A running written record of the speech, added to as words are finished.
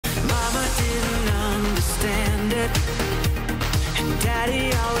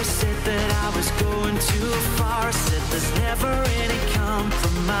bar said there's never any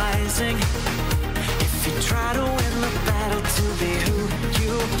compromising. If you try to win the battle to be who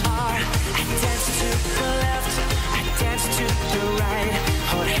you are, I dance to the left, I dance to the right,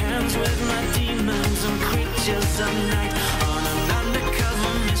 hold hands with my demons and creatures of night, on an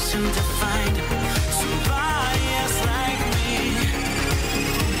undercover mission to find somebody else like me.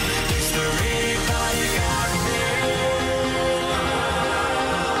 Is there anybody out there?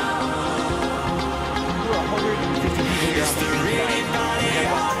 Is there anybody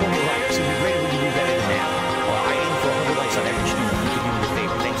out there?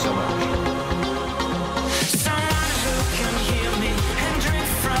 Someone who can hear me and drink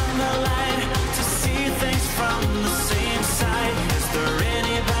from the light, to see things from the same side. Is there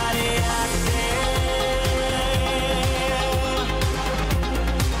anybody out there?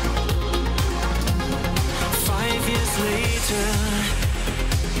 5 years later,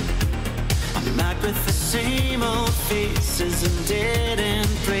 I'm back with the same old faces and dead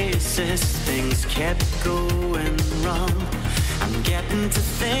end places. Things kept going wrong. I'm getting to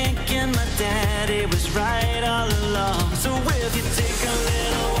thinking my daddy was right all along. So if you take a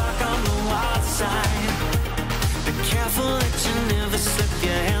little walk on the wild side, be careful that you never slip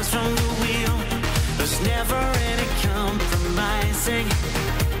your hands from the wheel. There's never any compromising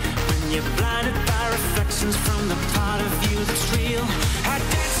when you're blinded by reflections from the part of you that's real. I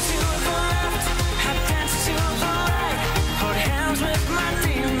dance to the left, I dance to the right, hold hands with my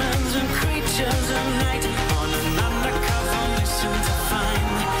demons and creatures of night, on an undercover mission to find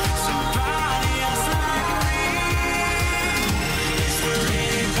somebody else like me. Is there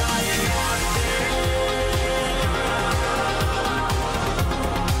anybody out there?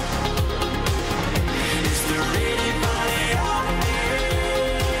 Is there anybody out there?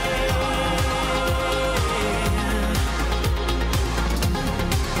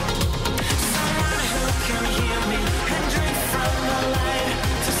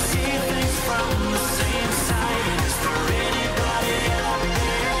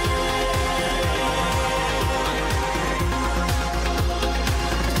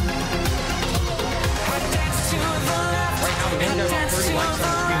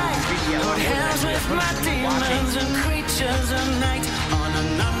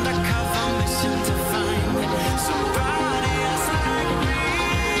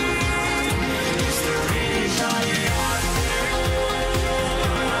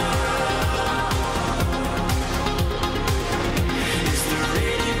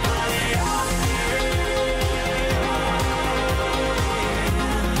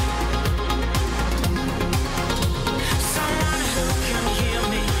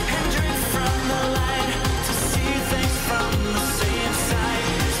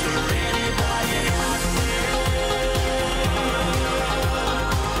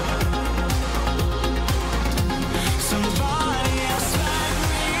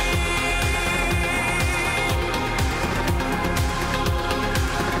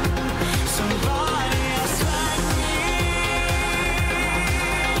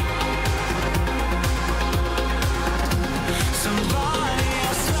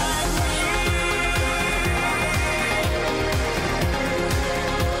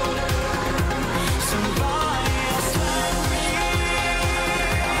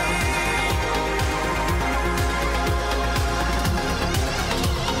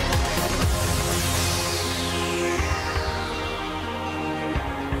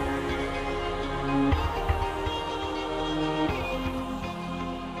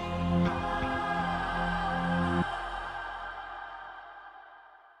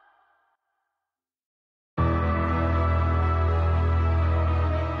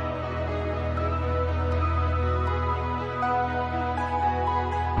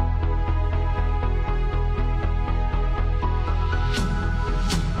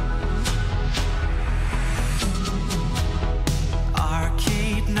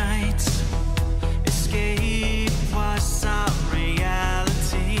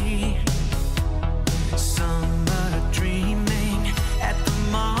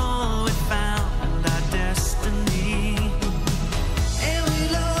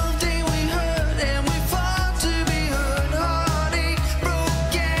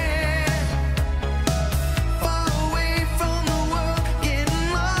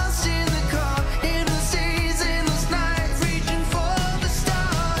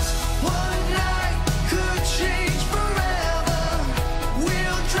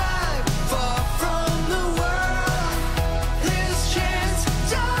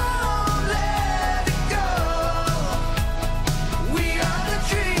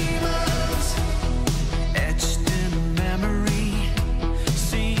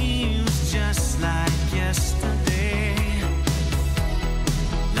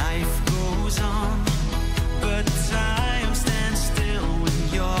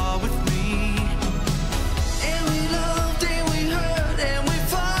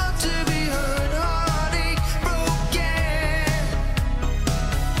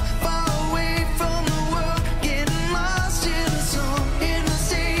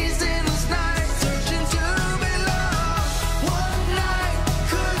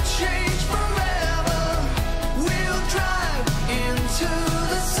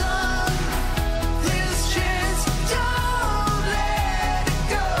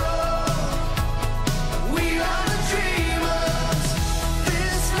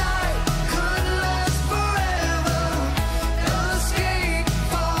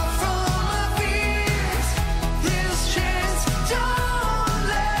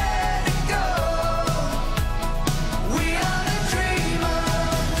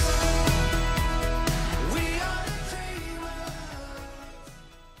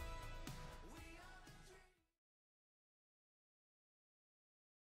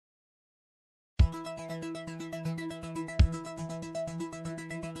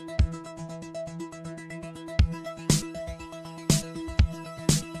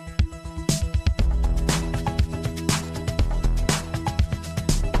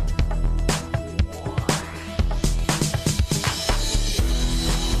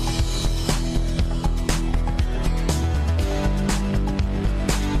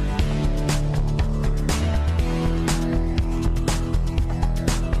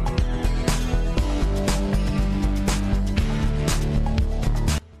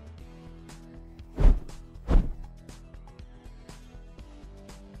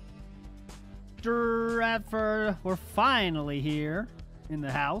 we're finally here in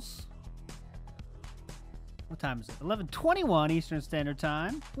the house. What time is it? 11:21 Eastern Standard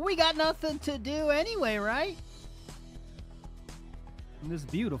Time. We got nothing to do anyway, right? On this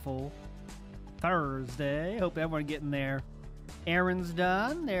beautiful Thursday. Hope everyone getting their errands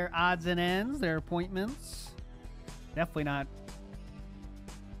done, their odds and ends, their appointments. Definitely not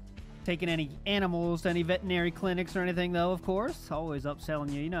taking any animals to any veterinary clinics or anything, though, of course. Always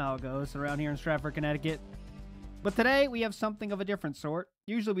upselling you. You know how it goes around here in Stratford, Connecticut. But today, we have something of a different sort.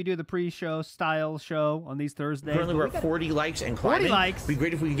 Usually, we do the pre-show style show on these Thursdays. Currently, we're at 40 likes and climbing. 40 likes. It'd be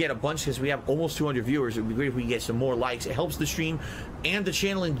great if we could get a bunch, because we have almost 200 viewers. It would be great if we could get some more likes. It helps the stream and the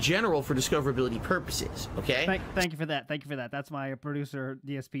channel in general for discoverability purposes, okay? Thank you for that. Thank you for that. That's my producer,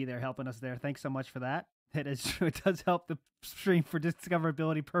 DSP, there, helping us there. Thanks so much for that. It is true. It does help the stream for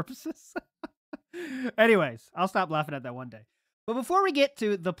discoverability purposes. Anyways, I'll stop laughing at that one day. But before we get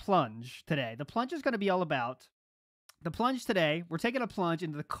to the plunge today, the plunge is going to be all about the plunge today. We're taking a plunge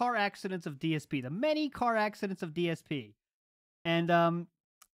into the car accidents of DSP, the many car accidents of DSP. And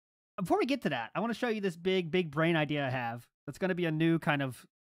before we get to that, I want to show you this big brain idea I have that's going to be a new kind of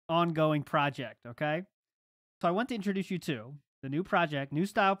ongoing project, okay? So I want to introduce you to the new project, new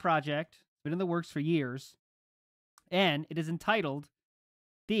style project. It's been in the works for years. And it is entitled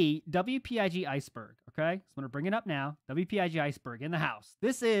the WPIG Iceberg, okay? So I'm going to bring it up now. WPIG Iceberg in the house.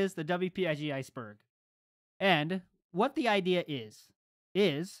 This is the WPIG Iceberg. And what the idea is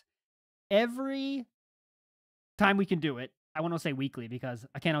every time we can do it, I want to say weekly because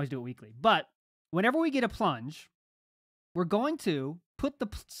I can't always do it weekly, but whenever we get a plunge, we're going to put the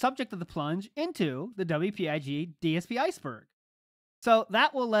subject of the plunge into the WPIG DSP Iceberg. So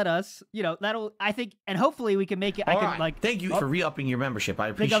that will let us, you know, that'll, I think, and hopefully we can make it. Thank you for re-upping your membership. I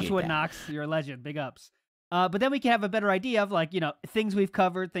appreciate that. Big ups, Woodnox. You're a legend. Big ups. But then we can have a better idea of, like, you know, things we've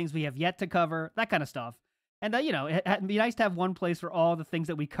covered, things we have yet to cover, that kind of stuff. And, you know, it'd be nice to have one place where all the things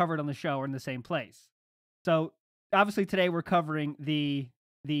that we covered on the show are in the same place. So obviously today we're covering the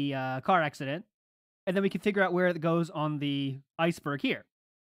car accident, and then we can figure out where it goes on the iceberg here.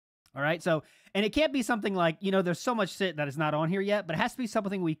 All right. So, and it can't be something like, you know, there's so much shit that is not on here yet, but it has to be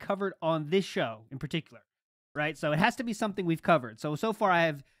something we covered on this show in particular. Right. So it has to be something we've covered. So far I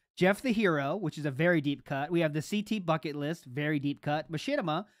have Jeff the Hero, which is a very deep cut. We have the CT bucket list, very deep cut.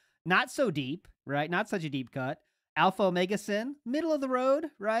 Machinima, not so deep, right? Not such a deep cut. Alpha Omega Sin, middle of the road,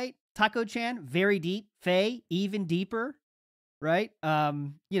 right? Taco-chan, very deep. Faye, even deeper, right?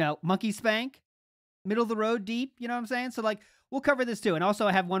 You know, Monkey Spank, middle of the road, deep, you know what I'm saying? So, like, we'll cover this too. And also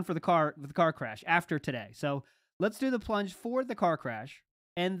I have one for the car crash after today. So let's do the plunge for the car crash,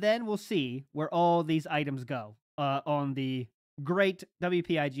 and then we'll see where all these items go on the great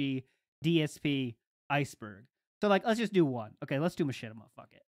WPIG DSP Iceberg. So, like, let's just do one. Okay, let's do Machinima. Fuck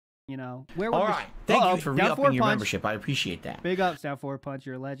it. You know, where all right. Thank you for re-upping your membership. I appreciate that. Big ups, Down Forward Punch.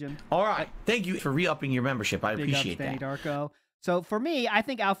 You're a legend. All right. Thank you for re-upping your membership. I appreciate that. Big ups, Danny Darko. So for me, I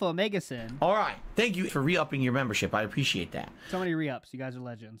think Alpha Omega Sin. All right. Thank you for re-upping your membership. I appreciate that. So many re-ups. You guys are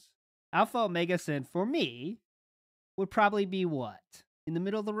legends. Alpha Omega Sin, for me, would probably be what? In the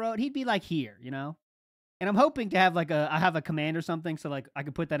middle of the road? He'd be like here, you know? And I'm hoping to have like I have a command or something, so like I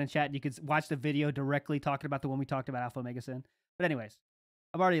could put that in chat and you could watch the video directly talking about the one we talked about, Alpha Omega Sin. But anyways,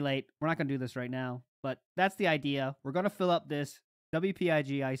 I'm already late. We're not going to do this right now, but that's the idea. We're going to fill up this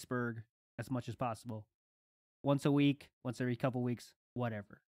WPIG Iceberg as much as possible. Once a week, once every couple weeks,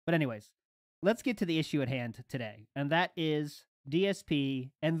 whatever. But anyways, let's get to the issue at hand today, and that is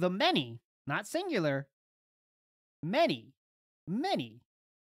DSP and the many, not singular, many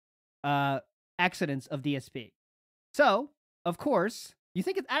accidents of DSP. So, of course, you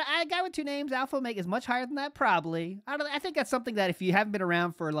think a guy with two names, Alpha Omega, is much higher than that? Probably. I think that's something that if you haven't been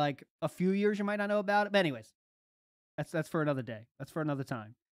around for like a few years, you might not know about it. But anyways, that's for another day. That's for another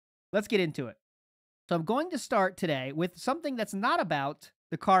time. Let's get into it. So I'm going to start today with something that's not about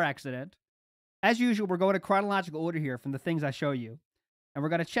the car accident. As usual, we're going to chronological order here from the things I show you. And we're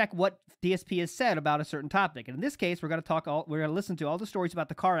going to check what DSP has said about a certain topic. And in this case, we're going to listen to all the stories about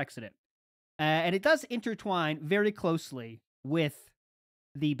the car accident. And it does intertwine very closely with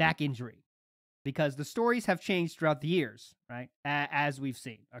the back injury, because the stories have changed throughout the years, right? As we've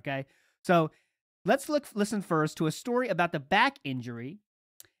seen, okay? So let's listen first to a story about the back injury.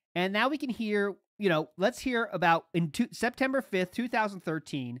 And now we can hear, you know, let's hear about September 5th,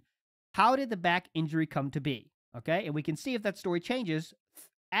 2013, how did the back injury come to be, okay? And we can see if that story changes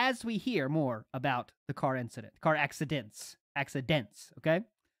as we hear more about the car accidents, okay?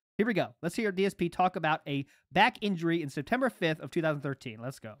 Here we go. Let's hear DSP talk about a back injury in September 5th of 2013.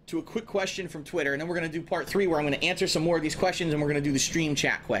 Let's go. To a quick question from Twitter, and then we're going to do part 3 where I'm going to answer some more of these questions, and we're going to do the stream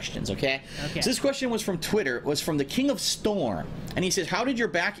chat questions, okay? So this question was from Twitter. It was from the King of Storm, and he says, how did your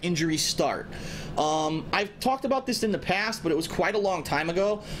back injury start? I've talked about this in the past, but it was quite a long time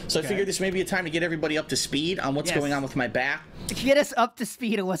ago, so I figured this may be a time to get everybody up to speed on what's going on with my back. Get us up to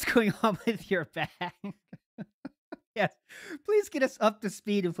speed on what's going on with your back. Yes, please get us up to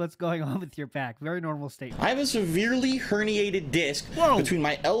speed with what's going on with your back. Very normal statement. I have a severely herniated disc between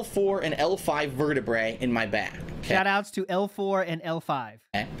my L4 and L5 vertebrae in my back. Okay? Shout outs to L4 and L5.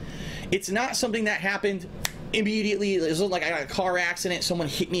 Okay. It's not something that happened immediately. It was like I got a car accident, someone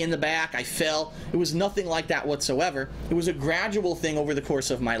hit me in the back, I fell. It was nothing like that whatsoever. It was a gradual thing over the course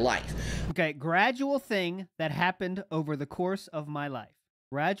of my life. Okay, gradual thing that happened over the course of my life.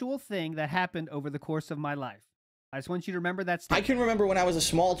 Gradual thing that happened over the course of my life. I just want you to remember that statement. I can remember when I was a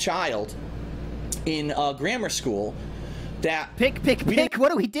small child in grammar school that... Pick.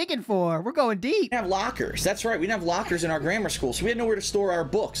 What are we digging for? We're going deep. We didn't have lockers. That's right. We didn't have lockers in our grammar school, so we had nowhere to store our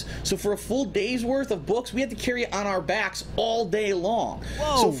books. So for a full day's worth of books, we had to carry it on our backs all day long.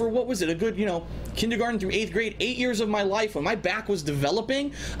 Whoa. So for, what was it, a good, kindergarten through 8th grade, 8 years of my life, when my back was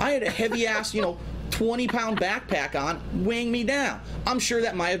developing, I had a heavy-ass, 20-pound backpack on, weighing me down. I'm sure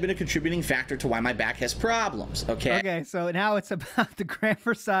that might have been a contributing factor to why my back has problems, okay? Okay, so now it's about the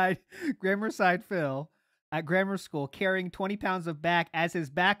Grammar Side Phil at grammar school carrying 20 pounds of back as his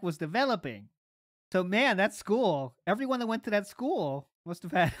back was developing. So, man, that school, everyone that went to that school must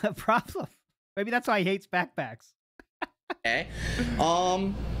have had a problem. Maybe that's why he hates backpacks. Okay.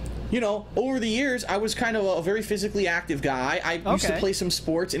 Over the years, I was kind of a very physically active guy. I used to play some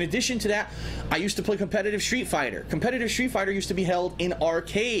sports. In addition to that, I used to play competitive Street Fighter. Competitive Street Fighter used to be held in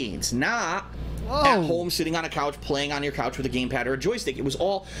arcades, not at home sitting on a couch playing on your couch with a gamepad or a joystick. It was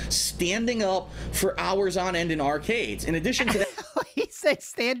all standing up for hours on end in arcades. In addition to that... He said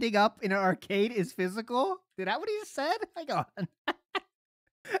standing up in an arcade is physical? Is that what he said? Hang on.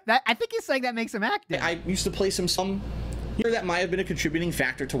 I think he's saying that makes him active. I used to play some here that might have been a contributing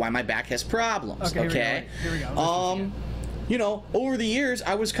factor to why my back has problems. Okay. Here we go. Over the years,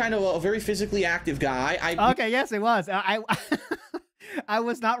 I was kind of a very physically active guy. Yes, it was. I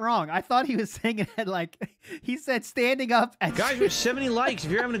was not wrong. I thought he was saying it like he said standing up. Guys, we have 70 likes.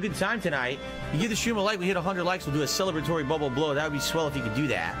 If you're having a good time tonight, you give the stream a like. We hit 100 likes. We'll do a celebratory bubble blow. That would be swell if you could do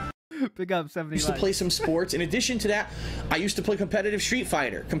that. Pick up 70 likes. I used to play some sports. In addition to that, I used to play competitive Street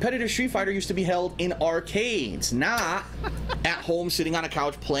Fighter. Competitive Street Fighter used to be held in arcades, not at home sitting on a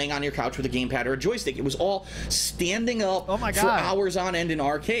couch playing on your couch with a gamepad or a joystick. It was all standing up for hours on end in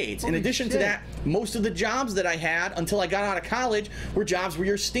arcades. In addition to that, most of the jobs that I had until I got out of college were jobs where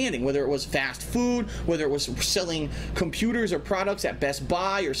you're standing, whether it was fast food, whether it was selling computers or products at Best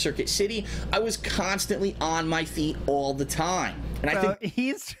Buy or Circuit City. I was constantly on my feet all the time. And I think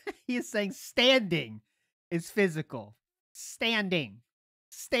he's saying standing is physical. Standing.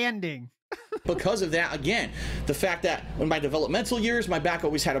 Because of that, again, the fact that in my developmental years, my back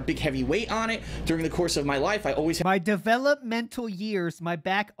always had a big heavy weight on it. During the course of my life, I always had... My developmental years, my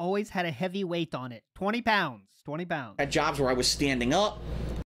back always had a heavy weight on it. 20 pounds. 20 pounds. I had jobs where I was standing up.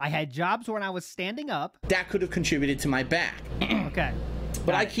 I had jobs when I was standing up. That could have contributed to my back. Okay.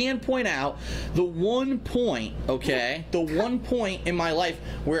 But I can point out the one point, the one point in my life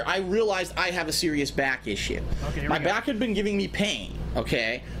where I realized I have a serious back issue. Okay, my back had been giving me pain,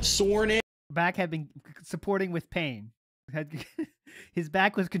 soreness. Back had been supporting with pain. His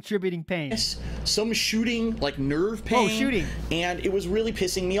back was contributing pain. Some shooting, like nerve pain. Oh, shooting. And it was really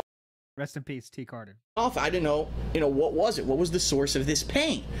pissing me off. Rest in peace, T. Carter. I didn't know, what was it? What was the source of this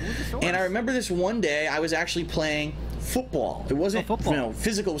pain? And I remember this one day I was actually playing football. It wasn't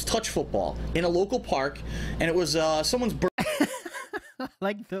physical, it was touch football in a local park, and it was someone's birthday.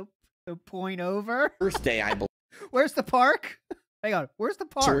 Like the point over? Birthday, I believe. Where's the park? Hang on, where's the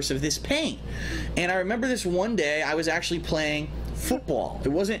park? Source of this pain. And I remember this one day I was actually playing football. It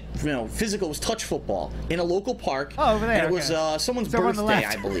wasn't physical, it was touch football in a local park. Oh, over there. And it was someone's birthday,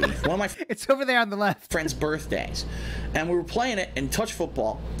 I believe. One of my it's over there on the left. Friends' birthdays. And we were playing it in touch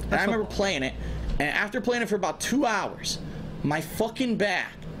football. And I remember playing it, and after playing it for about 2 hours, my fucking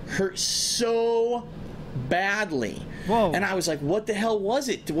back hurt so badly. Whoa. And I was like, what the hell was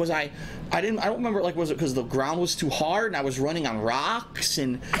it? I don't remember, was it because the ground was too hard and I was running on rocks,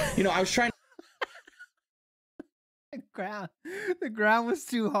 and I was trying the ground was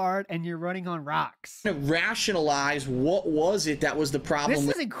too hard and you're running on rocks. to rationalize what was it that was the problem.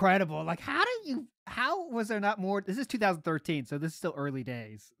 This is incredible. Like, how was there not more? This is 2013, so this is still early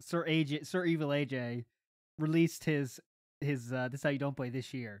days. Sir Evil AJ released his This Is How You Don't Play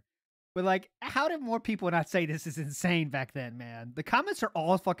this year. But like, how did more people not say this is insane back then, man? The comments are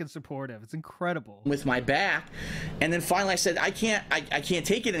all fucking supportive. It's incredible. With my back, and then finally I said, I can't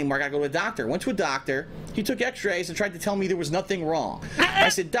take it anymore. I gotta go to a doctor. Went to a doctor. He took x-rays and tried to tell me there was nothing wrong. I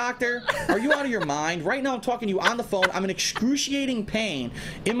said, doctor, are you out of your mind? Right now I'm talking to you on the phone. I'm in excruciating pain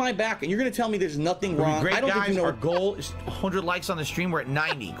in my back, and you're gonna tell me there's nothing wrong. Great, I don't guys, think you know. our goal is 100 likes on the stream. We're at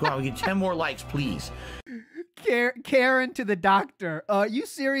 90. Come on, we get 10 more likes, please. Karen to the doctor. You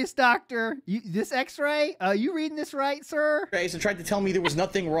serious, doctor? This x-ray? You reading this right, sir? And tried to tell me there was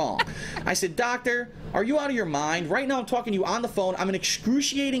nothing wrong. I said, doctor, are you out of your mind? Right now I'm talking to you on the phone. I'm in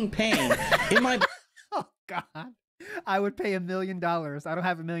excruciating pain in my... Oh, God. I would pay $1 million. I don't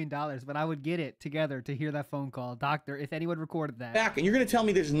have $1 million, but I would get it together to hear that phone call. Doctor, if anyone recorded that. Back, and you're going to tell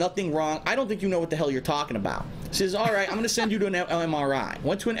me there's nothing wrong. I don't think you know what the hell you're talking about. He says, all right, I'm going to send you to an MRI.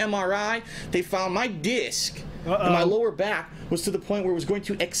 Went to an MRI. They found my disc in my lower back was to the point where it was going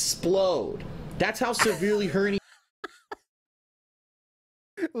to explode. That's how severely herniated.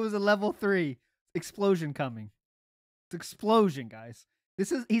 It was a level 3 explosion coming. It's explosion, guys.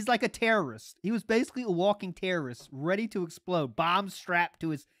 He's like a terrorist. He was basically a walking terrorist, ready to explode, bombs strapped to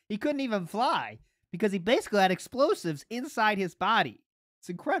his... He couldn't even fly because he basically had explosives inside his body. It's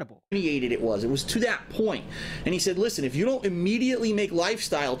incredible. It was to that point. And he said, listen, if you don't immediately make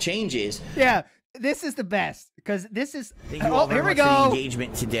lifestyle changes... Yeah, this is the best because this is... Thank you all very much for the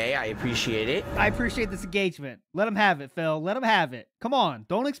engagement today. I appreciate it. I appreciate this engagement. Let him have it, Phil. Let him have it. Come on.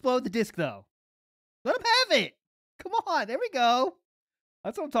 Don't explode the disc, though. Let him have it. Come on. There we go.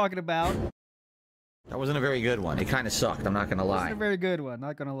 That's what I'm talking about. That wasn't a very good one. It kind of sucked. I'm not going to lie. It wasn't a very good one.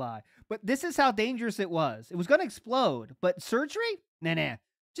 Not going to lie. But this is how dangerous it was. It was going to explode. But surgery? Nah.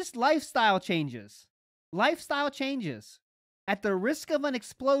 Just lifestyle changes. Lifestyle changes. At the risk of an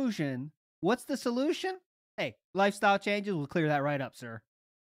explosion, what's the solution? Hey, lifestyle changes will clear that right up, sir.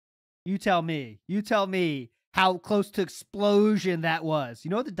 You tell me. You tell me how close to explosion that was.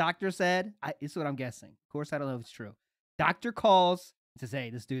 You know what the doctor said? This is what I'm guessing. Of course, I don't know if it's true. Doctor calls... says, hey,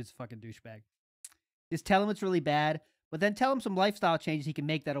 this dude's a fucking douchebag. Just tell him it's really bad, but then tell him some lifestyle changes he can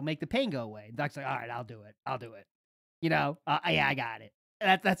make that'll make the pain go away. The doctor's like, all right, I'll do it. I'll do it. You know, yeah, I got it.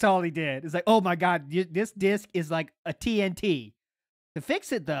 That's all he did. It's like, oh my God, this disc is like a TNT. To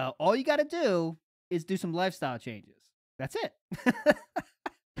fix it, though, all you got to do is do some lifestyle changes. That's it.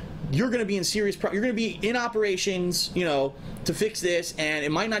 You're going to be in serious you're going to be in operations, you know, to fix this, and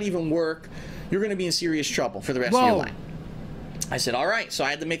it might not even work. You're going to be in serious trouble for the rest of your life. I said, all right, so I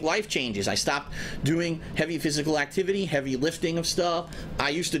had to make life changes. I stopped doing heavy physical activity, heavy lifting of stuff. I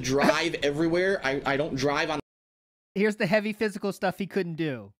used to drive everywhere. I don't drive on... Here's the heavy physical stuff he couldn't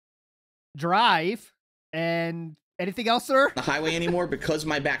do. Drive, and anything else, sir? ...the highway anymore because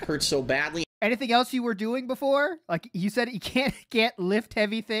my back hurts so badly. Anything else you were doing before? Like, you said you can't lift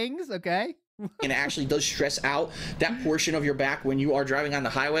heavy things, okay? And it actually does stress out that portion of your back when you are driving on the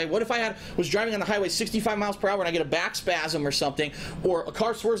highway. What if I was driving on the highway 65 miles per hour and I get a back spasm or something, or a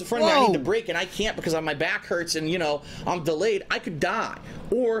car swerves in front of me, I need to brake and I can't because my back hurts and, you know, I'm delayed? I could die.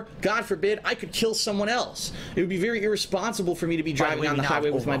 Or, God forbid, I could kill someone else. It would be very irresponsible for me to be driving on the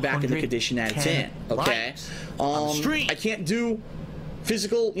highway with my back in the condition that it's in, okay? I can't do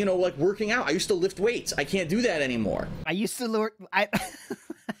physical, you know, like working out. I used to lift weights. I can't do that anymore. I used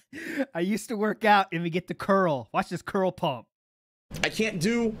to work out and we get to curl. Watch this curl pump. I can't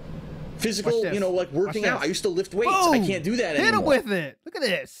do physical, you know, like working out. I used to lift weights. Boom! I can't do that anymore. Hit him with it. Look at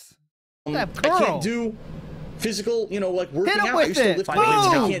this. I can't do physical, you know, like working out. I used to lift weights.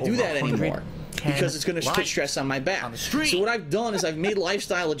 I can't do that anymore because it's going to put stress on my back. So what I've done is I've made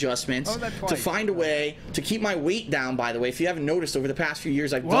lifestyle adjustments to find a way to keep my weight down, by the way. If you haven't noticed, over the past few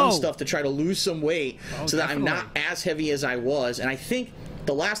years, I've done stuff to try to lose some weight so that I'm not as heavy as I was. And I think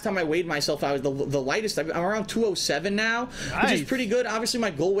the last time I weighed myself, I was the lightest. I'm around 207 now, which is pretty good. Obviously,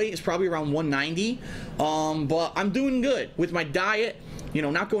 my goal weight is probably around 190, but I'm doing good with my diet. You know,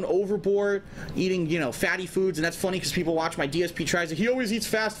 not going overboard, eating, you know, fatty foods. And that's funny because people watch my DSP tries it. He always eats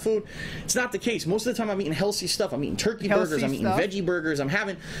fast food. It's not the case. Most of the time I'm eating healthy stuff. I'm eating turkey burgers. I'm eating veggie burgers. I'm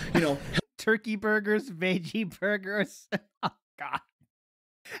having, you know... turkey burgers, veggie burgers. Oh, God.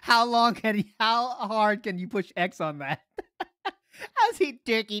 How hard can you push X on that? I see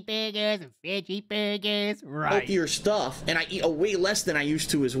turkey burgers and veggie burgers. Right. Healthier stuff. And I eat way less than I used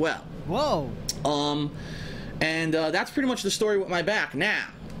to as well. Whoa. And that's pretty much the story with my back. Now,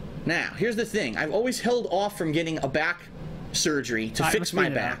 here's the thing. I've always held off from getting a back surgery to fix my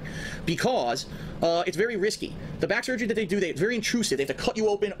back because it's very risky. The back surgery that they do, it's very intrusive. They have to cut you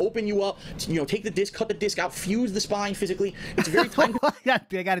open you up, you know, take the disc, cut the disc out, fuse the spine physically. It's very time.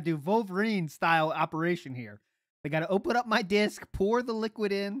 They got to do Wolverine style operation here. They got to open up my disc, pour the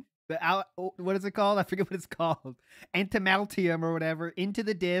liquid in, What is it called? I forget what it's called. Antimaltium or whatever into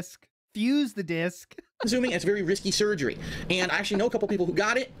the disc. Fuse the disc. Assuming it's very risky surgery. And I actually know a couple people who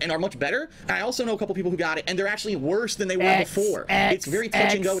got it and are much better. And I also know a couple people who got it and they're actually worse than they were before. It's very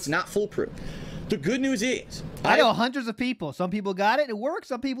touch and go. It's not foolproof. The good news is, I know hundreds of people. Some people got it, it worked.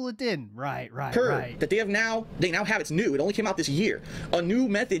 Some people it didn't. Right. That they now have, it's new. It only came out this year. A new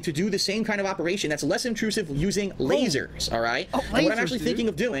method to do the same kind of operation that's less intrusive using lasers. All right. Oh, lasers, and what I'm actually thinking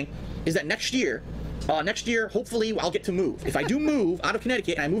of doing is that next year, hopefully, I'll get to move. If I do move out of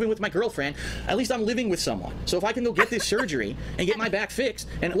Connecticut and I move in with my girlfriend, at least I'm living with someone. So if I can go get this surgery and get my back fixed,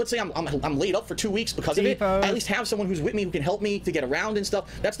 and let's say I'm laid up for 2 weeks because of it, I at least have someone who's with me who can help me to get around and stuff.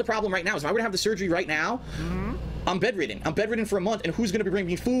 That's the problem right now. Is if I were to have the surgery right now, I'm bedridden. I'm bedridden for a month, and who's going to be bringing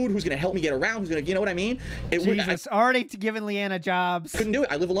me food? Who's going to help me get around? Who's going to, you know what I mean? Already giving Leanna jobs. Couldn't do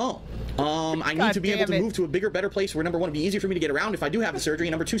it. I live alone. I need to be able to move to a bigger, better place where, number one, it'd be easier for me to get around if I do have the surgery,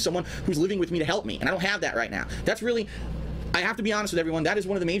 and number two, someone who's living with me to help me. And I don't have that right now. That's really, I have to be honest with everyone, that is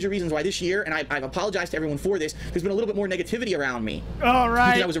one of the major reasons why this year, and I've apologized to everyone for this, there's been a little bit more negativity around me. All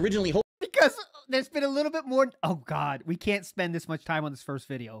right. Because I was originally hoping. Because there's been a little bit more. Oh, God. We can't spend this much time on this first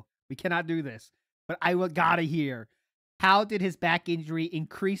video. We cannot do this. But I gotta hear. How did his back injury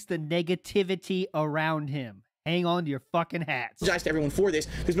increase the negativity around him? Hang on to your fucking hats. I apologize to everyone for this.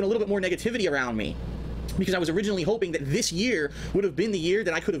 There's been a little bit more negativity around me. Because I was originally hoping that this year would have been the year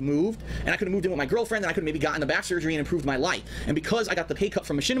that I could have moved, and I could have moved in with my girlfriend, and I could have maybe gotten the back surgery and improved my life. And because I got the pay cut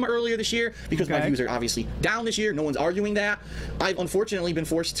from Machinima earlier this year, because my views are obviously down this year, no one's arguing that, I've unfortunately been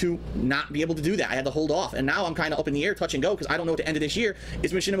forced to not be able to do that. I had to hold off, and now I'm kind of up in the air, touch and go, because I don't know at the end of this year,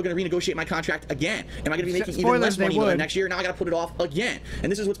 is Machinima going to renegotiate my contract again? Am I going to be making even less money next year? Now I got to put it off again.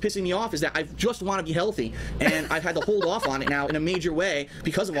 And this is what's pissing me off, is that I just want to be healthy, and I've had to hold off on it now in a major way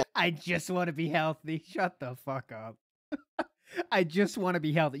because of all. I just want to be healthy. Shut the fuck up. I just want to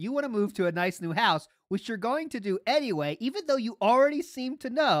be healthy. You want to move to a nice new house, which you're going to do anyway, even though you already seem to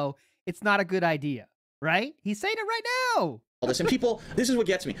know it's not a good idea, right? He's saying it right now. All this, and people, this is what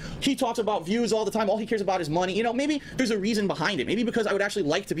gets me. He talks about views all the time. All he cares about is money. You know, maybe there's a reason behind it. Maybe because I would actually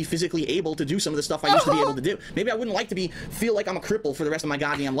like to be physically able to do some of the stuff I used to be able to do. Maybe I wouldn't like to feel like I'm a cripple for the rest of my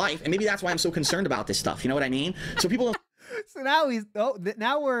goddamn life. And maybe that's why I'm so concerned about this stuff. You know what I mean? So people don't. So now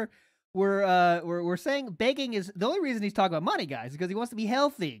we're saying begging is the only reason he's talking about money, guys, is because he wants to be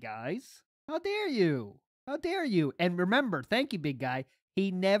healthy, guys. How dare you? How dare you? And remember, thank you, big guy, he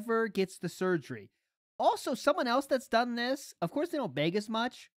never gets the surgery. Also, someone else that's done this, of course they don't beg as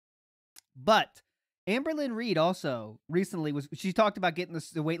much, but Amberlynn Reed also recently she talked about getting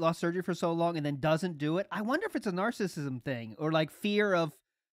the weight loss surgery for so long and then doesn't do it. I wonder if it's a narcissism thing or like fear of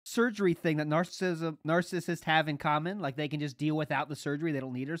surgery thing that narcissists have in common, like they can just deal without the surgery, they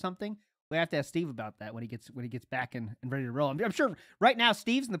don't need it or something. We have to ask Steve about that when he gets back and ready to roll. I'm sure right now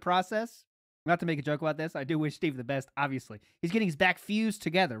Steve's in the process. Not to make a joke about this, I do wish Steve the best, obviously. He's getting his back fused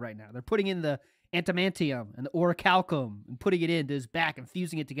together right now. They're putting in the antimantium and the orichalcum and putting it into his back and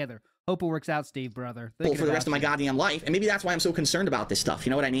fusing it together. Hope it works out, Steve, brother. For the rest of my goddamn life, and maybe that's why I'm so concerned about this stuff. You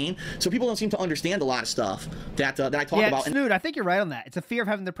know what I mean? So people don't seem to understand a lot of stuff that I talk about. Snood, I think you're right on that. It's a fear of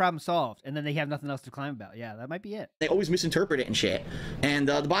having the problem solved, and then they have nothing else to climb about. Yeah, that might be it. They always misinterpret it and shit. And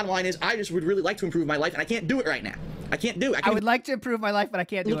the bottom line is, I just would really like to improve my life, and I can't do it right now. I can't do it. I would like to improve my life, but I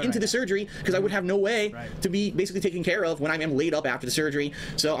can't do it into the surgery because I would have no way to be basically taken care of when I am laid up after the surgery.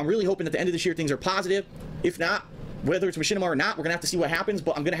 So I'm really hoping at the end of this year things are positive. If not, whether it's Machinima or not, we're gonna have to see what happens.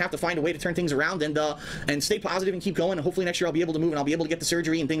 But I'm gonna have to find a way to turn things around and stay positive and keep going. And hopefully next year I'll be able to move and I'll be able to get the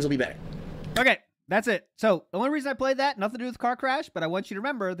surgery and things will be better. Okay, that's it. So the only reason I played that, nothing to do with the car crash, but I want you to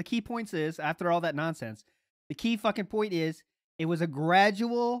remember the key points is, after all that nonsense, the key fucking point is it was a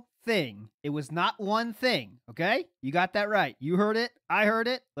gradual thing. It was not one thing. Okay, you got that right. You heard it. I heard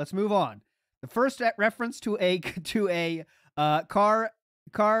it. Let's move on. The first reference to a car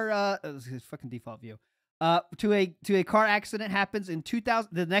fucking default view. To a car accident happens in 2000.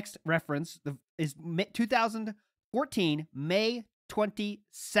 The next reference is 2014, May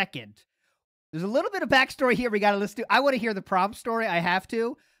 22nd. There's a little bit of backstory here we got to listen to. I want to hear the prom story. I have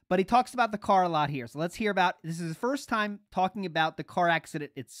to, but he talks about the car a lot here. So let's hear about, this is the first time talking about the car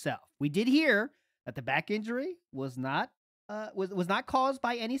accident itself. We did hear that the back injury was not caused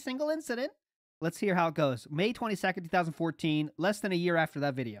by any single incident. Let's hear how it goes. May 22nd, 2014, less than a year after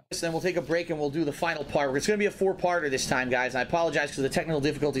that video. Then we'll take a break and we'll do the final part. It's going to be a 4-parter this time, guys. I apologize because of the technical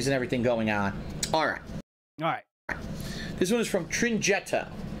difficulties and everything going on. All right. This one is from Tringetto.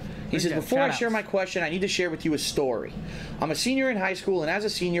 He says, before I share my question, I need to share with you a story. I'm a senior in high school, and as a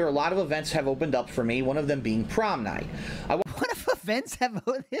senior, a lot of events have opened up for me, one of them being prom night. What if events have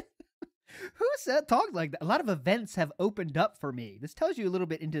opened? Who said talked like that? A lot of events have opened up for me. This tells you a little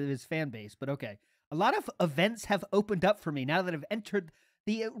bit into his fan base, but okay. A lot of events have opened up for me now that I've entered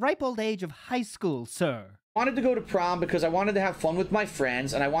the ripe old age of high school, sir. I wanted to go to prom because I wanted to have fun with my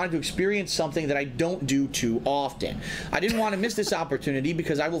friends and I wanted to experience something that I don't do too often. I didn't want to miss this opportunity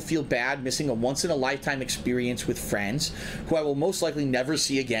because I will feel bad missing a once-in-a-lifetime experience with friends who I will most likely never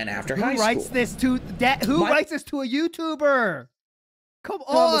see again after high school. Who writes this to a YouTuber? Come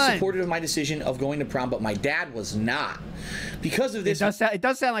on. Mom was supportive of my decision of going to prom, but my dad was not. Because of this, it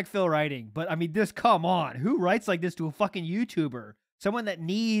does sound like Phil writing, but I mean, come on. Who writes like this to a fucking YouTuber? Someone that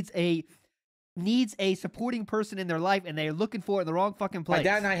needs a supporting person in their life, and they're looking for it in the wrong fucking place. My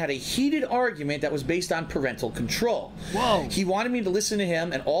dad and I had a heated argument that was based on parental control. Whoa. He wanted me to listen to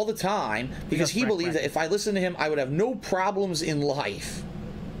him and all the time because he believed that if I listened to him, I would have no problems in life.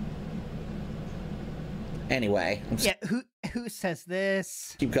 Anyway. Yeah, who says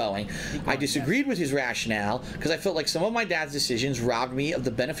this? Keep going. I disagreed with his rationale because I felt like some of my dad's decisions robbed me of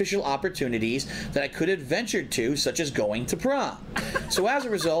the beneficial opportunities that I could have ventured to, such as going to prom. So as a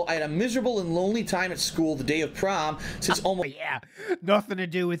result, I had a miserable and lonely time at school the day of prom since almost... Yeah, nothing to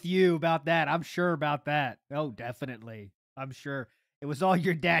do with you about that. I'm sure about that. Oh, definitely. I'm sure. It was all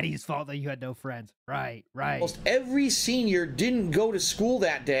your daddy's fault that you had no friends. Right. Almost every senior didn't go to school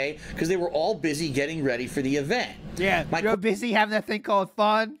that day because they were all busy getting ready for the event. Yeah, you're busy having that thing called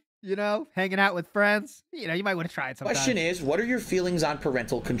fun, you know, hanging out with friends. You know, you might want to try it sometime. Question is, what are your feelings on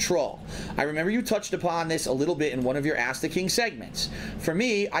parental control? I remember you touched upon this a little bit in one of your Ask the King segments. For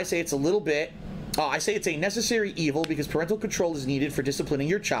me, I say it's a little bit... I say it's a necessary evil because parental control is needed for disciplining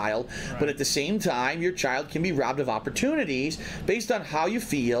your child, but at the same time, your child can be robbed of opportunities based on how you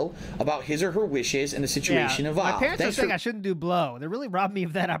feel about his or her wishes and the situation involved. My parents are saying I shouldn't do blow. They really robbed me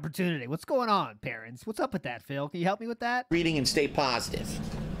of that opportunity. What's going on, parents? What's up with that, Phil? Can you help me with that? Reading and stay positive.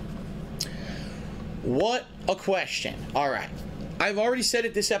 What a question. All right. I've already said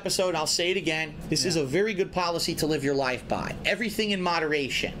it this episode, and I'll say it again. This is a very good policy to live your life by. Everything in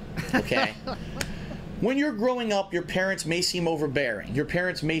moderation, okay? When you're growing up, your parents may seem overbearing. Your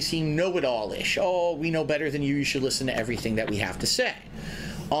parents may seem know-it-all-ish. Oh, we know better than you. You should listen to everything that we have to say.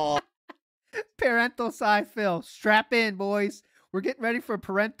 Parental side Phil. Strap in, boys. We're getting ready for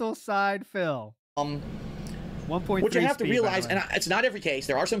parental side Phil. 1.3 what you have to speed, realize, and it's not every case,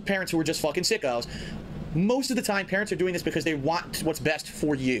 there are some parents who are just fucking sickos. Most of the time, parents are doing this because they want what's best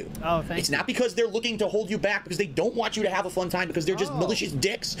for you. Oh, thank you. It's not because they're looking to hold you back because they don't want you to have a fun time because they're just malicious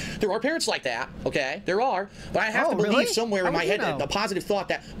dicks. There are parents like that, okay? There are. But I have to believe somewhere in my head a positive thought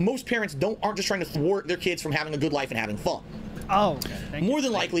that most parents aren't just trying to thwart their kids from having a good life and having fun. Oh, okay. More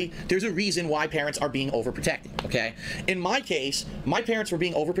than likely, there's a reason why parents are being overprotective, okay? In my case, my parents were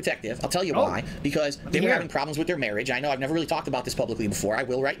being overprotective. I'll tell you why. Because they were having problems with their marriage. I know I've never really talked about this publicly before. I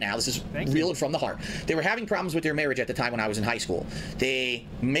will right now. This is real and from the heart. They were having problems with their marriage at the time when I was in high school. They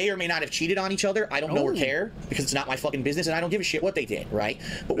may or may not have cheated on each other. I don't know or care because it's not my fucking business and I don't give a shit what they did, right?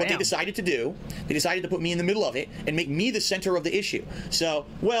 But what they decided to do, they decided to put me in the middle of it and make me the center of the issue. So,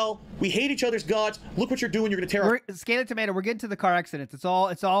 well, we hate each other's guts. Look what you're doing. You're going to tear up. Scalar Tomato, we're getting to the car accidents.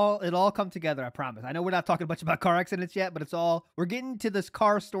 It'll all come together, I promise. I know we're not talking much about car accidents yet, but we're getting to this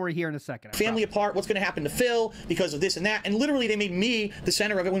car story here in a second. Family apart, what's going to happen to Phil because of this and that. And literally they made me the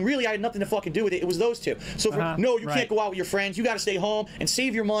center of it when really I had nothing to fucking do with it. It was those two. So no, you can't go out with your friends. You got to stay home and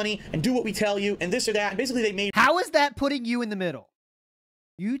save your money and do what we tell you and this or that. And basically they made... How is that putting you in the middle?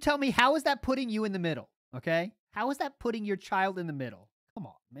 You tell me, how is that putting you in the middle? Okay? How is that putting your child in the middle? Come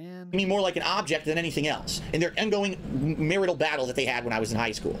on, man. I mean, more like an object than anything else. In their ongoing marital battle that they had when I was in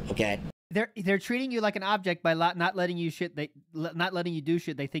high school, okay? They're treating you like an object by not letting you do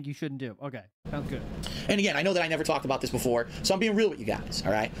shit they think you shouldn't do. Okay, sounds good. And again, I know that I never talked about this before, so I'm being real with you guys,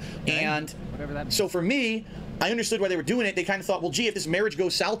 all right? Okay. And whatever that means. So for me, I understood why they were doing it. They kind of thought, well, gee, if this marriage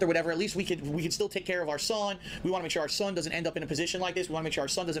goes south or whatever, at least we could still take care of our son. We want to make sure our son doesn't end up in a position like this. We want to make sure our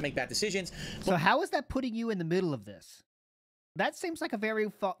son doesn't make bad decisions. So how is that putting you in the middle of this? That seems like a very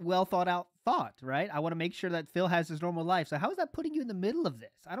well thought out thought, right? I want to make sure that Phil has his normal life. So how is that putting you in the middle of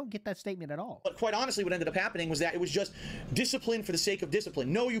this? I don't get that statement at all. But quite honestly, what ended up happening was that it was just discipline for the sake of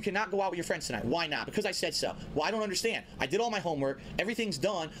discipline. No, you cannot go out with your friends tonight. Why not? Because I said so. Well, I don't understand. I did all my homework. Everything's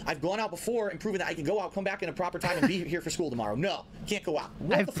done. I've gone out before and proven that I can go out, come back in a proper time, and be here for school tomorrow. No, can't go out.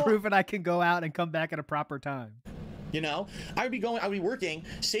 I've proven I can go out and come back at a proper time. You know, I would be working,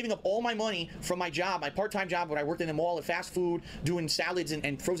 saving up all my money from my job, my part-time job when I worked in the mall at fast food, doing salads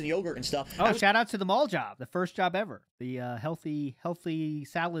and frozen yogurt and stuff. Oh, shout out to the mall job, the first job ever. The healthy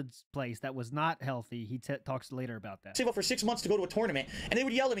salads place that was not healthy. He talks later about that. Save up for 6 months to go to a tournament, and they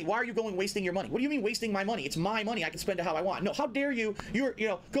would yell at me, "Why are you going wasting your money?" What do you mean wasting my money? It's my money. I can spend it how I want. No, how dare you?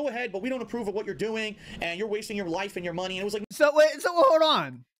 Go ahead, but we don't approve of what you're doing, and you're wasting your life and your money. And it was like, so hold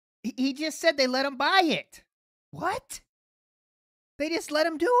on. He just said they let him buy it. What? They just let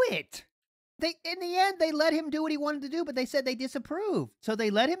him do it. In the end, they let him do what he wanted to do, but they said they disapproved. So they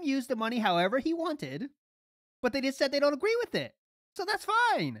let him use the money however he wanted, but they just said they don't agree with it. So that's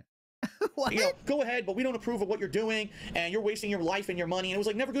fine. What? Go ahead, but we don't approve of what you're doing, and you're wasting your life and your money. And it was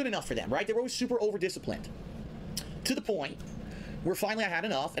like never good enough for them, right? They were always super over-disciplined. To the point where finally I had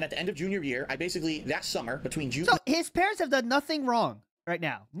enough, and at the end of junior year, I basically, that summer, between June... So his parents have done nothing wrong right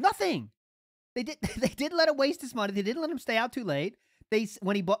now. Nothing. They didn't let him waste his money. They didn't let him stay out too late.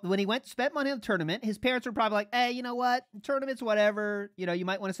 When he spent money on the tournament, his parents were probably like, "Hey, you know what? Tournaments, whatever. You know, you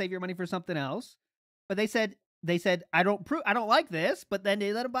might want to save your money for something else." But they said, "I don't like this," but then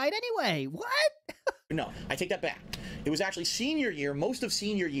they let him buy it anyway. What? No, I take that back. It was actually senior year, most of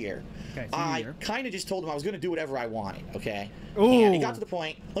senior year. Okay, I kind of just told him I was going to do whatever I wanted, okay? Ooh. And it got to the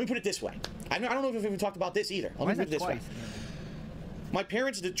point, let me put it this way. I don't know if we've talked about this either. Let me put it this way. My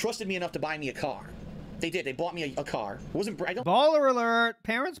parents trusted me enough to buy me a car. They did. They bought me a car. It wasn't baller alert.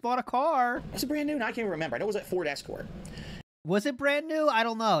 Parents bought a car. Was it brand new? No, I can't even remember. I know it was a Ford Escort. Was it brand new? I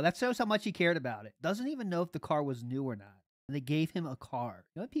don't know. That shows how much he cared about it. Doesn't even know if the car was new or not. And they gave him a car.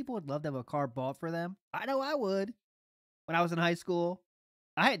 You know what people would love to have a car bought for them? I know I would. When I was in high school,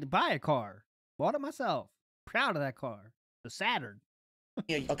 I had to buy a car. Bought it myself. Proud of that car. The Saturn.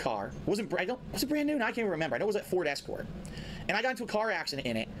 A car. Was it brand new? No, I can't even remember. I know it was a Ford Escort. And I got into a car accident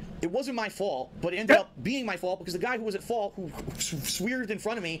in it. It wasn't my fault, but it ended up being my fault because the guy who was at fault, who swerved in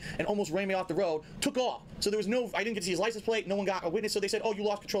front of me and almost ran me off the road, took off. So there was I didn't get to see his license plate. No one got a witness. So they said, "Oh, you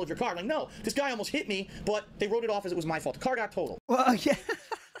lost control of your car." I'm like, no, this guy almost hit me, but they wrote it off as it was my fault. The car got totaled. Well, yeah.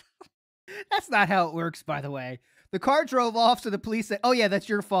 That's not how it works, by the way. The car drove off, so the police said, "Oh, yeah, that's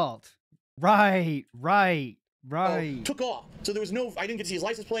your fault." Right. Took off. So there was I didn't get to see his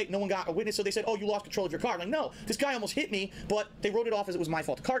license plate. No one got a witness. So they said, "Oh, you lost control of your car." I'm like, no, this guy almost hit me, but they wrote it off as it was my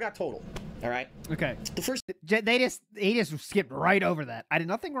fault. The car got totaled. All right. Okay. The first he just skipped right over that. I did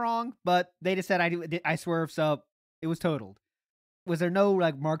nothing wrong, but they just said I swerved, so it was totaled. Was there no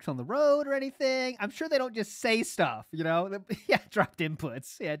marks on the road or anything? I'm sure they don't just say stuff, you know? Yeah, dropped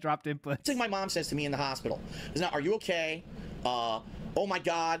inputs. It's like my mom says to me in the hospital. It's not, "Are you okay? Oh my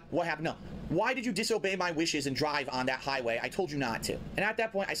God, what happened?" No. "Why did you disobey my wishes and drive on that highway? I told you not to." And at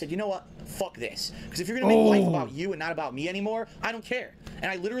that point, I said, "You know what? Fuck this. Because if you're going to make life about you and not about me anymore, I don't care."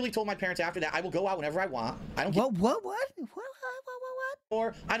 And I literally told my parents after that, I will go out whenever I want. I don't care. What?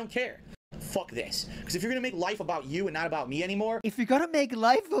 Or I don't care. Fuck this. Because if you're going to make life about you and not about me anymore. If you're going to make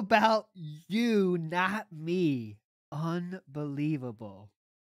life about you, not me. Unbelievable.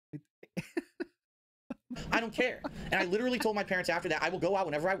 I don't care. And I literally told my parents after that, I will go out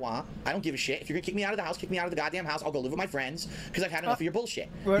whenever I want. I don't give a shit. If you're going to kick me out of the house, kick me out of the goddamn house. I'll go live with my friends because I've had enough of your bullshit.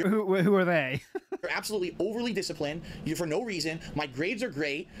 Who are they? You're absolutely overly disciplined. You're for no reason. My grades are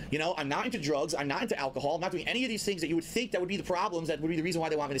great. You know, I'm not into drugs. I'm not into alcohol. I'm not doing any of these things that you would think that would be the problems, that would be the reason why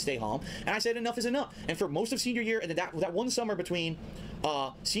they want me to stay home. And I said enough is enough. And for most of senior year and then that one summer between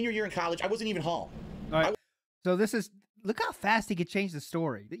senior year and college, I wasn't even home. All right. So this is, look how fast he could change the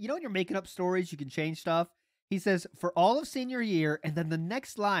story. You know when you're making up stories, you can change stuff? He says, for all of senior year, and then the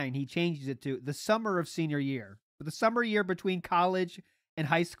next line he changes it to the summer of senior year. For the summer year between college and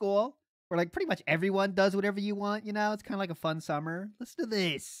high school, where pretty much everyone does whatever you want, you know? It's kind of like a fun summer. Listen to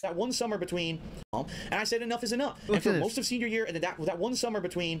this. That one summer between, and I said enough is enough. And for most of senior year, and then that one summer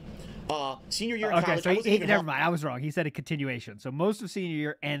between senior year and college, so never mind. I was wrong. He said a continuation. So most of senior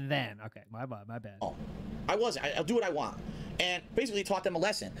year and then. Okay, my bad. I wasn't. I'll do what I want. And basically taught them a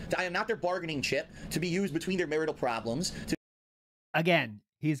lesson. I am not their bargaining chip to be used between their marital problems. Again,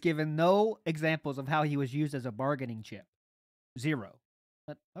 he's given no examples of how he was used as a bargaining chip. Zero.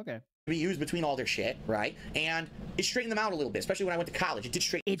 But, okay. Be used between all their shit, right? And it straightened them out a little bit, especially when I went to college. It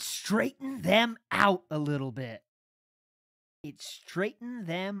did It straightened them out a little bit. It straightened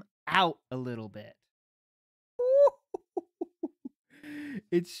them out a little bit.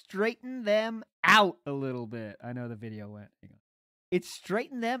 It straightened them out a little bit. I know the video went. Hang on. It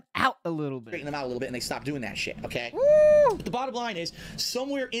straightened them out a little bit. Straightened them out a little bit, and they stopped doing that shit, okay? Woo! But the bottom line is,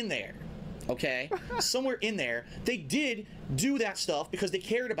 somewhere in there, okay? Somewhere in there, they did do that stuff because they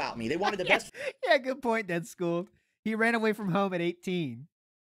cared about me. They wanted the best. Yeah, good point, Dead Schooled. He ran away from home at 18.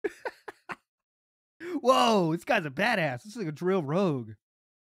 Whoa, this guy's a badass. This is like a drill rogue.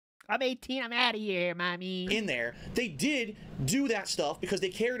 I'm 18. I'm out of here, mommy. In there, they did do that stuff because they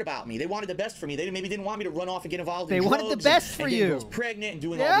cared about me. They wanted the best for me. They maybe didn't want me to run off and get involved in drugs. They wanted the best for you. I was pregnant and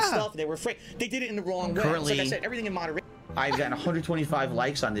doing all this stuff. And they were afraid. They did it in the wrong way. Currently, Like I said, everything in moderation. I've gotten 125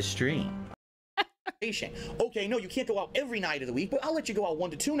 likes on this stream. Okay, no, you can't go out every night of the week, but I'll let you go out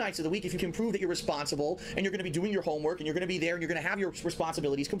 1 to 2 nights of the week if you can prove that you're responsible and you're going to be doing your homework and you're going to be there and you're going to have your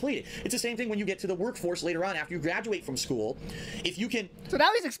responsibilities completed. It's the same thing when you get to the workforce later on after you graduate from school. If you can... So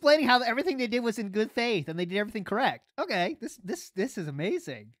now he's explaining how everything they did was in good faith and they did everything correct. Okay, this is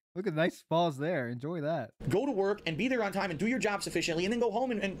amazing. Look at the nice balls there. Enjoy that. Go to work and be there on time and do your job sufficiently and then go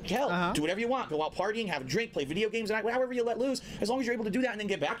home and hell, do whatever you want. Go out partying, have a drink, play video games, and however you let loose. As long as you're able to do that and then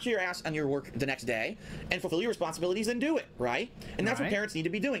get back to your ass on your work the next day and fulfill your responsibilities, then do it, right? And that's what parents need to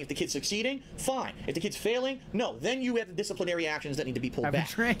be doing. If the kid's succeeding, fine. If the kid's failing, no. Then you have the disciplinary actions that need to be pulled back.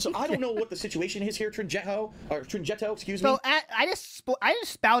 So I don't know what the situation is here, Tringetto, excuse me. So I just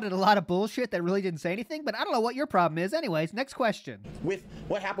spouted a lot of bullshit that really didn't say anything, but I don't know what your problem is. Anyways, next question. With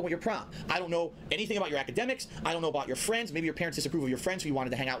what happened with your prom. I don't know anything about your academics. I don't know about your friends. Maybe your parents disapprove of your friends who you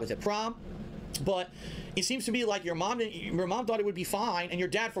wanted to hang out with at prom. But it seems to me like your mom thought it would be fine, and your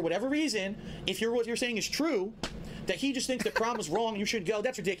dad, for whatever reason, if what you're saying is true, that he just thinks that prom was wrong and you should go.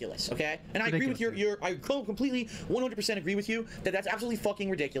 That's ridiculous, okay? And I agree with I completely 100% agree with you that that's absolutely fucking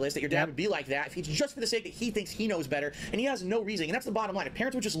ridiculous that your dad would be like that if he's just for the sake that he thinks he knows better and he has no reason. And that's the bottom line. If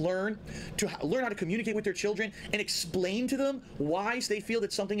parents would just learn how to communicate with their children and explain to them why they feel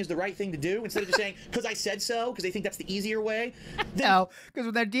that something is the right thing to do instead of just saying because I said so, because they think that's the easier way. No, because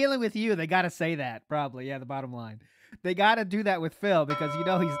when they're dealing with you, they got to say that probably. Yeah, the bottom line. They got to do that with Phil because you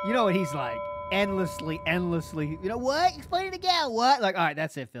know what he's like. Endlessly, you know what? Explain it again. What? Like, all right,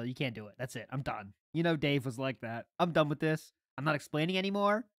 that's it, Phil. You can't do it. That's it. I'm done. You know, Dave was like that. I'm done with this. I'm not explaining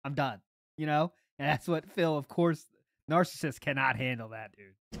anymore. I'm done. You know? And that's what Phil, of course, narcissists cannot handle that,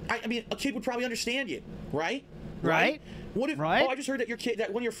 dude. I mean, a kid would probably understand you, right? Right? What if, right? Oh, I just heard that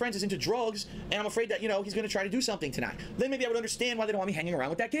that one of your friends is into drugs, and I'm afraid that, he's going to try to do something tonight. Then maybe I would understand why they don't want me hanging around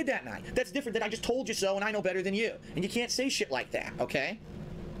with that kid that night. That's different than I just told you so, and I know better than you. And you can't say shit like that, okay?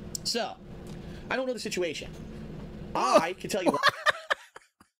 So... I don't know the situation. I can tell you what.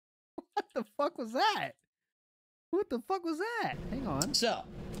 What the fuck was that? What the fuck was that? Hang on. So,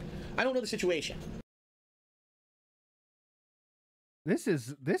 I don't know the situation. This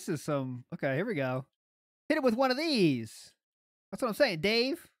is some... Okay, here we go. Hit it with one of these. That's what I'm saying,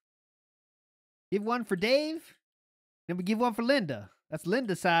 Dave. Give one for Dave. Then we give one for Linda. That's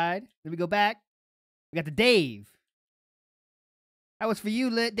Linda's side. Then we go back. We got the Dave. That was for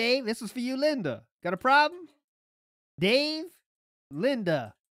you, Dave. This was for you, Linda. Got a problem? Dave,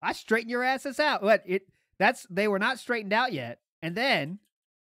 Linda. I straighten your asses out. What? They were not straightened out yet. And then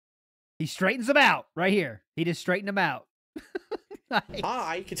he straightens them out right here. He just straightened them out. Nice.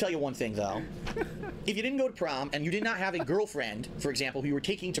 I can tell you one thing, though. If you didn't go to prom and you did not have a girlfriend, for example, who you were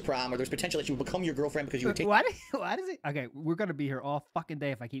taking to prom, or there's potential that she would become your girlfriend because you were taking... Why does it... Okay, we're going to be here all fucking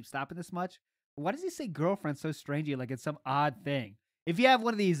day if I keep stopping this much. Why does he say girlfriend so strangely, like it's some odd thing? If you have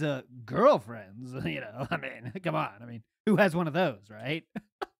one of these girlfriends, I mean, come on. I mean, who has one of those, right?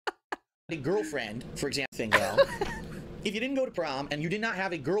 A girlfriend, for example, thing, though. If you didn't go to prom and you did not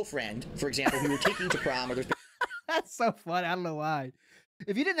have a girlfriend, for example, who you were taking to prom, or there's... That's so funny. I don't know why.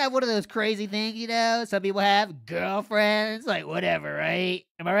 If you didn't have one of those crazy things, some people have girlfriends, like whatever, right?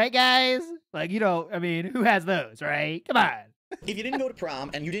 Am I right, guys? Like, I mean, who has those, right? Come on. If you didn't go to prom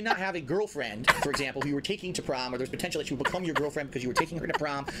and you did not have a girlfriend, for example, who you were taking to prom, or there's potential that she would become your girlfriend because you were taking her to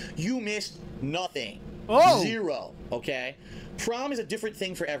prom, you missed nothing. Oh. 0, okay? Prom is a different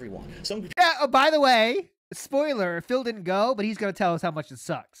thing for everyone. Yeah, oh, by the way, spoiler, Phil didn't go, but he's going to tell us how much it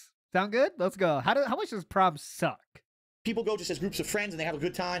sucks. Sound good? Let's go. How much does prom suck? People go just as groups of friends and they have a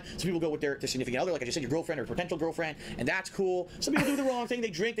good time. Some people go with their significant other, like I just said, your girlfriend or potential girlfriend, and that's cool. Some people do the wrong thing. They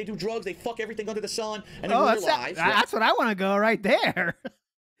drink, they do drugs, they fuck everything under the sun, and they ruin their lives. That's what I want to go right there.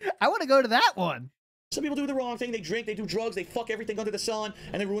 I want to go to that one. Some people do the wrong thing. They drink, they do drugs, they fuck everything under the sun,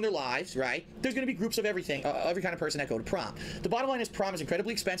 and they ruin their lives, right? There's going to be groups of everything, every kind of person that go to prom. The bottom line is prom is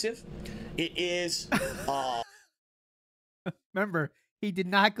incredibly expensive. It is... Remember, he did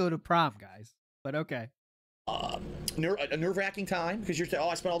not go to prom, guys, but okay. A nerve-wracking time because you're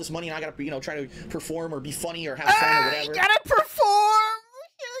I spent all this money and I gotta try to perform or be funny or have fun or whatever. You gotta perform.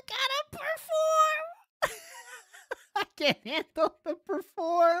 I can't handle the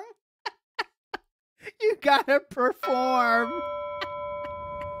perform. You gotta perform.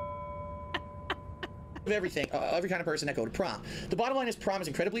 Everything, every kind of person that go to prom. The bottom line is prom is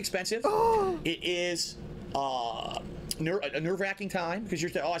incredibly expensive. It is a nerve-wracking time because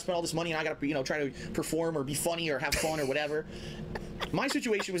you're I spent all this money and I got to try to perform or be funny or have fun or whatever. My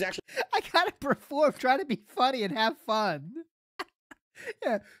situation was actually I gotta perform, try to be funny and have fun.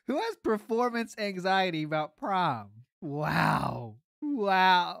 Yeah, who has performance anxiety about prom? Wow.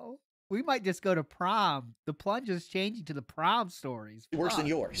 Wow. We might just go to prom. The Plunge is changing to the prom stories. worse than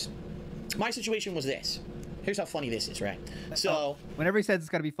yours. My situation was this. Here's how funny this is, right? So, whenever he says it's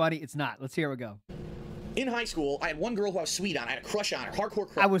gonna be funny, it's not. Let's hear it go. In high school, I had one girl who I was sweet on. I had a crush on her, hardcore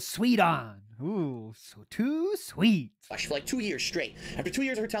crush. I was sweet on. Ooh, so too sweet. For like 2 years straight. After 2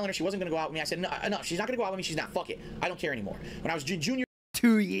 years of her telling her she wasn't going to go out with me, I said, no, she's not going to go out with me. She's not. Fuck it. I don't care anymore. When I was junior...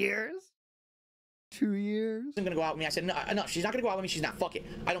 2 years? 2 years? Wasn't going to go out with me. I said, no, she's not going to go out with me. She's not. Fuck it.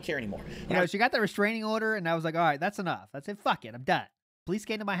 I don't care anymore. She got the restraining order, and I was like, all right, that's enough. I said, fuck it. I'm done. Police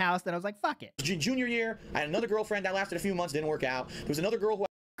came to my house, then I was like, fuck it. Junior year, I had another girlfriend that lasted a few months, didn't work out. There was another girl who...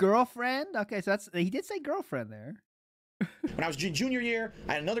 Girlfriend? Okay, so he did say girlfriend there. When I was junior year,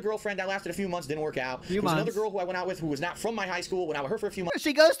 I had another girlfriend that lasted a few months, didn't work out. There was another girl who I went out with who was not from my high school. Went out with her for a few months.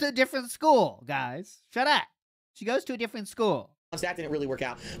 She goes to a different school, guys. Shut up. She goes to a different school. That didn't really work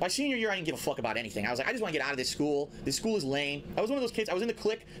out. My senior year, I didn't give a fuck about anything. I was like, I just want to get out of this school. This school is lame. I was one of those kids. I was in the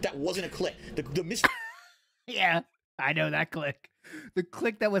clique that wasn't a clique. The Yeah, I know that clique. The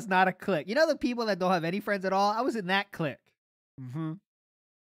clique that was not a clique. You know the people that don't have any friends at all? I was in that clique. Mm-hmm.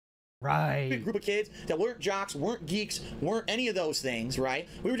 Right. Group of kids that weren't jocks, weren't geeks, weren't any of those things, right?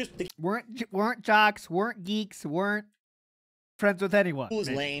 We were just... Weren't jocks, weren't geeks, weren't friends with anyone. School is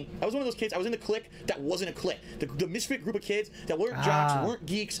lame. I was one of those kids. I was in the clique that wasn't a clique. The misfit group of kids that weren't jocks, weren't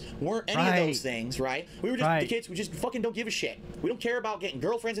geeks, weren't any of those things, right? We were just the kids who just fucking don't give a shit. We don't care about getting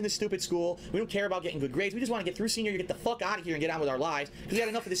girlfriends in this stupid school. We don't care about getting good grades. We just want to get through senior year, get the fuck out of here and get on with our lives because we had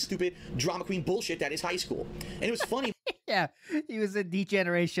enough of this stupid drama queen bullshit that is high school. And it was funny. Yeah, he was in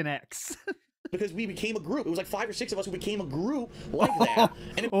D-Generation X. Because we became a group. It was like 5 or 6 of us who became a group like that.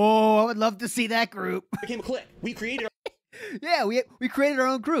 And I would love to see that group. Became a clique. We created Yeah, we created our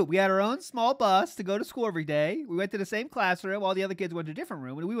own group. We had our own small bus to go to school every day. We went to the same classroom while the other kids went to a different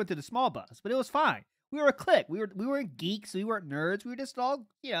room, and we went to the small bus. But it was fine. We were a clique. We weren't geeks. We weren't nerds. We were just all,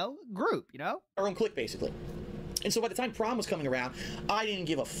 group, Our own clique, basically. And so by the time prom was coming around, I didn't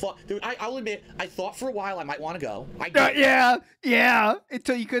give a fuck. Dude, I'll admit, I thought for a while I might want to go. I did. Yeah.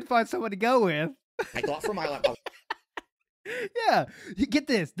 Until you couldn't find someone to go with. I thought for a while Yeah. Get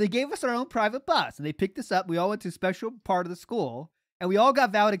this. They gave us our own private bus, and they picked us up. We all went to a special part of the school, and we all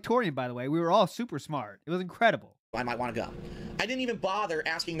got valedictorian, by the way. We were all super smart. It was incredible. I might want to go. I didn't even bother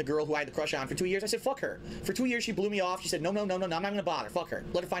asking the girl who I had the crush on for 2 years. I said, fuck her. For 2 years, she blew me off. She said, no, I'm not going to bother. Fuck her.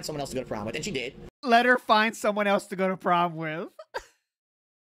 Let her find someone else to go to prom with. And she did. Let her find someone else to go to prom with.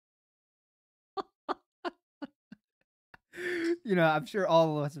 I'm sure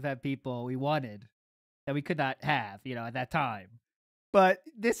all of us have had people we wanted that we could not have, at that time. But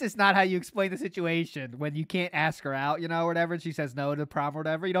this is not how you explain the situation when you can't ask her out, or whatever, and she says no to prom or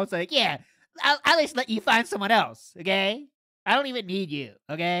whatever. You don't say, yeah, I'll just let you find someone else, okay? I don't even need you,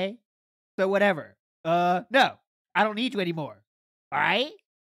 okay? So whatever. No, I don't need you anymore, all right?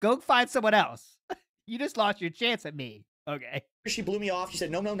 Go find someone else. You just lost your chance at me, okay? She blew me off. She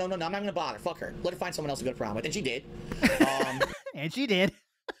said, no, I'm not going to bother. Fuck her. Let her find someone else to go to prom with. And she did. And she did.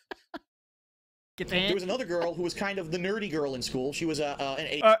 There was another girl who was kind of the nerdy girl in school. She was a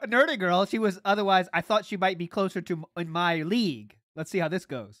nerdy girl. She was otherwise. I thought she might be closer to in my league. Let's see how this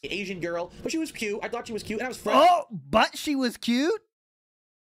goes. Asian girl, but she was cute. I thought she was cute, and I was friends. Oh, but she was cute.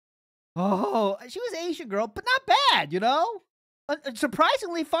 Oh, she was Asian girl, but not bad.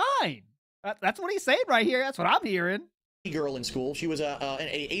 Surprisingly fine. That's what he's saying right here. That's what I'm hearing. Girl in school. She was an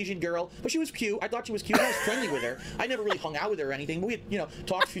Asian girl, but she was cute. I thought she was cute. I was friendly with her. I never really hung out with her or anything, but we had,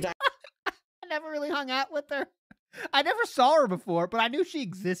 talked a few times. I never really hung out with her. I never saw her before, but I knew she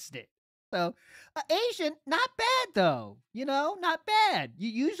existed. So, Asian, not bad though. Not bad. You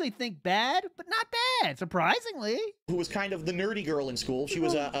usually think bad, but not bad, surprisingly. Who was kind of the nerdy girl in school. She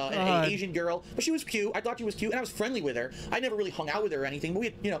was an Asian girl, but she was cute. I thought she was cute, and I was friendly with her. I never really hung out with her or anything, but we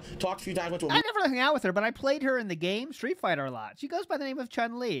had, talked a few times. I never hung out with her, but I played her in the game Street Fighter a lot. She goes by the name of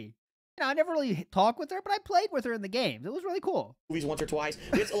Chun-Li. I never really talked with her, but I played with her in the games. It was really cool. Movies once or twice.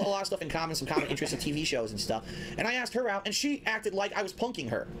 We had a lot of stuff in common, some common interests in TV shows and stuff. And I asked her out, and she acted like I was punking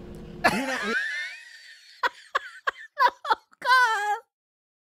her. You're not really... Oh,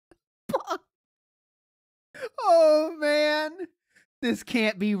 God. Oh, man. This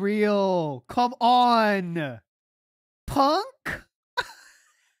can't be real. Come on. Punk?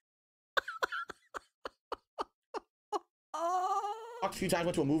 A few times,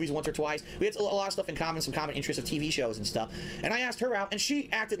 went to movies once or twice. We had a lot of stuff in common, some common interests of TV shows and stuff. And I asked her out, and she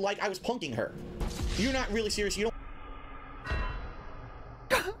acted like I was punking her. You're not really serious. You don't...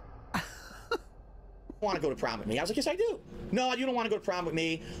 want to go to prom with me? I was like, yes, I do. No, you don't want to go to prom with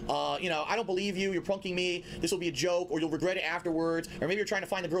me. You know, I don't believe you. You're punking me. This will be a joke, or you'll regret it afterwards. Or maybe you're trying to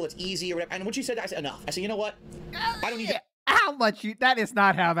find a girl that's easy or whatever. And when she said that, I said, enough. I said, you know what? I don't need that. How much you... That is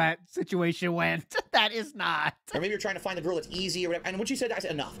not how that situation went. That is not. Or maybe you're trying to find a girl that's easy or whatever. And when she said that, I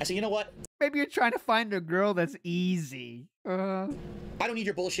said, enough. I said, you know what? Maybe you're trying to find a girl that's easy. I don't need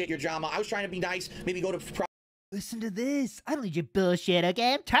your bullshit, your drama. I was trying to be nice. Maybe go to prom. Listen to this. I don't need your bullshit,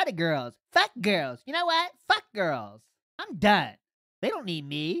 okay? I'm tired of girls. Fuck girls. You know what? Fuck girls. I'm done. They don't need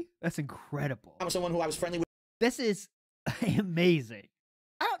me. That's incredible. I'm someone who I was friendly with. This is amazing.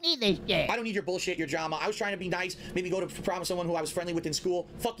 I don't need this shit. I don't need your bullshit, your drama. I was trying to be nice. Maybe go to prom with someone who I was friendly with in school.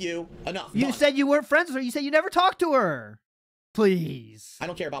 Fuck you. Enough. You Done. said you weren't friends with her. You said you never talked to her. Please. I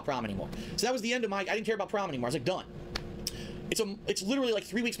don't care about prom anymore. So that was the end of my... I didn't care about prom anymore. I was like, done. It's literally like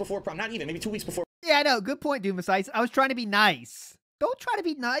 3 weeks before prom. Not even. Maybe 2 weeks before. Yeah, I know. Good point, Doom Ice. I was trying to be nice. Don't try to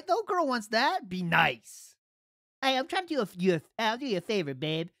be nice. No girl wants that. Be nice. Hey, I'm trying to I'll do you a favor,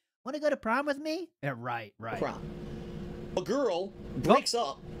 babe. Want to go to prom with me? Yeah, right. Prom. A girl breaks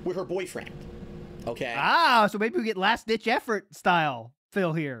up with her boyfriend. Okay. Ah, so maybe we get last ditch effort style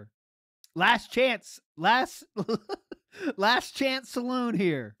Phil here. Last chance saloon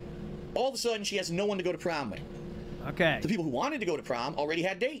here. All of a sudden, she has no one to go to prom with. Okay. The people who wanted to go to prom already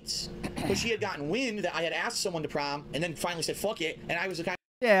had dates. But she had gotten wind that I had asked someone to prom and then finally said, fuck it. And I was the kind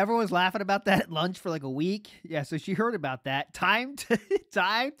Yeah, everyone was laughing about that at lunch for like a week. Yeah, so she heard about that. Time to,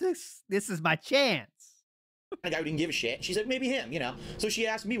 this is my chance. the guy who didn't give a shit. She said, maybe him, you know. So she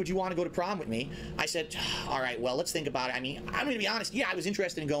asked me, would you want to go to prom with me? I said, all right, well, let's think about it. I mean, I'm going to be honest. Yeah, I was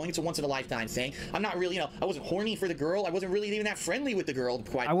interested in going. It's a once-in-a-lifetime thing. I'm not really, you know, I wasn't horny for the girl. I wasn't really even that friendly with the girl.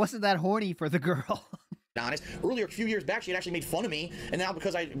 I wasn't that horny for the girl. Honest. Earlier, a few years back, she had actually made fun of me. And now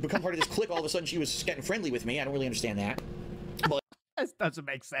because I become part of this clique, all of a sudden she was getting friendly with me. I don't really understand that. But That doesn't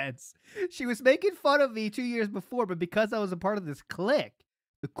make sense. She was making fun of me 2 years before, but because I was a part of this clique,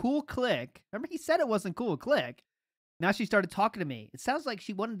 the cool clique, remember he said it wasn't cool clique, now she started talking to me. It sounds like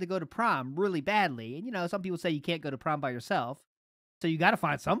she wanted to go to prom really badly. And, you know, some people say you can't go to prom by yourself. So you got to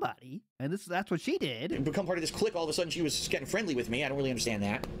find somebody. And that's what she did. Become part of this clique, all of a sudden she was getting friendly with me. I don't really understand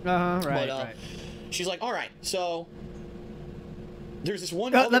that. Right. She's like, all right, so there's this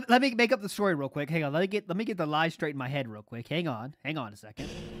one. Let me make up the story real quick. Hang on. Let me get the lie straight in my head real quick. Hang on a second.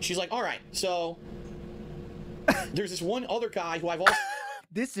 She's like, all right, so there's this one other guy who I've also.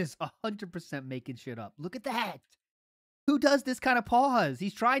 This is 100% making shit up. Look at that. Who does this kind of pause?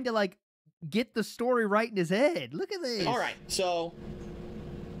 He's trying to like get the story right in his head. Look at this. All right, so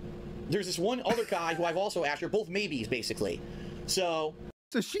there's this one other guy who I've also asked her, both maybes basically. So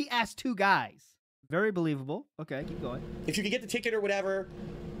she asked two guys. Very believable. Okay, keep going. If you could get the ticket or whatever,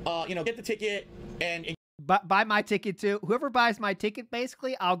 you know, get the ticket and buy my ticket too. Whoever buys my ticket,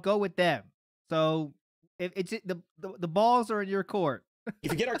 basically, I'll go with them. So if it's the balls are in your court.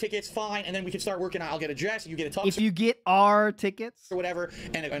 If you get our tickets, fine, and then we can start working on. I'll get a dress, you get a tux. If you get our tickets or whatever,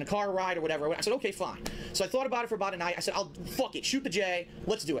 and a car ride or whatever, I said okay, fine. So I thought about it for about a night. I said, I'll fuck it, shoot the J,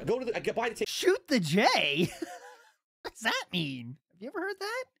 let's do it. Go to the buy the ticket. Shoot the J. What does that mean? Have you ever heard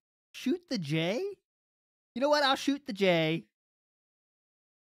that? Shoot the J. You know what? I'll shoot the J.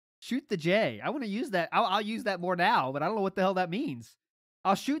 Shoot the J. I want to use that. I'll use that more now, but I don't know what the hell that means.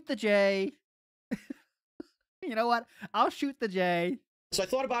 I'll shoot the J. You know what? I'll shoot the J. So I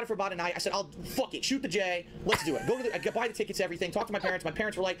thought about it for about a night. I said, I'll fuck it, shoot the J, let's do it. Go to buy the tickets, everything. Talk to my parents. My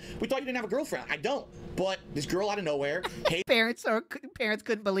parents were like, we thought you didn't have a girlfriend. I don't. But this girl out of nowhere. Hey, parents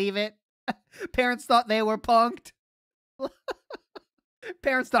couldn't believe it. Parents thought they were punked.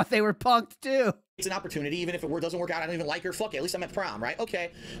 Parents thought they were punked too. It's an opportunity, even if it doesn't work out. I don't even like her. Fuck it. At least I'm at prom, right?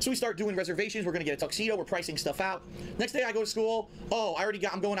 Okay. So we start doing reservations. We're gonna get a tuxedo. We're pricing stuff out. Next day I go to school. Oh,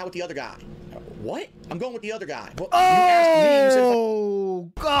 I'm going out with the other guy. What? I'm going with the other guy. Well, oh, you asked me.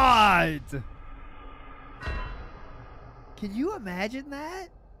 You said, God! Can you imagine that?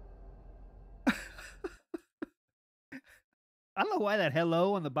 I don't know why that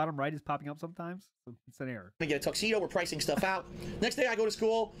hello on the bottom right is popping up sometimes. It's an error. We get a tuxedo. We're pricing stuff out. Next day I go to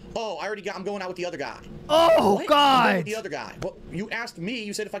school. Oh, I'm going out with the other guy. Oh, what? God! I'm going with the other guy. Well, you asked me.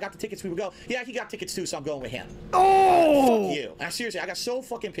 You said if I got the tickets, we would go. Yeah, he got tickets too, so I'm going with him. Oh! Fuck you. And seriously, I got so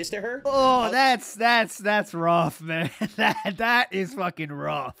fucking pissed at her. Oh, that's rough, man. That is fucking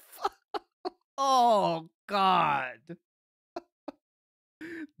rough. Oh, God.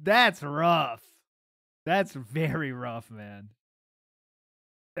 That's rough. That's very rough, man.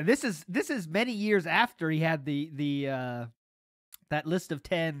 And this is many years after he had the that list of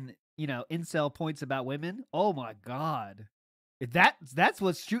 10, you know, incel points about women. Oh my God. If that's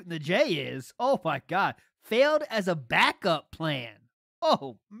what shooting the J is. Oh my God. Failed as a backup plan.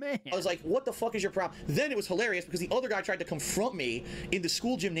 Oh, man. I was like, what the fuck is your problem? Then it was hilarious because the other guy tried to confront me in the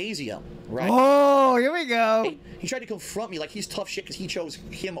school gymnasium, right? Oh, here we go. He tried to confront me like he's tough shit because he chose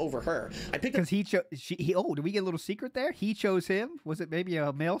him over her. I picked up Because he chose. Oh, did we get a little secret there? He chose him. Was it maybe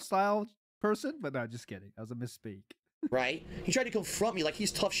a male style person? But no, just kidding. That was a misspeak. right? He tried to confront me like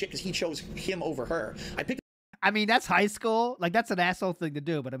he's tough shit because he chose him over her. I mean, that's high school. Like, that's an asshole thing to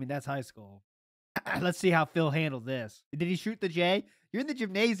do, but I mean, that's high school. Let's see how Phil handled this. Did he shoot the J? You're in the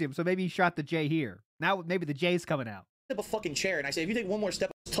gymnasium, so maybe he shot the J here. Now maybe the J's coming out. Up a fucking chair and I said, if you take one more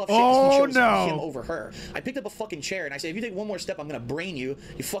step, it's tough shit because he chose him no. over her. I picked up a fucking chair and I said, if you take one more step, I'm gonna brain you,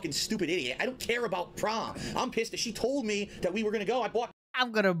 you fucking stupid idiot. I don't care about prom. I'm pissed that she told me that we were gonna go.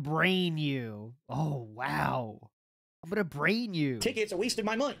 I'm gonna brain you. Oh, wow. I'm gonna brain you. Tickets. I wasted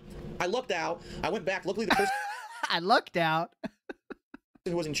my money. I lucked out. I went back. Luckily, the person I lucked out.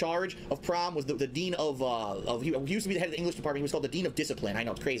 who was in charge of prom was the dean of he used to be the head of the English department. He was called the dean of discipline. I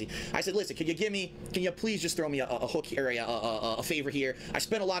know, it's crazy. I said, listen, can you please just throw me a hook here, a favor here? I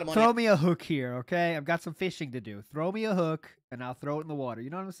spent a lot of money. Throw me a hook here, okay? I've got some fishing to do. Throw me a hook, and I'll throw it in the water.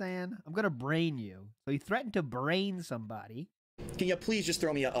 You know what I'm saying? I'm gonna brain you. So he threatened to brain somebody. Can you please just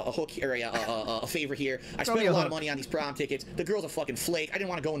throw me a hook here, a favor here? I spent a lot of money on these prom tickets. The girl's a fucking flake. I didn't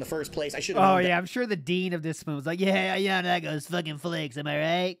want to go in the first place. I should have. Oh yeah, I'm sure the dean of discipline was like, yeah, that goes fucking flakes. Am I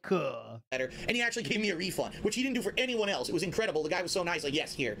right? Cool. And he actually gave me a refund, which he didn't do for anyone else. It was incredible. The guy was so nice. Like,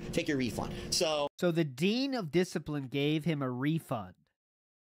 yes, here, take your refund. So the dean of discipline gave him a refund.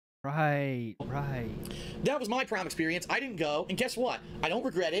 Right. That was my prom experience. I didn't go, and guess what? I don't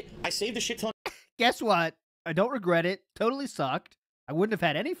regret it. I saved a shit ton. Guess what? I don't regret it. Totally sucked. I wouldn't have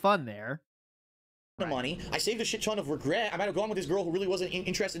had any fun there. Of money. I saved a shit ton of regret. I might have gone with this girl who really wasn't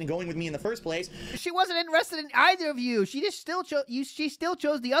interested in going with me in the first place. She wasn't interested in either of you. She just still chose you. She still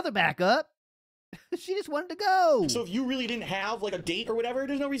chose the other backup. She just wanted to go. So if you really didn't have like a date or whatever,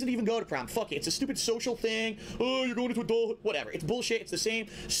 there's no reason to even go to prom. Fuck it. It's a stupid social thing. Oh, you're going into adulthood. Whatever. It's bullshit. It's the same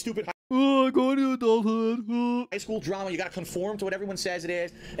stupid. Oh, I'm going to adulthood. High school drama. You got to conform to what everyone says it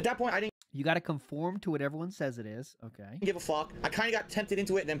is. At that point, I didn't. You got to conform to what everyone says it is. Okay. Give a fuck. I kind of got tempted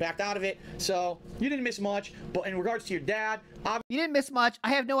into it and then backed out of it. So you didn't miss much. But in regards to your dad, you didn't miss much.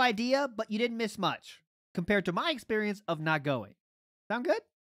 I have no idea, but you didn't miss much compared to my experience of not going. Sound good?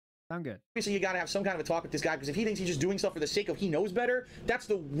 Sound good. Obviously, you got to have some kind of a talk with this guy because if he thinks he's just doing stuff for the sake of he knows better, that's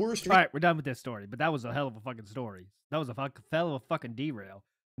the worst. All right, we're done with this story. But that was a hell of a fucking story. That was a hell of a fucking derail.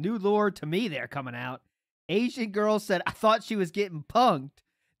 New lore to me there coming out. Asian girl said, I thought she was getting punked.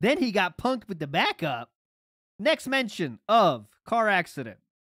 Then he got punked with the backup. Next mention of car accident.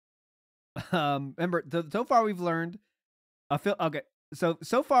 Remember, so far we've learned.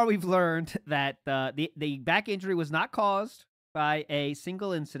 So far we've learned that the back injury was not caused by a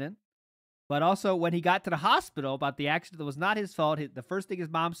single incident, but also when he got to the hospital about the accident that was not his fault. The first thing his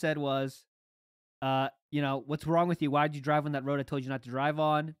mom said was, what's wrong with you? Why did you drive on that road I told you not to drive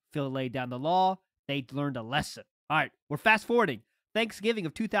on? Phil laid down the law. They learned a lesson. All right, we're fast forwarding. Thanksgiving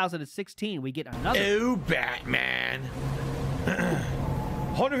of 2016, we get another. Oh, Batman.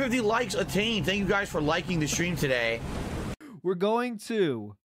 150 likes attained. Thank you guys for liking the stream today. We're going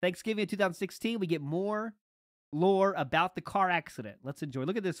to Thanksgiving of 2016. We get more lore about the car accident. Let's enjoy.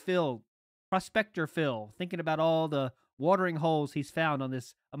 Look at this Phil, Prospector Phil, thinking about all the watering holes he's found on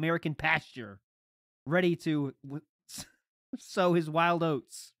this American pasture, ready to sow his wild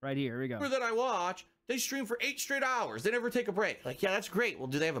oats. Right here. Here we go. That I watch. They stream for 8 straight hours. They never take a break. Like, yeah, that's great. Well,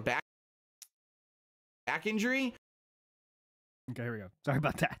 do they have a back injury? Okay, here we go. Sorry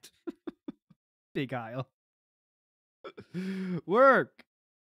about that. Big Kyle. Work.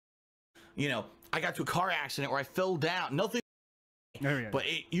 I got to a car accident where I fell down. Nothing. There we go. But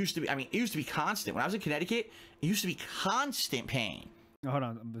it used to be, it used to be constant. When I was in Connecticut, it used to be constant pain. No, hold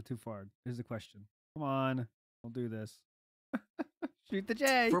on. I'm too far. Here's the question. Come on. Don't do this. Shoot the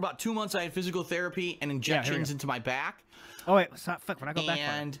J. For about 2 months, I had physical therapy and injections into my back. Oh, wait. Fuck. When I go back.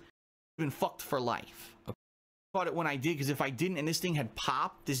 And been fucked for life. I caught it when I did, because if I didn't and this thing had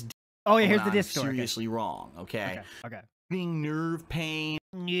popped, this. Oh, yeah. Here's the disc story. Seriously wrong. Okay. Okay. Being nerve pain.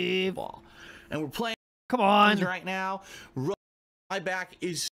 And we're playing. Come on. Right now. My back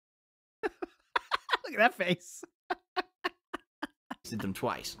is. Look at that face. Did them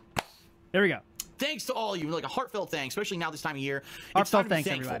twice. There we go. Thanks to all of you, like a heartfelt thanks, especially now this time of year. Heartfelt thanks,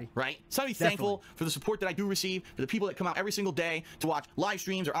 everybody. Right? It's time to be thankful for the support that I do receive, for the people that come out every single day to watch live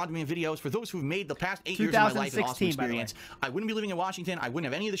streams or on-demand videos, for those who've made the past 8 years of my life an awesome experience. I wouldn't be living in Washington. I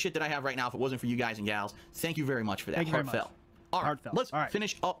wouldn't have any of the shit that I have right now if it wasn't for you guys and gals. Thank you very much for that. Heartfelt. All right, Heartfelt. let's All right.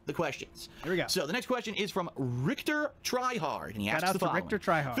 finish up the questions. Here we go. So the next question is from Richter Tryhard, and he Shout asks out the to following. Richter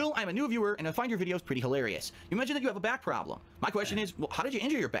Tryhard. Phil, I'm a new viewer, and I find your videos pretty hilarious. You mentioned that you have a back problem. My question is, well, how did you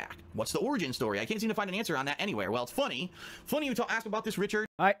injure your back? What's the origin story? I can't seem to find an answer on that anywhere. Well, it's funny. Funny you ask about this, Richard.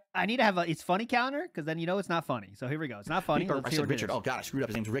 All right, I need to have a it's funny counter, because then you know it's not funny. So here we go. It's not funny. Or Let's I see said what it Richard. is. Oh, God, I screwed up.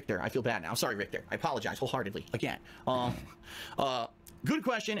 His name's Richter. I feel bad now. I'm sorry, Richter. I apologize wholeheartedly. Again. Good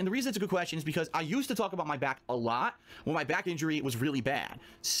question, and the reason it's a good question is because I used to talk about my back a lot when my back injury was really bad.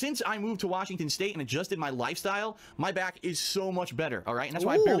 Since I moved to Washington State and adjusted my lifestyle, my back is so much better, all right? And that's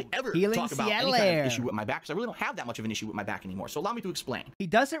why I barely ever talk about any kind of issue with my back, because I really don't have that much of an issue with my back anymore. So allow me to explain. He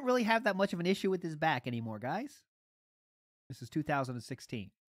doesn't really have that much of an issue with his back anymore, guys. This is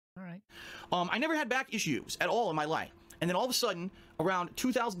 2016. All right. I never had back issues at all in my life. And then all of a sudden, around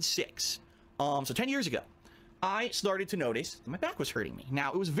 2006, so 10 years ago, I started to notice that my back was hurting me.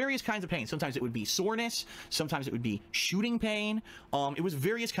 Now, it was various kinds of pain. Sometimes it would be soreness. Sometimes it would be shooting pain. It was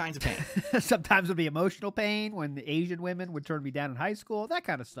various kinds of pain. Sometimes it would be emotional pain when the Asian women would turn me down in high school. That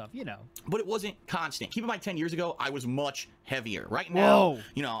kind of stuff, you know. But it wasn't constant. Keep in mind, 10 years ago, I was much heavier. Right now, Whoa.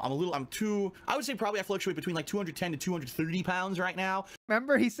 you know, I would say probably I fluctuate between like 210 to 230 pounds right now.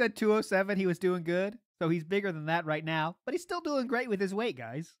 Remember he said 207, he was doing good? So he's bigger than that right now. But he's still doing great with his weight,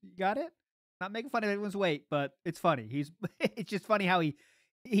 guys. You got it? Not making fun of anyone's weight, but it's funny. It's just funny how he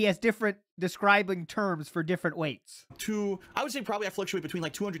has different describing terms for different weights. I would say probably I fluctuate between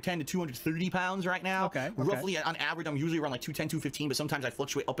like 210 to 230 pounds right now. Okay. Roughly on average, I'm usually around like 210, 215, but sometimes I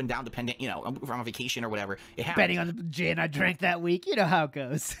fluctuate up and down dependent, you know, if I'm on vacation or whatever. It happens. Depending on the gin I drank that week, you know how it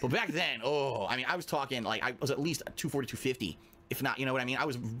goes. But back then, I mean, I was talking like I was at least 240, 250. If not, you know what I mean? I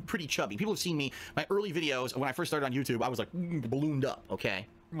was pretty chubby. People have seen me, my early videos, when I first started on YouTube, I was like ballooned up, okay?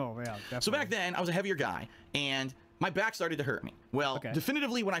 Oh, yeah, definitely. So back then, I was a heavier guy, and my back started to hurt me. Well,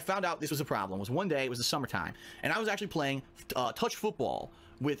 definitively, when I found out this was a problem, was one day, it was the summertime, and I was actually playing touch football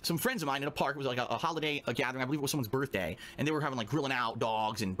with some friends of mine in a park. It was like a holiday gathering. I believe it was someone's birthday, and they were having like grilling out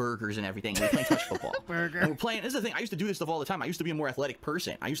dogs and burgers and everything. And we were playing touch football. Burger. And we're playing. This is the thing. I used to do this stuff all the time. I used to be a more athletic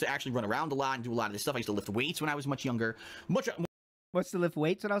person. I used to actually run around a lot and do a lot of this stuff. I used to lift weights when I was much younger. What's to lift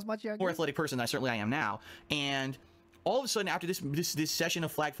weights when I was much younger? More athletic person than I am now. And all of a sudden, after this session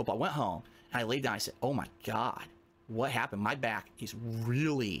of flag football, I went home and I laid down. I said, "Oh my God, what happened? My back is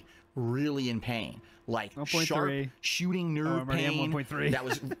really, really in pain. Like 1.3. sharp shooting nerve pain 1.3. that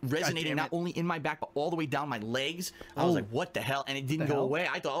was resonating not only in my back but all the way down my legs. I was like, what the hell? And it didn't go away.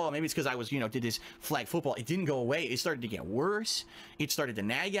 I thought, oh, maybe it's because I was, did this flag football. It didn't go away. It started to get worse. It started to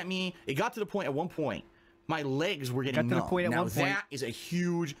nag at me. It got to the point at one point my legs were getting numb. Now that is a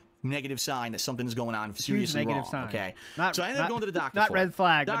huge negative sign that something is going on seriously wrong. Sign. Okay, so I ended up going to the doctor. Not red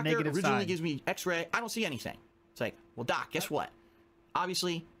flag, doctor but negative originally sign. gives me X-ray. I don't see anything. It's like, well, doc, guess what?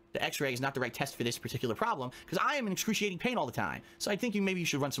 Obviously, the X-ray is not the right test for this particular problem because I am in excruciating pain all the time. So I think maybe you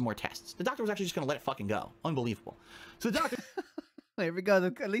should run some more tests. The doctor was actually just going to let it fucking go. Unbelievable. So the doctor. Here we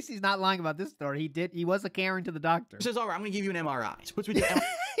go. At least he's not lying about this story. He was a Karen to the doctor. He says, all right, I'm going to give you an MRI. So puts me to MRI.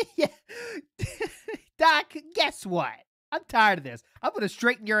 Yeah. Doc, guess what? I'm tired of this. I'm going to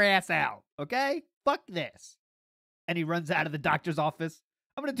straighten your ass out. Okay? Fuck this. And he runs out of the doctor's office.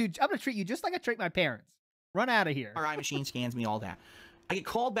 I'm going to treat you just like I treat my parents. Run out of here. MRI machine scans me, all that. I get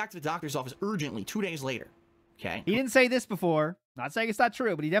called back to the doctor's office urgently 2 days later. Okay. He didn't say this before. Not saying it's not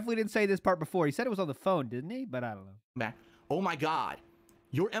true, but he definitely didn't say this part before. He said it was on the phone, didn't he? But I don't know. Back. Oh my God.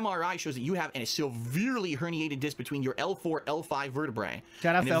 Your MRI shows that you have a severely herniated disc between your L4, L5 vertebrae.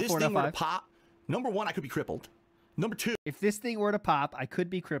 Shout out to and if L4, this thing were to L5. pop, number one, I could be crippled. Number two, if this thing were to pop, I could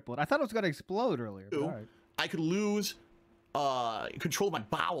be crippled. I thought it was going to explode earlier. But all right. I could lose control of my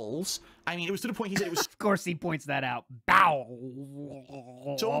bowels. I mean, it was to the point he said it was Of course he points that out.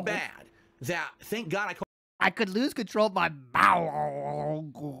 Bowel. so bad that, thank God, I could lose control of my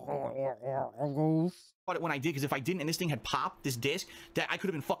bowels. caught it when I did, because if I didn't and this thing had popped, this disc, that I could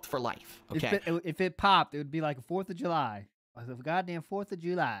have been fucked for life. Okay. If it popped, it would be like a 4th of July. Like a goddamn 4th of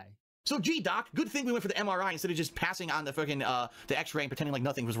July. So, gee, doc, good thing we went for the MRI instead of just passing on the fucking the X-ray and pretending like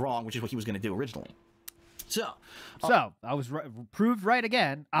nothing was wrong, which is what he was going to do originally. So I was proved right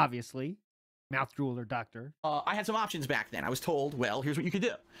again, obviously. Mouth drooler doctor. I had some options back then. I was told, well, here's what you could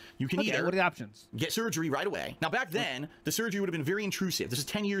do. You can either what are the options? Get surgery right away. Now, back then, the surgery would have been very intrusive. This is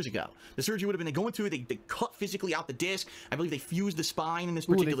 10 years ago. The surgery would have been, they go into it, they cut physically out the disc. I believe they fused the spine in this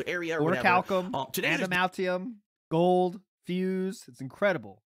particular area or whatever. Orichalcum, adamantium, gold, fuse. It's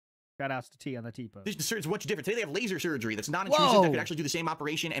incredible. Shout outs to T on the T-post. It's much different. Today they have laser surgery that's non-intrusive that could actually do the same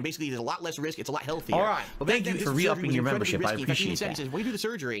operation, and basically there's a lot less risk. It's a lot healthier. All right. But Thank you for re-upping your membership. I appreciate that. He says, when you do the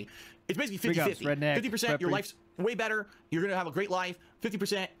surgery, it's basically 50-50. 50%, your life's way better. You're going to have a great life.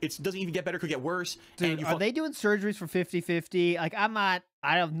 50%, it doesn't even get better, could get worse. Dude, and are they doing surgeries for 50-50? Like,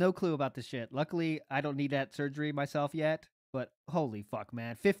 I have no clue about this shit. Luckily, I don't need that surgery myself yet. But holy fuck,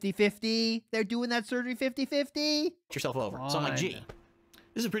 man. 50-50? They're doing that surgery 50-50? Yourself over. So I'm like, gee,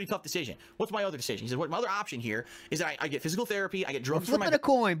 this is a pretty tough decision. What's my other decision? He said, my other option here is that I get physical therapy, I get drugs for my... Flipping a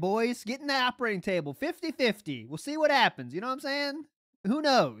coin, boys. Get in the operating table. 50-50. We'll see what happens. You know what I'm saying? Who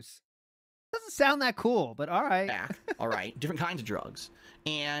knows? Doesn't sound that cool, but all right. Back. All right. Different kinds of drugs.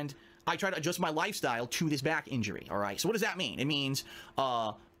 And I try to adjust my lifestyle to this back injury. All right. So what does that mean? It means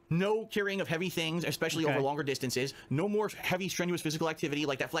no carrying of heavy things, especially over longer distances. No more heavy, strenuous physical activity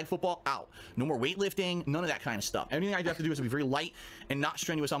like that flag football, out. No more weightlifting, none of that kind of stuff. Everything I have to do is to be very light and not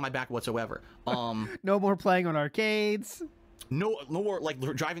strenuous on my back whatsoever. No more playing on arcades. No more like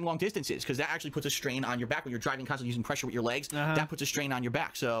driving long distances, because that actually puts a strain on your back when you're driving constantly using pressure with your legs. That puts a strain on your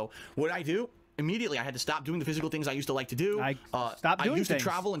back. So what did I do? Immediately, I had to stop doing the physical things I used to like to do. I used to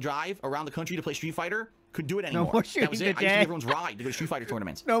travel and drive around the country to play Street Fighter. Couldn't do it anymore. No more shooting that was it. I used to be everyone's ride to go to Street Fighter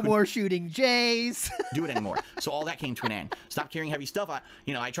tournaments. No more shooting Jays. Do it anymore. So all that came to an end. Stop carrying heavy stuff.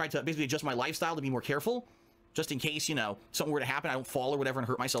 I tried to basically adjust my lifestyle to be more careful, just in case, something were to happen, I don't fall or whatever and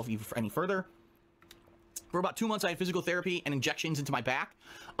hurt myself any further. For about 2 months, I had physical therapy and injections into my back.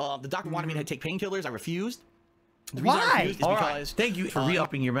 The doctor wanted me to take painkillers. I refused. The reason I refused is because... Thank you for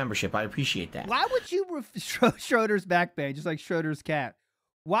re-upping your membership. I appreciate that. Why would you... Schroeder's back pain, just like Schroeder's cat.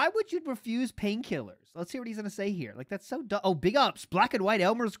 Why would you refuse painkillers? Let's hear what he's going to say here. Like, that's so dumb. Oh, big ups. Black and white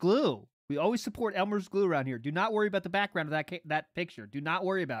Elmer's glue. We always support Elmer's glue around here. Do not worry about the background of that picture. Do not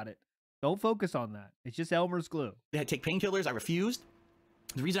worry about it. Don't focus on that. It's just Elmer's glue. They had to take painkillers. I refused.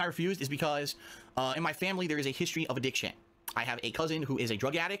 The reason I refused is because in my family, there is a history of addiction. I have a cousin who is a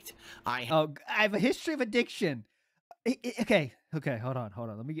drug addict. I have a history of addiction. Okay, hold on.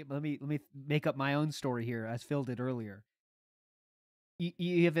 Let me make up my own story here, as Phil did earlier.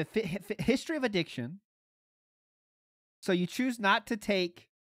 You have a history of addiction, so you choose not to take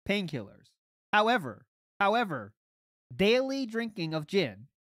painkillers. However, daily drinking of gin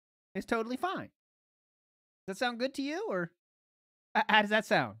is totally fine. Does that sound good to you, or how does that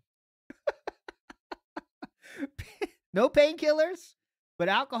sound? No painkillers, but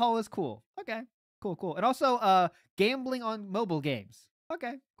alcohol is cool. Okay, cool. And also, gambling on mobile games.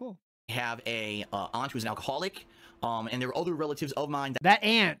 Okay, cool. I have a aunt who's an alcoholic, and there are other relatives of mine. That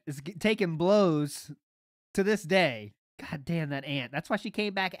aunt is taking blows to this day. God damn, that aunt. That's why she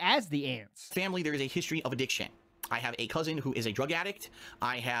came back as the ants. Family, there is a history of addiction. I have a cousin who is a drug addict.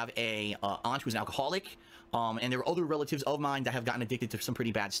 I have a aunt who's an alcoholic. And there are other relatives of mine that have gotten addicted to some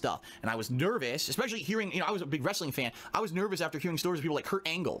pretty bad stuff. And I was nervous, especially hearing, I was a big wrestling fan. I was nervous after hearing stories of people like Kurt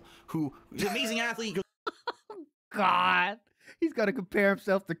Angle, who is an amazing athlete. God. He's got to compare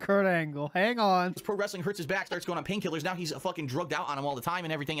himself to Kurt Angle. Hang on. Pro wrestling, hurts his back, starts going on painkillers. Now he's fucking drugged out on them all the time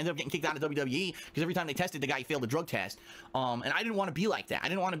and everything. Ended up getting kicked out of WWE because every time they tested the guy, he failed the drug test. And I didn't want to be like that. I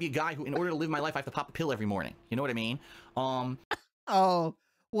didn't want to be a guy who, in order to live my life, I have to pop a pill every morning. You know what I mean? Oh,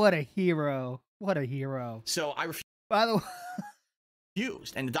 what a hero. What a hero. So I refused. By the way,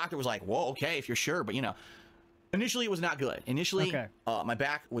 and the doctor was like, well, okay, if you're sure, but initially it was not good. Initially, my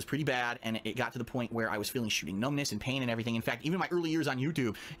back was pretty bad, and it got to the point where I was feeling shooting numbness and pain and everything. In fact, even my early years on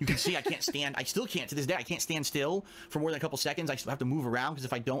YouTube, you can see I can't stand, I still can't to this day, I can't stand still for more than a couple seconds. I still have to move around, because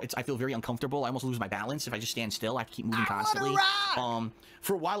if I don't, I feel very uncomfortable. I almost lose my balance if I just stand still. I have to keep moving constantly.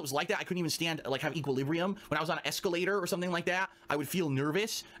 For a while it was like that. I couldn't even stand, like, have equilibrium. When I was on an escalator or something like that, I would feel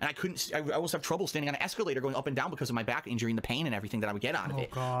nervous, and I almost have trouble standing on an escalator going up and down because of my back injury and the pain and everything that I would get out of it.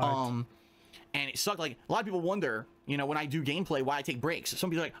 God. And it sucked. Like, a lot of people wonder, when I do gameplay, why I take breaks.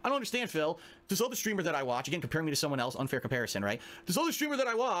 Some people are like, I don't understand, Phil. This other streamer that I watch, again, comparing me to someone else, unfair comparison, right? This other streamer that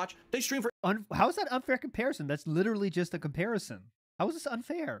I watch, they stream for... How is that unfair comparison? That's literally just a comparison. How is this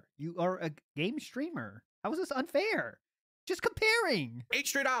unfair? You are a game streamer. How is this unfair? Just comparing. 8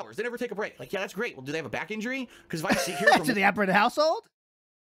 straight hours. They never take a break. Like, yeah, that's great. Well, do they have a back injury? Because if I sit here from... Do they operate a household?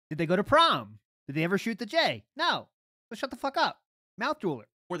 Did they go to prom? Did they ever shoot the J? No. So shut the fuck up. Mouth drooler.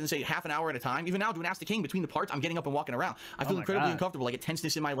 More than, say, half an hour at a time. Even now, doing Ask the King, between the parts, I'm getting up and walking around. I feel incredibly uncomfortable. I get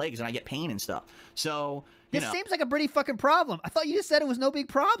tenseness in my legs, and I get pain and stuff. So, This seems like a pretty fucking problem. I thought you just said it was no big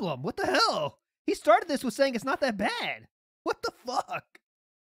problem. What the hell? He started this with saying it's not that bad. What the fuck?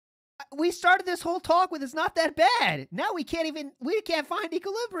 We started this whole talk with it's not that bad. Now we can't find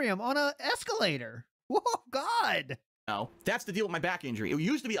equilibrium on an escalator. Whoa, God. No, that's the deal with my back injury. It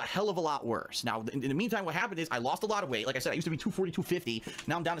used to be a hell of a lot worse. Now, in the meantime, what happened is I lost a lot of weight. Like I said, I used to be 240, 250.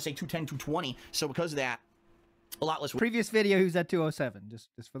 Now I'm down to say 210, 220. So because of that, a lot less weight Previous video, he was at 207, just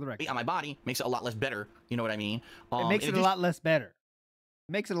for the record. on my body makes it a lot less better. You know what I mean? It makes it a lot less better.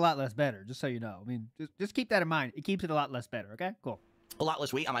 It makes it a lot less better, just so you know. I mean, just keep that in mind. It keeps it a lot less better, okay? Cool. A lot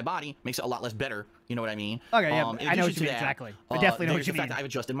less weight on my body makes it a lot less better. You know what I mean? Okay, yeah, I know what you mean exactly. I definitely know what you mean. The fact that I've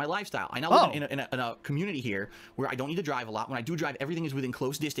adjusted my lifestyle. I now live in a community here where I don't need to drive a lot. When I do drive, everything is within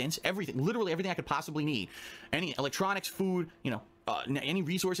close distance. Everything, literally everything I could possibly need. Any electronics, food, you know, any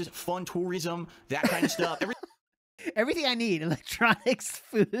resources, fun, tourism, that kind of stuff. Everything I need, electronics,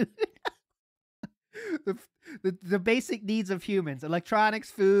 food. the basic needs of humans, electronics,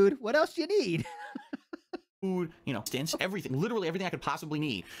 food. What else do you need? Food, you know, stints, everything, literally everything I could possibly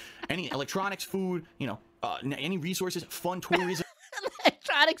need. Any electronics, food, you know, any resources, fun, tourism.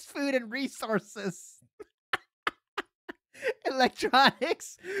 Electronics, food, and resources.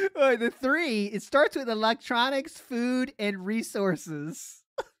 Electronics. The three, it starts with electronics, food, and resources.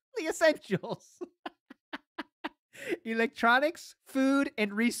 The essentials. Electronics, food,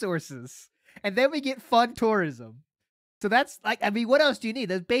 and resources. And then we get fun tourism. So that's like, I mean, what else do you need?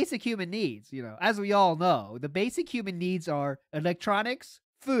 Those basic human needs, you know, as we all know, the basic human needs are electronics,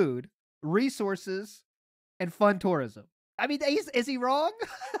 food, resources, and fun tourism. I mean, is he wrong?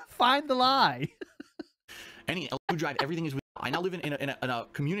 Find the lie. Any food drive, everything is. I now live in a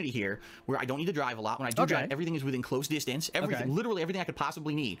community here where I don't need to drive a lot. When I do drive, everything is within close distance. Everything, literally everything I could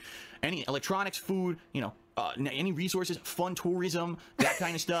possibly need. Any electronics, food, you know, any resources, fun, tourism, that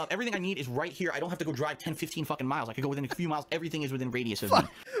kind of stuff. Everything I need is right here. I don't have to go drive 10, 15 fucking miles. I could go within a few miles. Everything is within radius of me.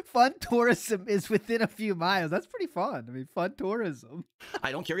 Fun tourism is within a few miles. That's pretty fun. I mean, fun tourism.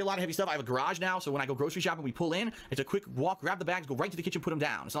 I don't carry a lot of heavy stuff. I have a garage now, so when I go grocery shopping, we pull in. It's a quick walk, grab the bags, go right to the kitchen, put them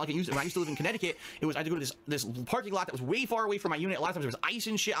down. It's not like when I used to live in Connecticut, I had to go to this parking lot that was way far away from my unit. A lot of times there was ice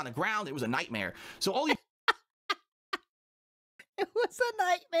and shit on the ground. It was a nightmare. So all you... It was a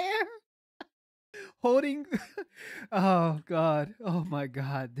nightmare. Holding... Oh, God. Oh, my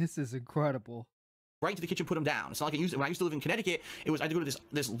God. This is incredible. Right to the kitchen, put them down. It's not like when I used to live in Connecticut, I had to go to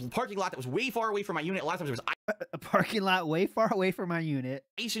this parking lot that was way far away from my unit. A lot of times there was a parking lot way far away from my unit.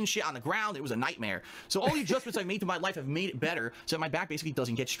 Ice and shit on the ground. It was a nightmare. So all the adjustments I made to my life have made it better so that my back basically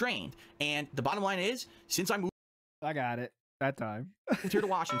doesn't get strained. And the bottom line is, since I moved... I got it. That time. Here to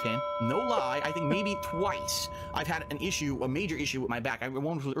Washington, no lie, I think maybe twice I've had an issue, a major issue with my back.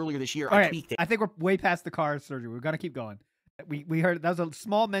 One was earlier this year. I tweaked it. I think we're way past the car surgery. We've got to keep going. We heard that was a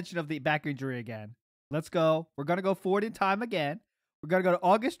small mention of the back injury again. Let's go. We're going to go forward in time again. We're going to go to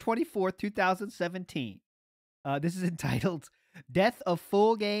August 24th, 2017. This is entitled Death of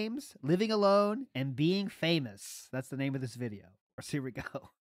Full Games, Living Alone, and Being Famous. That's the name of this video. So here we go.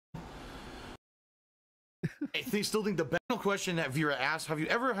 I still think the best question that Vera asked, have you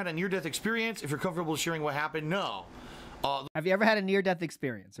ever had a near-death experience? If you're comfortable sharing what happened, no. Have you ever had a near-death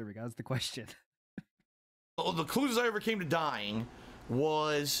experience? Here we go. That's the question. The closest I ever came to dying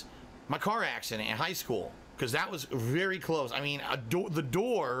was my car accident in high school, because that was very close. I mean, the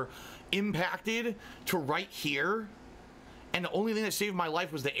door impacted to right here, and the only thing that saved my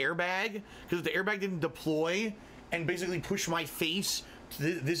life was the airbag, because the airbag didn't deploy and basically push my face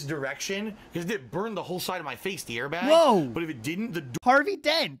to this direction, because it did burn the whole side of my face, the airbag. Whoa! But if it didn't, the Harvey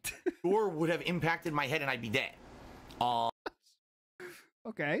Dent door would have impacted my head and I'd be dead.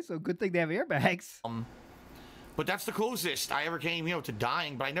 Okay, so good thing they have airbags. But that's the closest I ever came, you know, to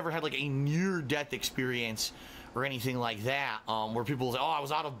dying. But I never had like a near-death experience or anything like that, where people say, "Oh, I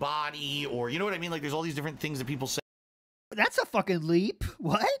was out of body," or you know what I mean. Like, there's all these different things that people say. That's a fucking leap.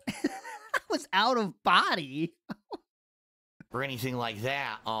 What? I was out of body. Or anything like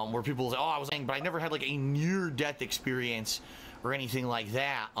that, where people say, "Oh, I was," but I never had like a near-death experience or anything like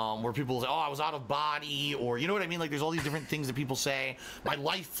that, where people say, "Oh, I was out of body," or you know what I mean. Like, there's all these different things that people say. My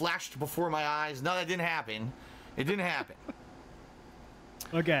life flashed before my eyes. No, that didn't happen. It didn't happen.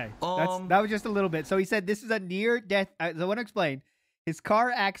 Okay, that was just a little bit. So he said this is a near-death. So I want to explain. His car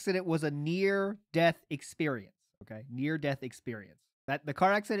accident was a near-death experience. Okay, near-death experience. That the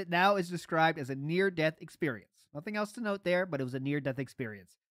car accident now is described as a near-death experience. Nothing else to note there, but it was a near-death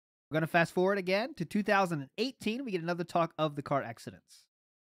experience. We're going to fast forward again to 2018. We get another talk of the car accidents.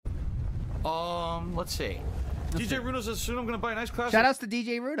 Let's see. DJ Runo says, soon I'm going to buy a nice classic. Shout outs to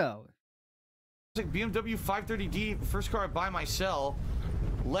DJ Runo. BMW 530D, first car I buy myself.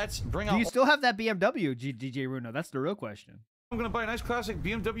 Let's bring out... Do you still have that BMW, DJ Runo? That's the real question. I'm going to buy a nice classic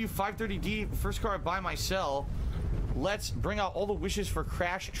BMW 530D, first car I buy myself. Let's bring out all the wishes for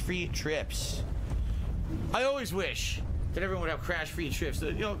crash-free trips. I always wish that everyone would have crash-free trips.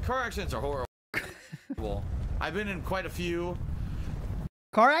 You know, car accidents are horrible. I've been in quite a few.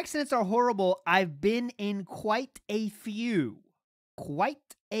 Car accidents are horrible. I've been in quite a few.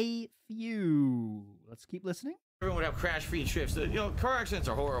 Quite a few. Let's keep listening. Everyone would have crash-free trips. You know, car accidents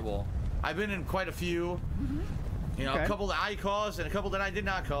are horrible. I've been in quite a few. You know, Okay. a couple that I caused and a couple that I did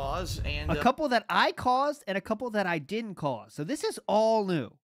not cause. And A couple that I caused and a couple that I didn't cause. So this is all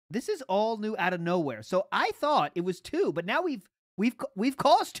new. This is all new out of nowhere. So I thought it was 2, but now we've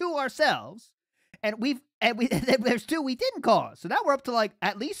caused 2 ourselves, and there's 2 we didn't cause. So now we're up to like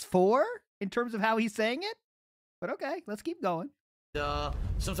at least 4 in terms of how he's saying it. But okay, let's keep going.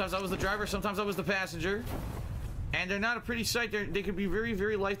 sometimes I was the driver, sometimes I was the passenger. And they're not a pretty sight. They could be very,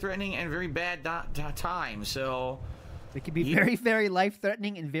 very life-threatening and very bad times. So They can be very, very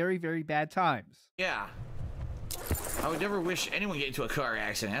life-threatening and very, very bad times. yeah, I would never wish anyone get into a car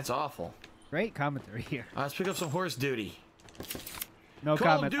accident. That's awful. Great commentary here. Let's pick up some horse duty. No Call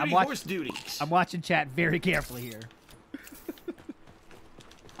of comment. Duty horse duties. I'm watching chat very carefully here.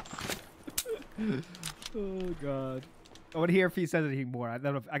 Oh God. I want to hear if he says anything more.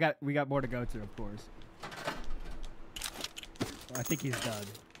 We got more to go to, of course. I think he's done.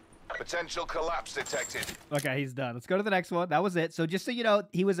 Potential collapse detected. Okay, he's done. Let's go to the next one. That was it. So just so you know,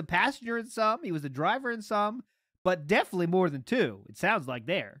 he was a passenger in some, he was a driver in some, but definitely more than 2. It sounds like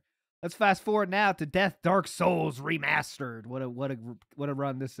there. Let's fast forward now to Death Dark Souls Remastered. What a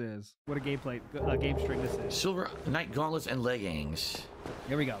run this is. What a game string this is. Silver Knight gauntlets and leggings.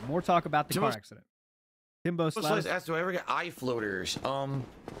 Here we go. More talk about the car accident. Timbo Slice asked, do I ever get eye floaters?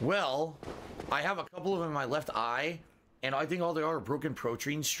 Well, I have a couple of them in my left eye, and I think all they are broken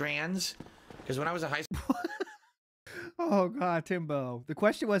protein strands. Because when I was in high school... Oh, God, Timbo. The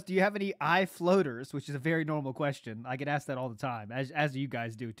question was, do you have any eye floaters? Which is a very normal question. I get asked that all the time, as you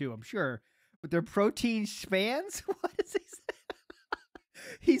guys do, too, I'm sure. But they're protein spans? What does he say?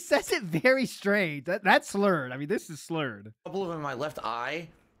 He says it very strange. That's slurred. I mean, this is slurred. A couple of them in my left eye,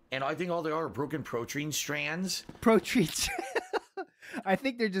 and I think all they are broken protein strands. Protein I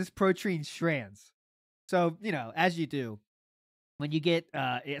think they're just protein strands. So, you know, as you do, when you get,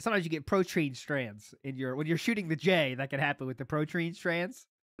 sometimes you get protein strands when you're shooting the J, that can happen with the protein strands.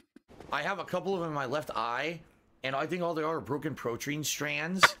 I have a couple of them in my left eye, and I think all they are broken protein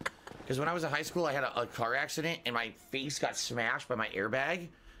strands. Because when I was in high school, I had a car accident, and my face got smashed by my airbag.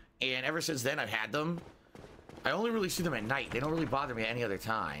 And ever since then, I've had them. I only really see them at night. They don't really bother me any other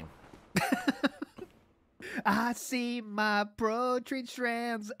time. I see my protein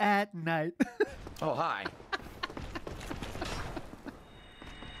strands at night. Oh, hi.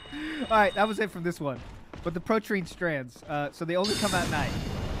 All right, that was it from this one. But the protein strands, so they only come at night.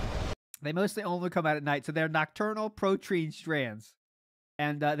 They mostly only come out at night, so they're nocturnal protein strands.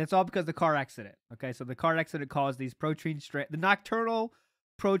 And that's all because of the car accident. Okay, so the car accident caused these protein strands. The nocturnal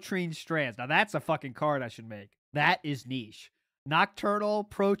protein strands. Now, that's a fucking card I should make. That is niche. Nocturnal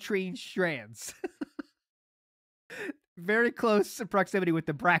protein strands. Very close proximity with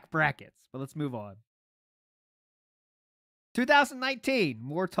the brackets. But let's move on. 2019,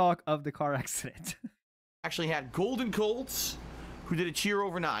 more talk of the car accident. Actually had Golden Colts, who did a cheer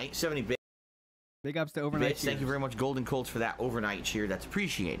overnight, 70 bits. Big ups to overnight cheers. Thank you very much, Golden Colts, for that overnight cheer. That's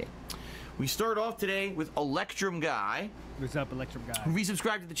appreciated. We start off today with Electrum Guy. What's up, Electrum Guy? Who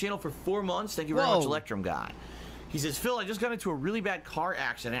resubscribed to the channel for 4 months. Thank you very much, Electrum Guy. He says, Phil, I just got into a really bad car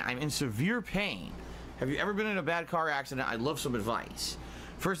accident. I'm in severe pain. Have you ever been in a bad car accident? I'd love some advice.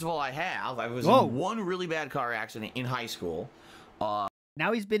 First of all, I have. I was in one really bad car accident in high school.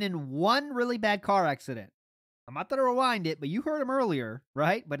 Now he's been in one really bad car accident. I'm not going to rewind it, but you heard him earlier,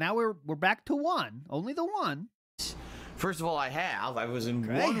 right? But now we're back to one. Only the one. First of all, I have. I was in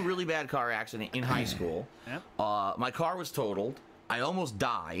one really bad car accident in high school. Yep. My car was totaled. I almost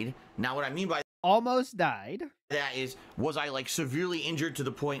died. Now, what I mean by almost died. That is, was I like severely injured to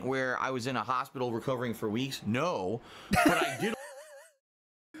the point where I was in a hospital recovering for weeks? No. But I did.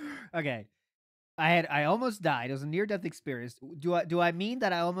 Okay. I almost died. It was a near-death experience. Do I mean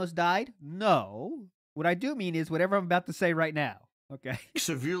that I almost died? No. What I do mean is whatever I'm about to say right now. Okay.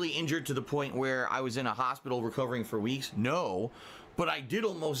 Severely injured to the point where I was in a hospital recovering for weeks? No. But I did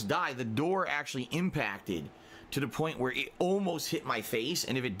almost die. The door actually impacted to the point where it almost hit my face,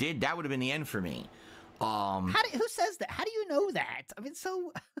 and if it did, that would have been the end for me. Who says that? How do you know that? I mean,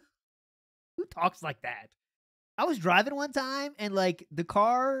 so who talks like that? I was driving one time, and like the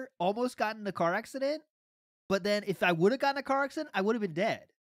car almost got in a car accident, but then if I would have gotten a car accident, I would have been dead,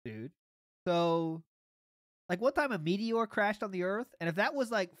 dude. So, like one time a meteor crashed on the Earth, and if that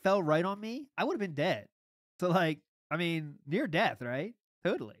was like fell right on me, I would have been dead. So, like, I mean, near death, right?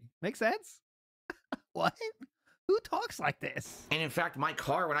 Totally makes sense. What? Who talks like this? And in fact, my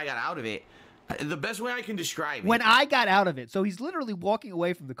car, when I got out of it, The best way I can describe it. When I got out of it. So he's literally walking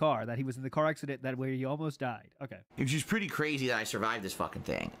away from the car that he was in the car accident that where he almost died. Okay. It was just pretty crazy that I survived this fucking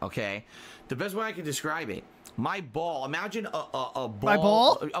thing, okay? The best way I can describe it, my ball, imagine a ball. My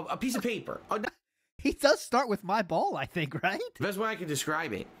ball? A piece of paper. He does start with my ball, I think, right? The best way I can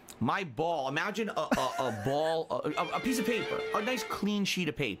describe it, my ball, imagine a ball, a piece of paper, a nice clean sheet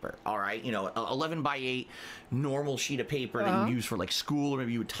of paper, all right? You know, 11 by 8 normal sheet of paper that you use for like school, or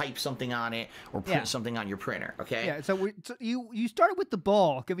maybe you would type something on it or print something on your printer, okay? Yeah, so, you started with the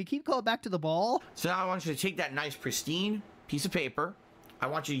ball. Can we keep going back to the ball? So now I want you to take that nice pristine piece of paper. I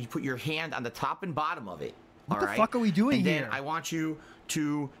want you to put your hand on the top and bottom of it. What the fuck are we doing here? And then I want you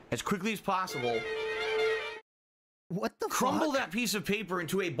to, as quickly as possible, what the crumble fuck? that piece of paper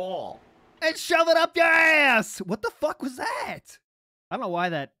into a ball. And shove it up your ass! What the fuck was that? I don't know why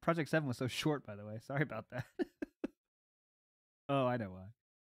that Project 7 was so short, by the way. Sorry about that. Oh, I know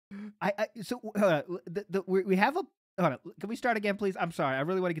why. We have a... Hold on. Can we start again, please? I'm sorry. I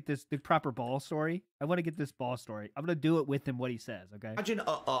really want to get the proper ball story. I want to get this ball story. I'm going to do it with him, what he says, okay? Imagine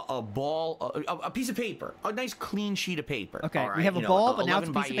a ball, a piece of paper, a nice clean sheet of paper. Okay, all right? we have a ball, but now it's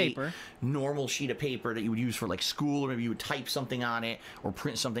a piece of 11 by 8 paper. Normal sheet of paper that you would use for like school, or maybe you would type something on it or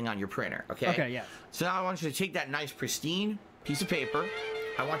print something on your printer, okay? Okay, yeah. So now I want you to take that nice pristine piece of paper.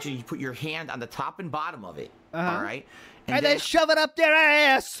 I want you to put your hand on the top and bottom of it, all right? And then shove it up their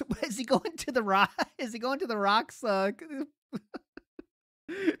ass. Is he going to the rock? Is he going to the rocks? I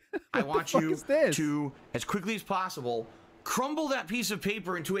want you to, as quickly as possible, crumble that piece of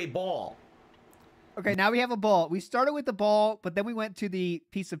paper into a ball. Okay, now we have a ball. We started with the ball, but then we went to the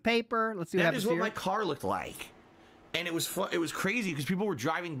piece of paper. Let's see what happens here. That is what my car looked like. And it was crazy because people were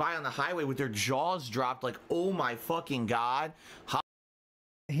driving by on the highway with their jaws dropped like, oh my fucking God.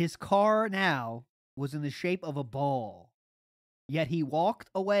 His car now was in the shape of a ball. Yet he walked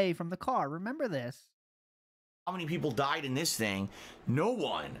away from the car. Remember this. How many people died in this thing? No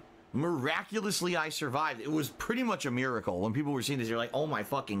one. Miraculously, I survived. It was pretty much a miracle. When people were seeing this, they're like, oh my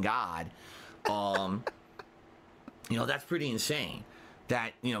fucking God. You know, that's pretty insane.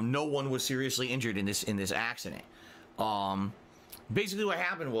 That, you know, no one was seriously injured in this accident. Basically what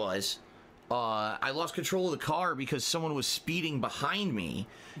happened was, I lost control of the car because someone was speeding behind me.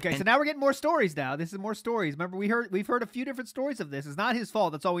 Okay, so now we're getting more stories now. This is more stories. Remember, we've heard a few different stories of this. It's not his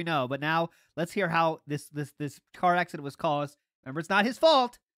fault. That's all we know. But now let's hear how this car accident was caused. Remember, it's not his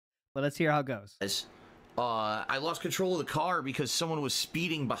fault, but let's hear how it goes. I lost control of the car because someone was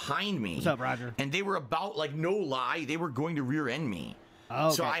speeding behind me. What's up, Roger? And they were about, like, no lie, they were going to rear end me. Oh,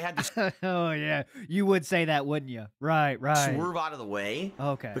 okay. So I had to oh, yeah. You would say that, wouldn't you? Right. swerve out of the way.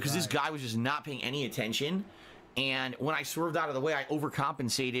 Okay. Because this guy was just not paying any attention. And when I swerved out of the way, I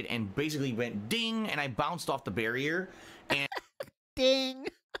overcompensated and basically went ding, and I bounced off the barrier. And ding.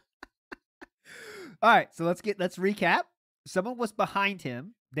 All right, so let's recap. Someone was behind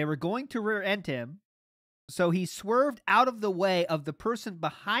him. They were going to rear end him. So he swerved out of the way of the person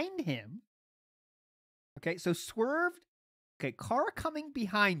behind him. Okay, so swerved. Okay, car coming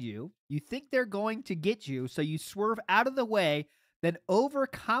behind you. You think they're going to get you, so you swerve out of the way, then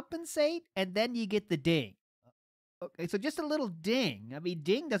overcompensate, and then you get the ding. Okay, so just a little ding. I mean,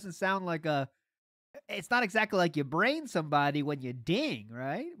 ding doesn't sound like it's not exactly like you brain somebody when you ding,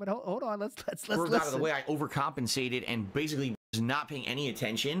 right? But hold on, let's swerved out of the way. I overcompensated and basically was not paying any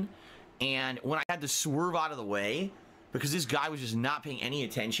attention. And when I had to swerve out of the way, because this guy was just not paying any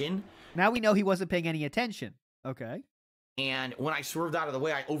attention. Now we know he wasn't paying any attention. Okay. And when I swerved out of the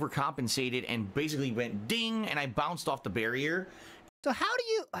way, I overcompensated and basically went ding, and I bounced off the barrier. So how do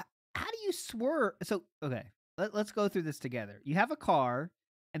you swerve? So, okay, let's go through this together. You have a car,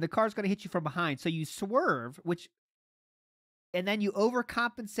 and the car's going to hit you from behind. So you swerve, and then you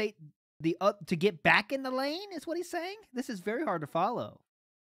overcompensate to get back in the lane, is what he's saying? This is very hard to follow.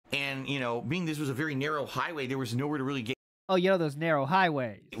 And, you know, being this was a very narrow highway, there was nowhere to really get... Oh, you know those narrow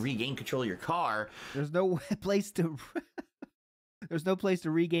highways. Regain control of your car. There's no place to... There's no place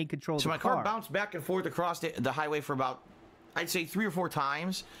to regain control of the car. So my car bounced back and forth across the highway for about, I'd say, 3 or 4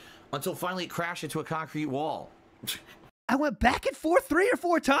 times, until finally it crashed into a concrete wall. I went back and forth 3 or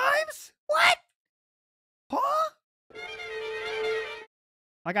 4 times? What? Huh?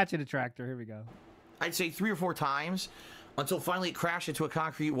 I got you the tractor. Here we go. I'd say 3 or 4 times, until finally it crashed into a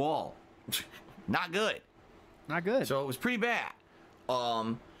concrete wall. Not good. Not good. So it was pretty bad.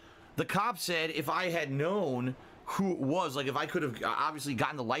 The cop said if I had known who it was, like if I could have obviously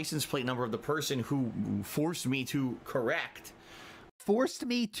gotten the license plate number of the person who forced me to correct. Forced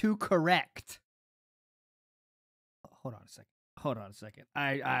me to correct. Hold on a second.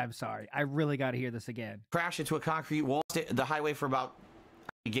 I'm sorry. I really got to hear this again. Crashed into a concrete wall, the highway for about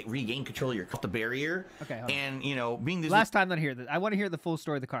regain control of your the barrier. Okay. Hold on. And you know, being this Last time, let me hear that. I want to hear the full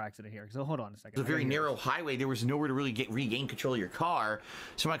story of the car accident here. So hold on a second. it's a very narrow highway. There was nowhere to really regain control of your car.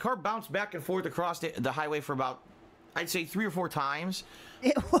 So my car bounced back and forth across the highway for about, I'd say 3 or 4 times.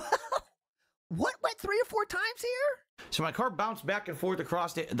 What went 3 or 4 times here? So my car bounced back and forth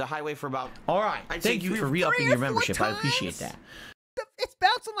across the highway for about. All right. Thank you for 3 re-upping or your 4 membership. I times? appreciate that. It's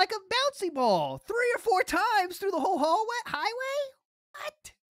bouncing like a bouncy ball 3 or 4 times through the whole highway?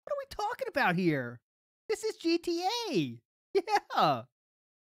 What? What are we talking about here? This is GTA. Yeah.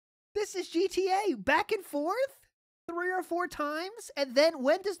 This is GTA. Back and forth 3 or 4 times? And then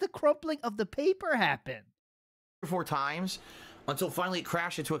when does the crumpling of the paper happen? 3 or 4 times until finally it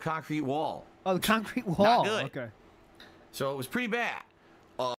crashed into a concrete wall. Oh, the concrete wall. Not good. Okay. So it was pretty bad.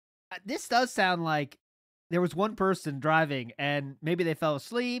 This does sound like there was one person driving and maybe they fell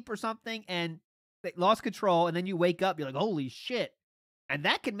asleep or something and they lost control, and then you wake up, you're like, holy shit. And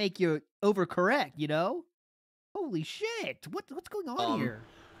that can make you overcorrect, you know? Holy shit. What's going on here?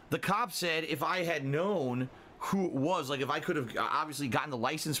 The cop said if I had known who it was, like if I could have obviously gotten the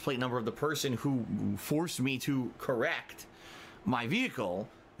license plate number of the person who forced me to correct my vehicle,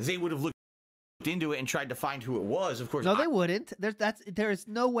 they would have looked into it and tried to find who it was. Of course, No, they wouldn't. There is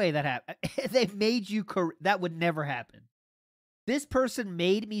no way that happened. They made you that would never happen. This person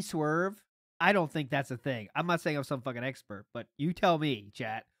made me swerve. I don't think that's a thing. I'm not saying I'm some fucking expert, but you tell me,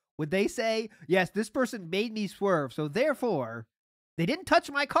 chat. Would they say, yes, this person made me swerve, so therefore, they didn't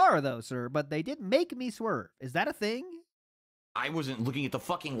touch my car, though, sir, but they did make me swerve. Is that a thing? I wasn't looking at the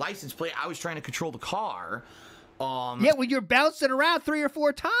fucking license plate. I was trying to control the car. Yeah, when you're bouncing around 3 or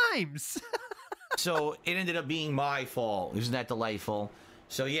 4 times. So it ended up being my fault. Isn't that delightful?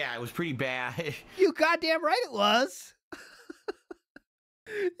 So yeah, it was pretty bad. You goddamn right it was.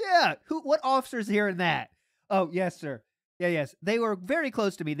 Yeah. What officer's hearing that? Oh, yes, sir. Yeah, yes. They were very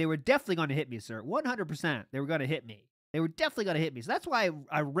close to me. They were definitely going to hit me, sir. 100%. They were going to hit me. They were definitely going to hit me. So that's why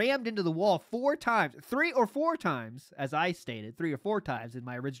I rammed into the wall 4 times. 3 or 4 times, as I stated. 3 or 4 times in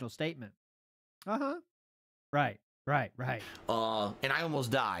my original statement. Uh-huh. Right. And I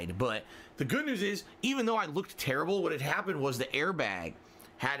almost died. But the good news is, even though I looked terrible, what had happened was the airbag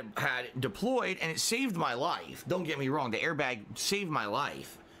had deployed, and it saved my life. Don't get me wrong, the airbag saved my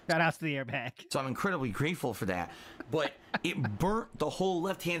life. Shout out to the airbag. So I'm incredibly grateful for that. But it burnt the whole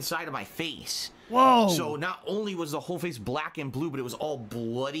left-hand side of my face. Whoa! So not only was the whole face black and blue, but it was all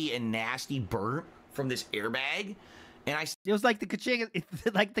bloody and nasty burnt from this airbag. And I It was like the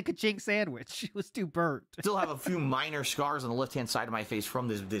ka-ching sandwich. It was too burnt. still have a few minor scars on the left-hand side of my face from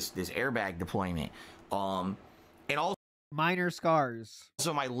this airbag deployment. And also Minor scars.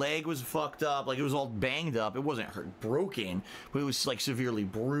 So my leg was fucked up, like it was all banged up. It wasn't broken, but it was like severely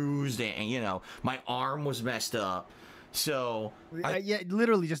bruised, and you know, my arm was messed up. So yeah,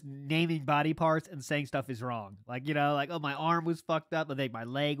 literally just naming body parts and saying stuff is wrong. Like, you know, like, oh, my arm was fucked up. I think my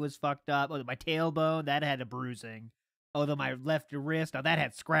leg was fucked up. Oh, my tailbone, that had a bruising. Although my left wrist, now that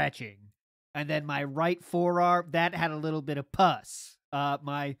had scratching. And then my right forearm, that had a little bit of pus.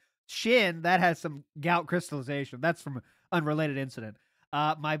 My shin, that has some gout crystallization. That's from unrelated incident.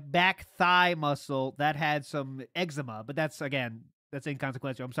 My back thigh muscle, that had some eczema, but that's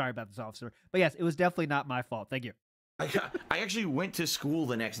inconsequential. I'm sorry about this, officer. But yes, it was definitely not my fault. Thank you. I actually went to school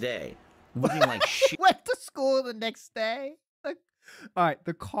the next day looking like shit. Went to school the next day? All right,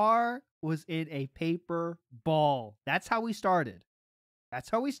 the car was in a paper ball. That's how we started.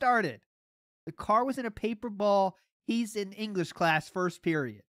 The car was in a paper ball. He's in English class, first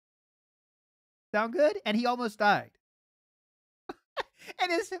period. Sound good? And he almost died.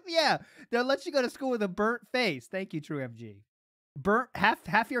 And they'll let you go to school with a burnt face. Thank you, True MG. Burnt,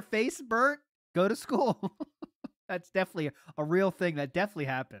 half your face burnt, go to school. That's definitely a real thing that definitely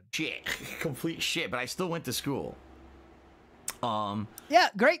happened. Shit, complete shit, but I still went to school. Yeah,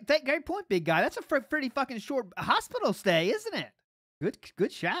 great point, big guy. That's a pretty fucking short hospital stay, isn't it?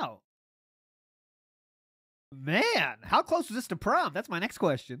 Good shout. Man, how close was this to prom? That's my next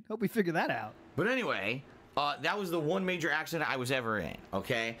question. Hope we figure that out. But anyway, that was the one major accident I was ever in,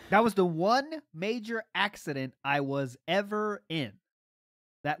 okay? That was the one major accident I was ever in.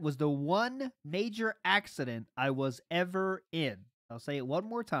 That was the one major accident I was ever in. I'll say it one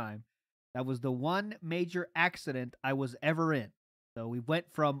more time. That was the one major accident I was ever in. So we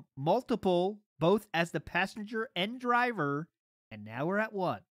went from multiple, both as the passenger and driver, and now we're at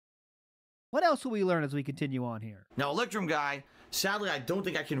one. What else will we learn as we continue on here? Now, Electrum Guy, sadly, I don't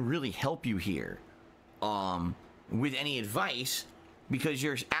think I can really help you here with any advice, because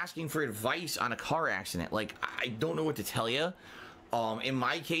you're asking for advice on a car accident. Like, I don't know what to tell you. In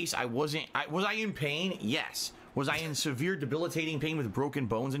my case, was I in pain? Yes. Was I in severe debilitating pain with broken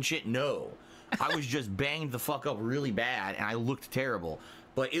bones and shit? No. I was just banged the fuck up really bad, and I looked terrible.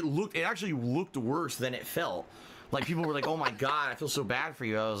 But it actually looked worse than it felt. Like, people were like, oh my God, I feel so bad for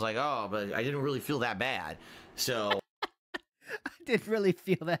you. I was like, oh, but I didn't really feel that bad. So. I didn't really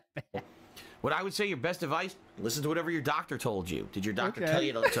feel that bad. What I would say, your best advice, listen to whatever your doctor told you. Did your doctor tell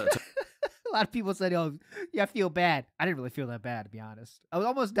you to A lot of people said, oh, yeah, I feel bad. I didn't really feel that bad, to be honest. I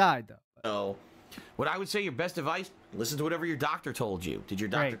almost died, though. So, what I would say, your best advice, listen to whatever your doctor told you. Did your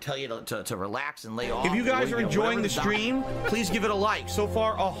doctor tell you to relax and lay off? If you guys are enjoying the stream, please give it a like. So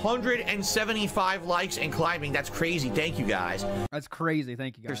far, 175 likes and climbing. That's crazy. Thank you, guys. That's crazy.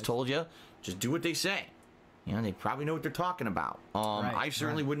 Thank you, guys. Doctors told you, just do what they say. You know, they probably know what they're talking about. I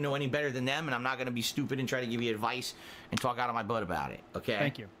certainly wouldn't know any better than them, and I'm not going to be stupid and try to give you advice and talk out of my butt about it, okay?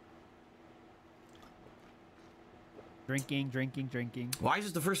 Thank you. Drinking. Why is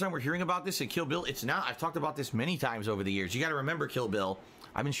this the first time we're hearing about this at Kill Bill? It's not. I've talked about this many times over the years. You got to remember, Kill Bill,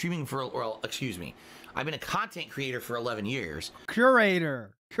 I've been streaming for, I've been a content creator for 11 years.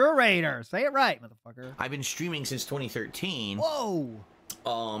 Curator. Say it right, motherfucker. I've been streaming since 2013.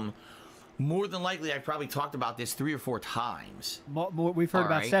 Whoa. More than likely, I've probably talked about this 3 or 4 times. We've heard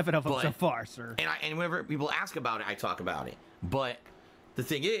about 7 of them so far, sir. And whenever people ask about it, I talk about it. But the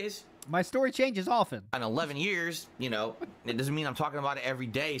thing is, my story changes often. In 11 years, you know, it doesn't mean I'm talking about it every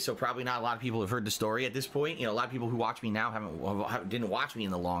day, so probably not a lot of people have heard the story at this point. You know, a lot of people who watch me now didn't watch me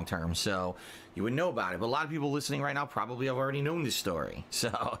in the long term, so you wouldn't know about it. But a lot of people listening right now probably have already known this story.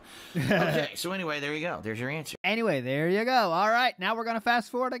 So, okay, so anyway, there you go. There's your answer. Anyway, there you go. All right, now we're going to fast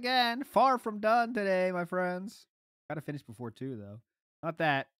forward again. Far from done today, my friends. Got to finish before 2, though. Not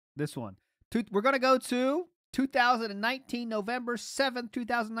that. This one. We're going to go to 2019, November 7th,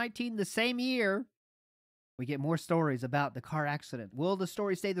 2019, the same year. We get more stories about the car accident. Will the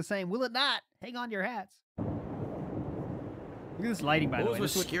story stay the same? Will it not? Hang on to your hats. Look at this lighting, by the way. What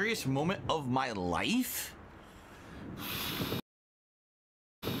was the scariest moment of my life?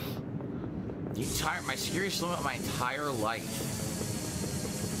 My scariest moment of my entire life.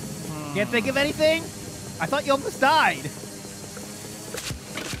 Can't think of anything? I thought you almost died.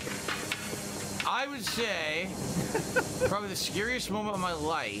 I would say probably the scariest moment of my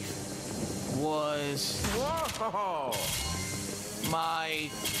life was the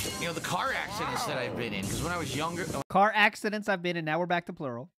car accidents that I've been in. Because when I was younger... Car accidents I've been in. Now we're back to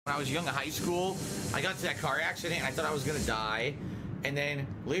plural. When I was young in high school, I got to that car accident and I thought I was going to die. And then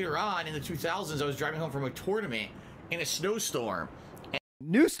later on in the 2000s, I was driving home from a tournament in a snowstorm.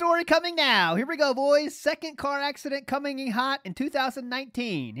 New story coming now. Here we go, boys. Second car accident coming in hot in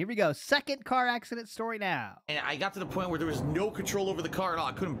 2019. Here we go. Second car accident story now. And I got to the point where there was no control over the car at all.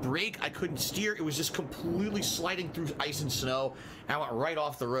 I couldn't brake. I couldn't steer. It was just completely sliding through ice and snow. And I went right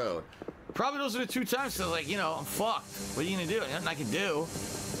off the road. Probably those are the 2 times. So, like, you know, I'm fucked. What are you going to do? Nothing I can do.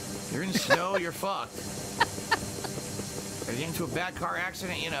 You're in the snow. You're fucked. If you get into a bad car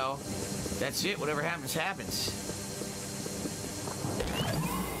accident, you know, that's it. Whatever happens, happens.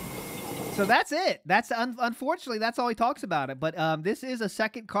 So that's it. That's unfortunately that's all he talks about it. But this is a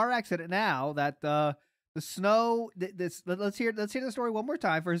second car accident now that the snow. Let's hear the story one more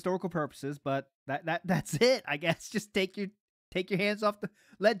time for historical purposes. But that's it. I guess just take your hands off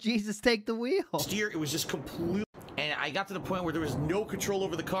let Jesus take the wheel. Steer. It was just completely. And I got to the point where there was no control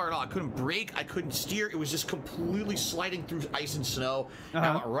over the car at all. I couldn't brake. I couldn't steer. It was just completely sliding through ice and snow. And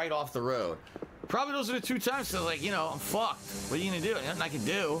I went right off the road. Probably those are the 2 times. So, like, you know, I'm fucked. What are you gonna do? Nothing I can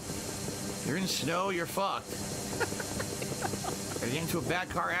do. You're in snow, you're fucked. If you get into a bad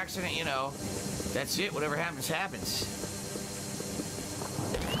car accident, you know, that's it. Whatever happens, happens.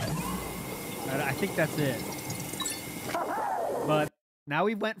 I think that's it. But now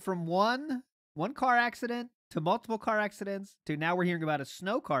we went from one car accident to multiple car accidents to now we're hearing about a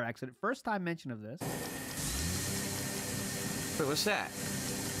snow car accident. First time mention of this. Wait, what's that?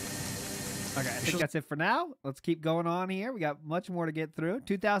 Okay, I think that's it for now. Let's keep going on here. We got much more to get through.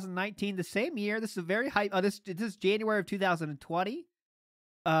 2019, the same year. This is a very hype. This is January of 2020.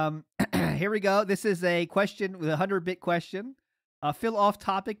 Here we go. This is a question with a 100-bit question. Phil, off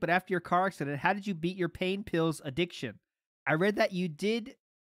topic, but after your car accident, how did you beat your pain pills addiction? I read that you did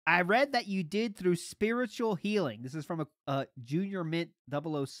through spiritual healing. This is from a Junior Mint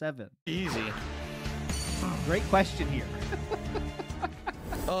 007. Easy. Great question here.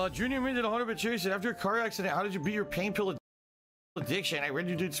 Junior Mint did 100-bit chase. After your car accident, how did you beat your pain pill addiction? I read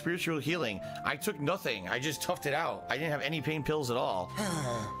you did spiritual healing. I took nothing. I just toughed it out. I didn't have any pain pills at all.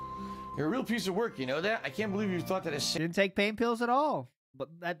 You're a real piece of work, you know that? I can't believe you thought that. Didn't take pain pills at all. But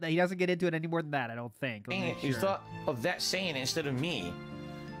he doesn't get into it any more than that, I don't think. You thought of that saying instead of me.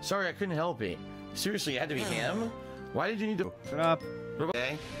 Sorry, I couldn't help it. Seriously, it had to be him? Why did you need to... Shut up.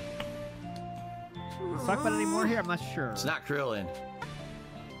 Okay. Let's talk about it anymore here? I'm not sure. It's not Krillin.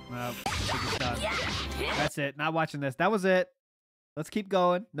 No, I think it's done. That's it. Not watching this. That was it. Let's keep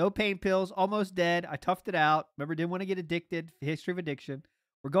going. No pain pills. Almost dead. I toughed it out. Remember, didn't want to get addicted. History of addiction.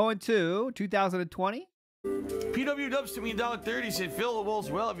 We're going to 2020. PW Dubs to me $1.30 said, Phil Walls,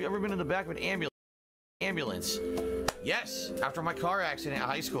 well, have you ever been in the back of an ambulance? Yes. After my car accident at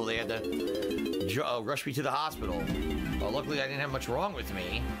high school, they had to rush me to the hospital. Luckily, I didn't have much wrong with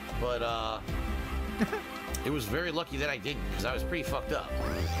me, but it was very lucky that I didn't, because I was pretty fucked up.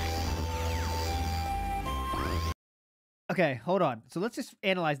 Okay, hold on. So let's just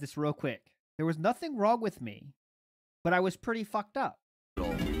analyze this real quick. There was nothing wrong with me, but I was pretty fucked up.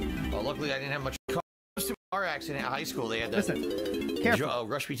 Luckily, I didn't have much car accident at high school. They had to Listen, careful.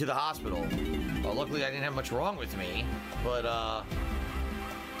 Rush me to the hospital. Luckily, I didn't have much wrong with me, but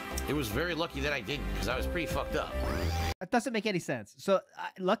it was very lucky that I didn't, because I was pretty fucked up. That doesn't make any sense. So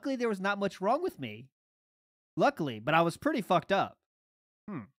luckily, there was not much wrong with me. Luckily, but I was pretty fucked up.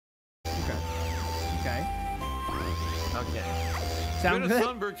 Okay. Sound good?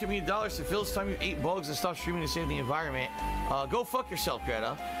 Thunberg to me $1 to Phil's time you ate bugs and stop streaming to save the environment. Go fuck yourself,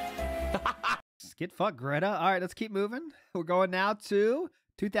 Greta. Get fucked, Greta. All right, let's keep moving. We're going now to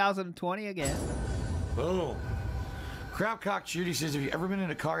 2020 again. Boom. Crapcock Judy says, have you ever been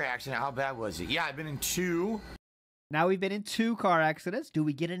in a car accident? How bad was it? Yeah, I've been in 2. Now we've been in 2 car accidents. Do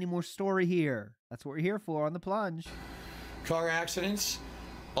we get any more story here? That's what we're here for on the plunge. Car accidents.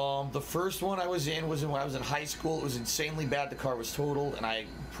 The first one I was in was when I was in high school. It was insanely bad. The car was totaled, and I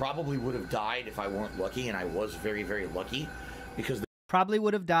probably would have died if I weren't lucky, and I was very, very lucky because probably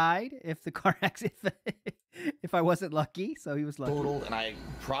would have died if the car accident if I wasn't lucky. So he was lucky. Totaled, and I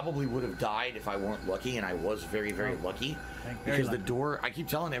probably would have died if I weren't lucky, and I was very, very lucky because the door. I keep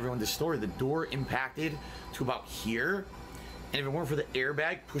telling everyone this story. The door impacted to about here, and if it weren't for the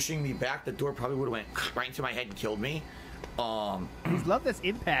airbag pushing me back, the door probably would have went right into my head and killed me. He's loved this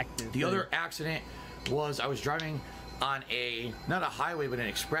impact. The other accident was I was driving on not a highway, but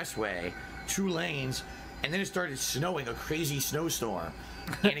an expressway, 2 lanes, and then it started snowing, a crazy snowstorm.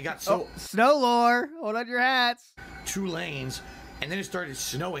 And it got so... snow lore! Hold on your hats! 2 lanes, and then it started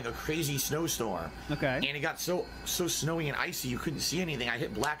snowing, a crazy snowstorm. Okay. And it got so snowy and icy, you couldn't see anything. I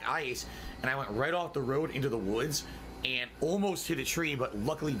hit black ice, and I went right off the road into the woods, and almost hit a tree, but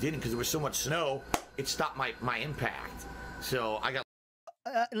luckily didn't, because there was so much snow, it stopped my impact. So I got...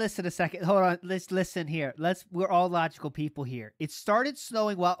 listen a second. Hold on. Let's listen here. We're all logical people here. It started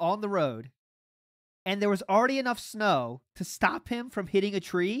snowing while on the road, and there was already enough snow to stop him from hitting a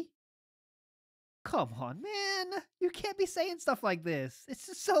tree. Come on, man. You can't be saying stuff like this. It's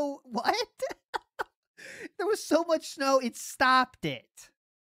just so... What? There was so much snow, it stopped it.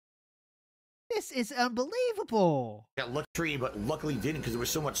 This is unbelievable. Got lucky tree, but luckily didn't, because there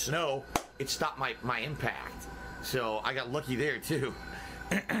was so much snow, it stopped my impact. So I got lucky there too.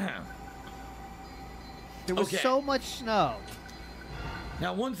 There was so much snow.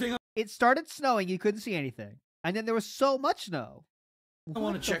 Now, one thing it started snowing, you couldn't see anything, and then there was so much snow. I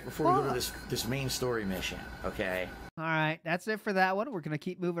want to check before we go to this main story mission. Okay. All right, that's it for that one. We're gonna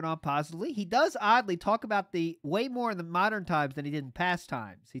keep moving on positively. He does oddly talk about the way more in the modern times than he did in past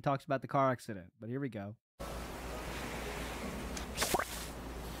times. He talks about the car accident, but here we go.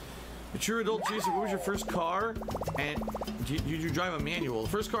 Mature adult Jason, what was your first car? And did you drive a manual? The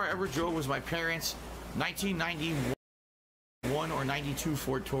first car I ever drove was my parents' 1991 or 92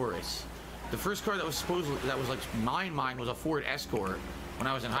 Ford Taurus. The first car that was like mine was a Ford Escort when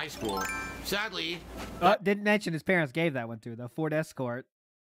I was in high school. Sadly, didn't mention his parents gave that one to the Ford Escort.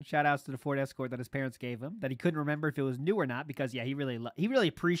 Shout outs to the Ford Escort that his parents gave him, that he couldn't remember if it was new or not, because yeah, he really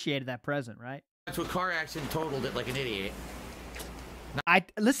appreciated that present, right? That's what car accident totaled it like an idiot.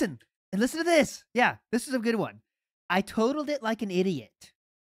 Listen to this. Yeah, this is a good one. I totaled it like an idiot.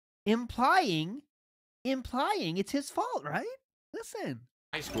 Implying it's his fault, right? Listen.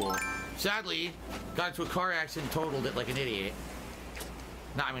 High school. Sadly, got into a car accident, totaled it like an idiot.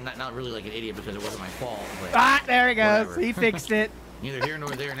 No, I mean, not really like an idiot because it wasn't my fault. But there he goes. Whatever. He fixed it. Neither here nor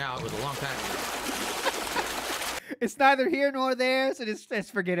there now. It was a long time ago. It's neither here nor there, so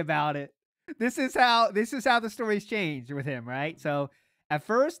just forget about it. This is how the stories changed with him, right? So at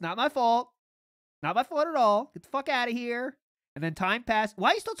first, not my fault. Not my fault at all. Get the fuck out of here. And then time passed.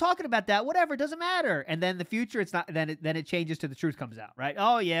 Why are you still talking about that? Whatever, it doesn't matter. And then the future, it's not. Then it changes to the truth comes out, right?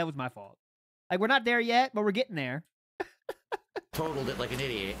 Oh yeah, it was my fault. Like we're not there yet, but we're getting there. Totaled it like an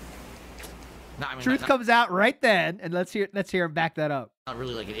idiot. No, I mean, truth comes out right then, and let's hear him back that up. Not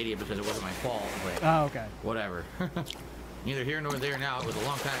really like an idiot because it wasn't my fault. But oh, okay. Whatever. Neither here nor there now. It was a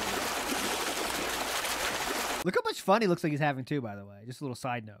long time ago. Look how much fun he looks like he's having too, by the way. Just a little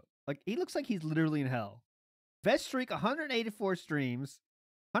side note. Like, he looks like he's literally in hell. Best streak, 184 streams.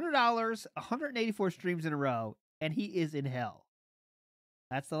 $100, 184 streams in a row, and he is in hell.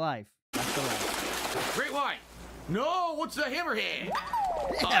 That's the life. That's the life. Great white. No, what's the hammerhead?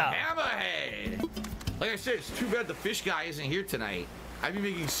 Yeah. A hammerhead. Like I said, it's too bad the fish guy isn't here tonight. I'd be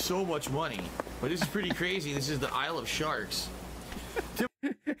making so much money. But this is pretty crazy. This is the Isle of Sharks.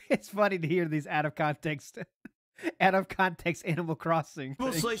 It's funny to hear these out of context Animal Crossing.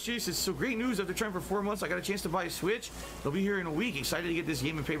 Slice Chase is so great news. After trying for 4 months, I got a chance to buy a Switch. They'll be here in a week. Excited to get this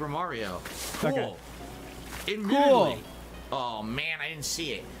game of Paper Mario. Cool. Okay. Admittedly, Cool. oh man, I didn't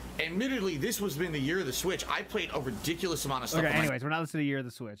see it. Admittedly, this was been the year of the Switch. I played a ridiculous amount of stuff. Okay, anyways, we're not listening to Year of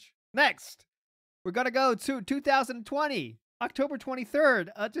the Switch. Next, we're going to go to 2020, October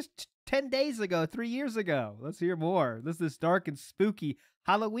 23rd, just 10 days ago, 3 years ago. Let's hear more. This is dark and spooky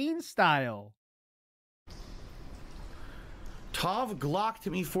Halloween style. Tav Glock to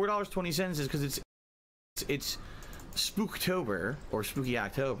me $4.20 is because it's Spooktober or Spooky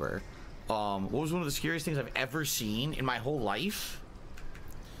October. What was one of the scariest things I've ever seen in my whole life?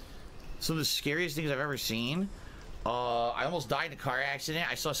 Some of the scariest things I've ever seen. I almost died in a car accident.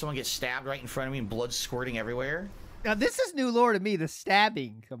 I saw someone get stabbed right in front of me and blood squirting everywhere. Now, this is new lore to me. The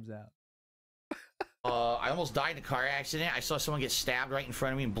stabbing comes out. I almost died in a car accident. I saw someone get stabbed right in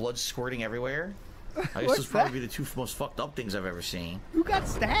front of me and blood squirting everywhere. I guess What's those probably be the two most fucked up things I've ever seen. Who got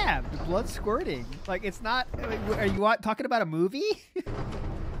stabbed? Blood squirting. Like, it's not... Are you talking about a movie?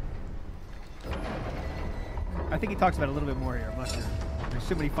 I think he talks about it a little bit more here. I'm not sure. There's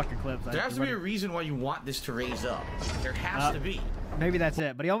so many fucking clips. There has to be a reason why you want this to raise up. There has to be. Maybe that's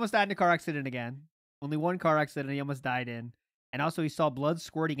it. But he almost died in a car accident again. Only one car accident he almost died in. And also he saw blood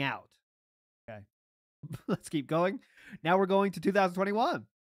squirting out. Okay. Let's keep going. Now we're going to 2021.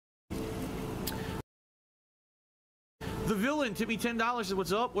 The villain tipped me $10. Said,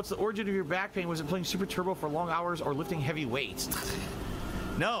 what's up? What's the origin of your back pain? Was it playing Super Turbo for long hours or lifting heavy weights?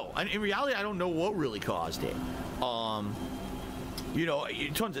 No. In reality, I don't know what really caused it. You know,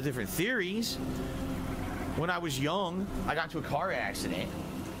 tons of different theories. When I was young, I got into a car accident.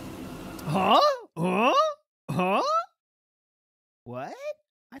 Huh? What?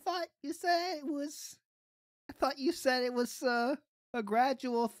 I thought you said it was a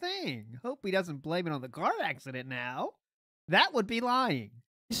gradual thing. Hope he doesn't blame it on the car accident now. That would be lying.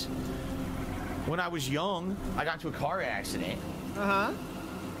 When I was young, I got into a car accident. Uh-huh.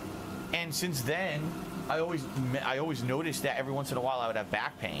 And since then, I always noticed that every once in a while I would have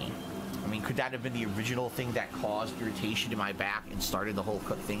back pain. I mean, could that have been the original thing that caused irritation in my back and started the whole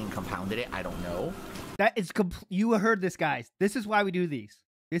thing and compounded it? I don't know. That is you heard this, guys. This is why we do these.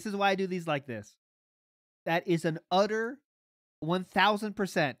 This is why I do these like this. That is an utter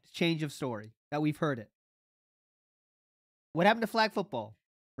 1000% change of story that we've heard it. What happened to flag football,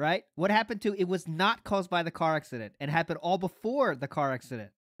 right? What happened to it was not caused by the car accident and happened all before the car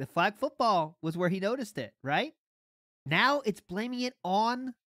accident. The flag football was where he noticed it, right? Now it's blaming it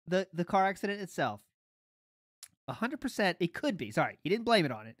on the car accident itself. 100%, it could be. Sorry, he didn't blame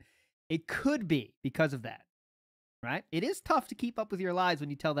it on it. It could be because of that, right? It is tough to keep up with your lies when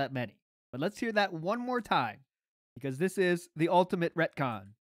you tell that many. But let's hear that one more time because this is the ultimate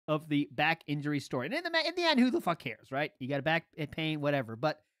retcon of the back injury story. And in the end, who the fuck cares, right? You got a back pain, whatever.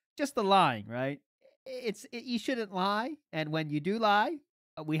 But just the lying, right? You shouldn't lie. And when you do lie,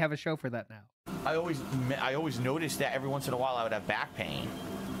 we have a show for that now. I always noticed that every once in a while I would have back pain.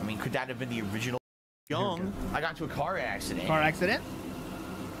 I mean, could that have been the original? Young, I got into a car accident. Car accident?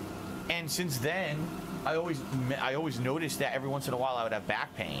 And since then, I always noticed that every once in a while I would have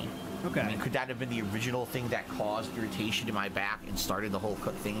back pain. Okay. I mean, could that have been the original thing that caused irritation in my back and started the whole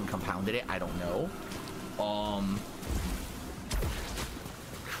thing and compounded it? I don't know.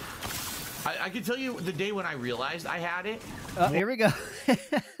 I can tell you the day when I realized I had it. Here we go.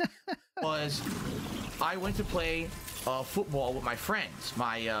 Was I went to play football with my friends.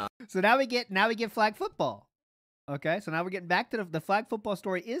 So now we get flag football. Okay, so now we're getting back to the flag football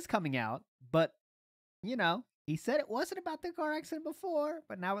story is coming out, but you know, he said it wasn't about the car accident before,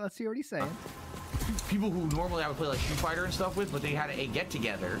 but now let's see what he's saying. People who normally I would play like Street Fighter and stuff with, but they had a get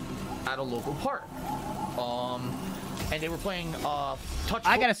together at a local park. And they were playing touch.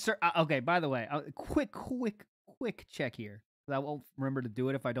 I gotta okay, by the way, quick check here. I won't remember to do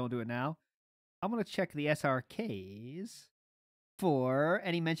it if I don't do it now. I'm gonna check the SRKs for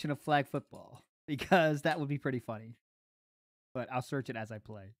any mention of flag football because that would be pretty funny. But I'll search it as I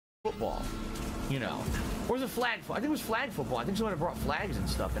play. Football, you know, or was it flag? I think it was flag football. I think someone had brought flags and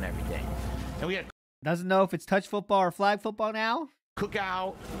stuff and everything, and we had doesn't know if it's touch football or flag football now.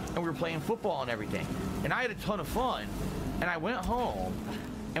 Cookout, and we were playing football and everything. And I had a ton of fun. And I went home.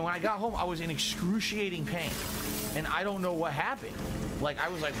 And when I got home, I was in excruciating pain. And I don't know what happened. Like, I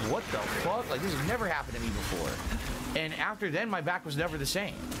was like, what the fuck? Like, this has never happened to me before. And after then, my back was never the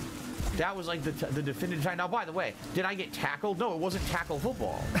same. That was like the definitive time. Now, by the way, did I get tackled? No, it wasn't tackle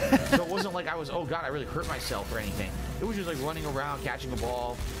football. So it wasn't like I was, oh God, I really hurt myself or anything. It was just like running around, catching a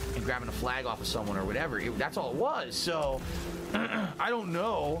ball, and grabbing a flag off of someone or whatever. That's all it was. So I don't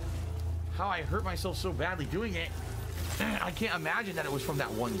know how I hurt myself so badly doing it. I can't imagine that it was from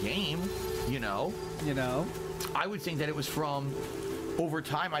that one game, you know? I would think that it was from over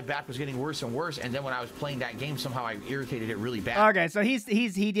time my back was getting worse and worse, and then when I was playing that game, somehow I irritated it really bad. Okay, so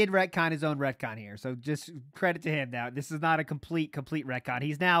he did retcon his own retcon here. So just credit to him now. This is not a complete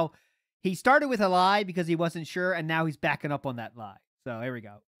retcon. He started with a lie because he wasn't sure, and now he's backing up on that lie. So here we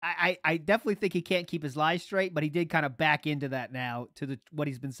go. I definitely think he can't keep his lies straight, but he did kind of back into that now to what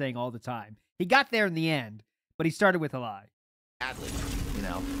he's been saying all the time. He got there in the end, but he started with a lie. Badly, you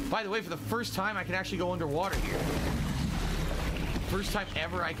know. By the way, for the first time, I can actually go underwater here. First time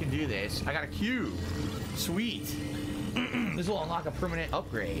ever I can do this. I got a cube. Sweet. This will unlock a permanent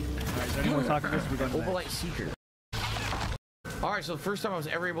upgrade. All right, so anyone talking this? We're going to Opalite Seeker. All right, so the first time I was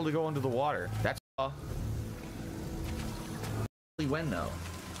ever able to go under the water. That's when though.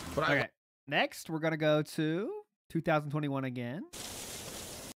 But okay. Next, we're gonna go to 2021 again.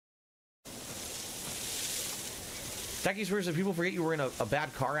 Techie swears that people forget you were in a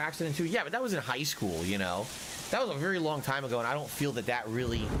bad car accident too. Yeah, but that was in high school, you know. That was a very long time ago, and I don't feel that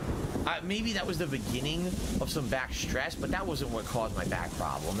really... maybe that was the beginning of some back stress, but that wasn't what caused my back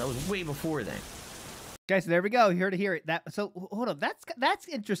problem. That was way before then. Okay, so there we go. Here to hear it. So hold on. That's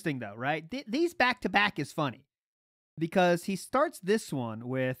interesting though, right? These back to back is funny because he starts this one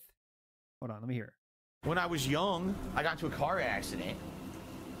with. Hold on, let me hear it. When I was young, I got into a car accident.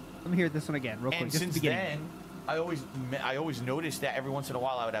 Let me hear this one again, real quick. And since then, I always noticed that every once in a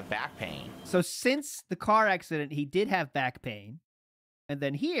while I would have back pain. So since the car accident, he did have back pain, and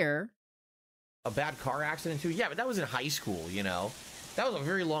then here, a bad car accident too. Yeah, but that was in high school, you know. That was a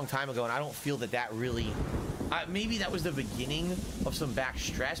very long time ago, and I don't feel that really... maybe that was the beginning of some back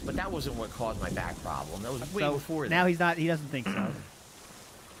stress, but that wasn't what caused my back problem. That was way before that. Now he doesn't think so.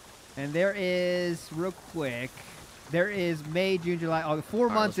 And there is, real quick, there is May, June, July, August, 4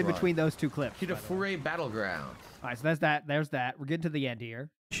 months in between those two clips. Hit a foray battleground. All right, so that's that. There's that. We're getting to the end here.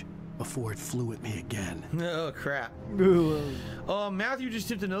 Before it flew at me again. Oh, crap. Matthew just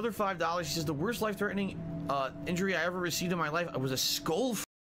tipped another $5. He says, the worst life-threatening injury I ever received in my life was a skull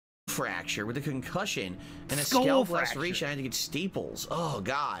fracture with a concussion and a scalp laceration. I had to get staples. Oh,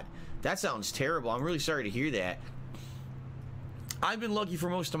 God. That sounds terrible. I'm really sorry to hear that. I've been lucky for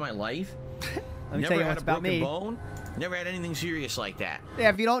most of my life. Never had a broken bone. Never had anything serious like that. Yeah,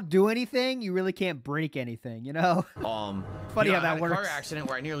 if you don't do anything, you really can't break anything, you know? Funny how that works. I had a car accident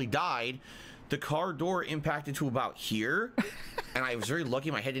where I nearly died. The car door impacted to about here, and I was very lucky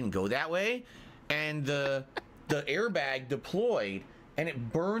my head didn't go that way. And the airbag deployed, and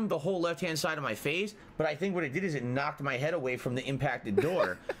it burned the whole left-hand side of my face. But I think what it did is it knocked my head away from the impacted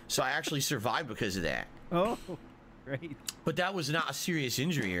door. So I actually survived because of that. Oh, great. But that was not a serious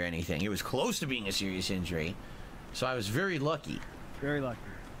injury or anything. It was close to being a serious injury. So I was very lucky. Very lucky.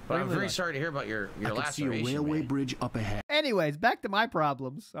 But I'm very sorry to hear about your laceration. I can see a railway bridge up ahead. Anyways, back to my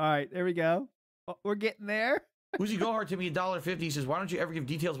problems. All right, there we go. Oh, we're getting there. Uzi Gohart to me $1.50. He says, why don't you ever give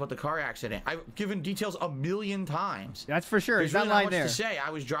details about the car accident? I've given details a million times. That's for sure. There's really not much to say. I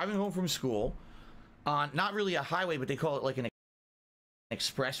was driving home from school on not really a highway, but they call it like an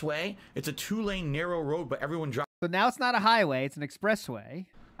expressway. It's a 2-lane narrow road, but everyone drives. So now it's not a highway, it's an expressway.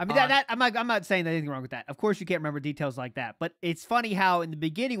 I mean, I'm not saying there's anything wrong with that. Of course, you can't remember details like that. But it's funny how in the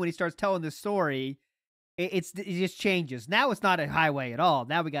beginning, when he starts telling this story, it just changes. Now it's not a highway at all.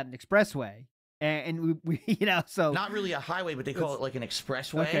 Now we got an expressway. And we you know, so. Not really a highway, but they call it like an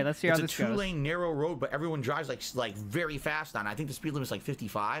expressway. Okay, let's hear how this goes. It's a 2-lane narrow road, but everyone drives like very fast on it. I think the speed limit is like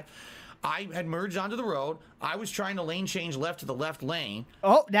 55. I had merged onto the road. I was trying to lane change left to the left lane.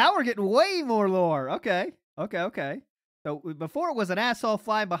 Oh, now we're getting way more lore. Okay. So before it was an asshole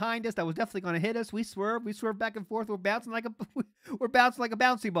flying behind us that was definitely going to hit us. We swerve back and forth. We're bouncing like a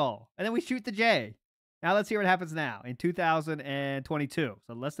bouncy ball, and then we shoot the J. Now let's hear what happens now in 2022.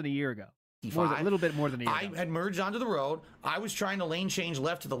 So less than a year ago, a little bit more than a year ago. I had merged onto the road. I was trying to lane change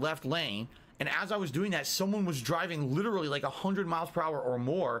left to the left lane, and as I was doing that, someone was driving literally like 100 miles per hour or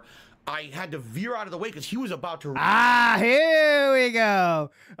more. I had to veer out of the way because he was about to... Here we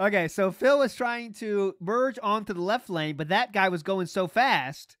go. Okay, so Phil was trying to merge onto the left lane, but that guy was going so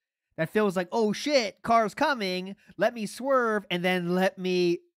fast that Phil was like, oh shit, car's coming. Let me swerve and then let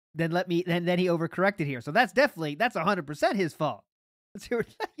me then then he overcorrected here. So that's 100% his fault. Let's hear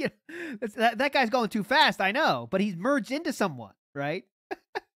that guy's going too fast, I know, but he's merged into someone, right?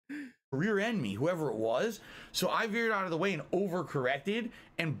 Rear end me, whoever it was. So I veered out of the way and overcorrected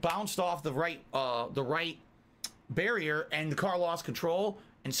and bounced off the right barrier, and the car lost control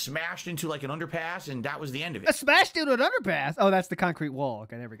and smashed into like an underpass, and that was the end of it. Smashed into an underpass? Oh, that's the concrete wall.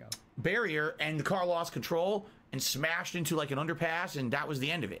 Okay, there we go. Barrier, and the car lost control and smashed into like an underpass, and that was the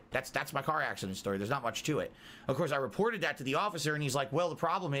end of it. That's my car accident story. There's not much to it. Of course, I reported that to the officer, and he's like, well, the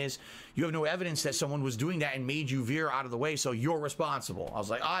problem is you have no evidence that someone was doing that and made you veer out of the way, so you're responsible. I was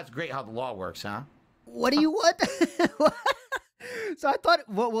like, oh, that's great how the law works, huh? What do you want? So I thought,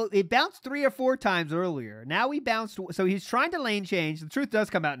 well, it bounced 3 or 4 times earlier. Now we bounced, so he's trying to lane change. The truth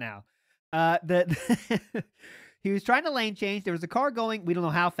does come out now. He was trying to lane change. There was a car going, we don't know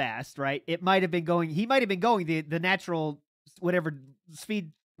how fast, right? He might have been going the natural, whatever the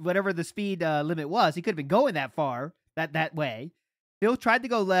speed limit was. He could have been going that far, that way. Phil tried to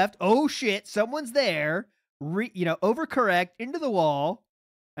go left. Oh shit, someone's there. Overcorrect into the wall,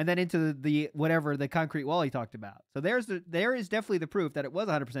 and then into the concrete wall he talked about. So there is definitely the proof that it was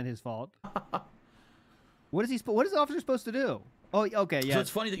 100% his fault. What is the officer supposed to do? Oh, okay, yeah. So it's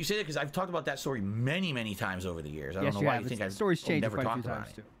funny that you say that, because I've talked about that story many, many times over the years. I don't know why you think I've story's changed never quite a talked few about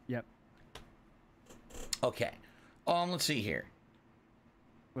times it. too. Yep. Okay. Let's see here.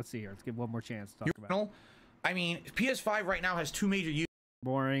 Let's see here. Let's give one more chance to talk about it. I mean, PS5 right now has 2 major uses.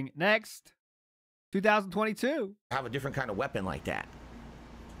 Boring. Next. 2022. Have a different kind of weapon like that.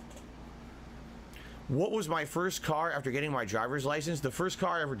 What was my first car after getting my driver's license? The first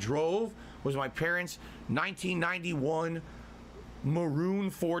car I ever drove was my parents' 1991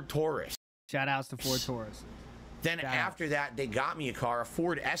 maroon Ford Taurus. Shout outs to Ford Taurus. Then after that, they got me a car, a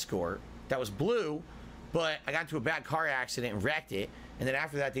Ford Escort, that was blue, but I got into a bad car accident and wrecked it. And then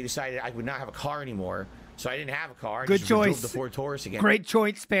after that, they decided I would not have a car anymore. So I didn't have a car. Good choice. Drove the Ford Taurus again. Great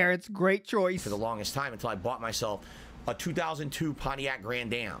choice, parents. Great choice. For the longest time, until I bought myself a 2002 Pontiac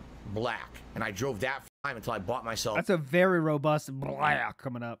Grand Am, black. And I drove that for time until I bought myself... That's a very robust black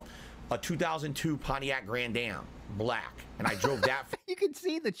coming up. A 2002 Pontiac Grand Am, black. And I drove that for... You can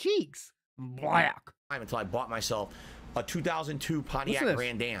see the cheeks. Black. Until I bought myself a 2002 Pontiac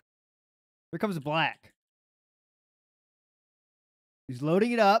Grand Am. Here comes black. He's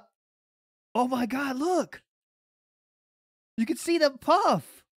loading it up. Oh my God, look. You can see the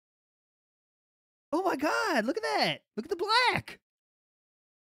puff. Oh my God, look at that. Look at the black.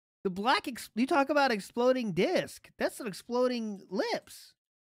 The black, you talk about exploding disc. That's an exploding lips.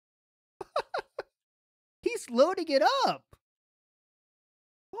 He's loading it up.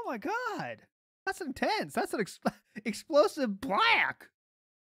 Oh my God. That's intense. That's an explosive black.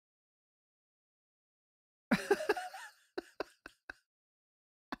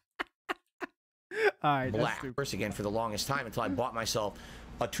 All right, black. First again for the longest time until I bought myself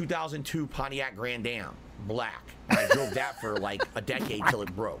a 2002 Pontiac Grand Am, black. And I drove that for like a decade till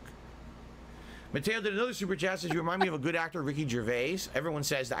it broke. Mateo did another super chat, says, you remind me of a good actor, Ricky Gervais. Everyone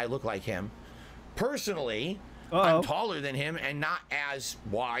says that I look like him. Personally, I'm taller than him and not as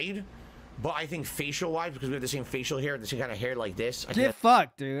wide, but I think facial wise, because we have the same facial hair, the same kind of hair like this. Get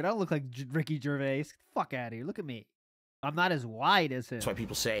fucked, dude. I don't look like Ricky Gervais. Fuck out of here. Look at me. I'm not as wide as him. That's why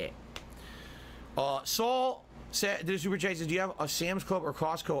people say it. Saul said, did a super chat, says, do you have a Sam's Club or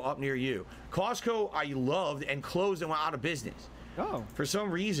Costco up near you? Costco I loved and closed and went out of business. Oh. For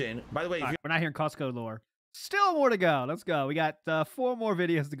some reason, by the way, we're not hearing Costco lore. Still more to go. Let's go. We got 4 more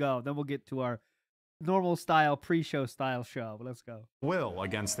videos to go. Then we'll get to our normal style, pre-show style show. But let's go. Will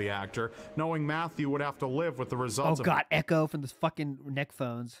against the actor, knowing Matthew would have to live with the results of echo from the fucking neck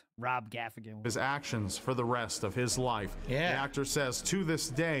phones. Rob Gaffigan. His actions for the rest of his life. Yeah. The actor says to this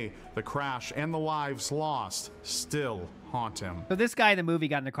day, the crash and the lives lost still haunt him. So this guy in the movie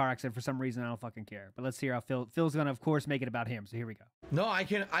got in a car accident for some reason. I don't fucking care. But let's hear how Phil's gonna, of course, make it about him. So here we go. No, I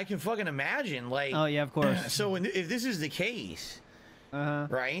can fucking imagine. Like, oh yeah, of course. So if this is the case,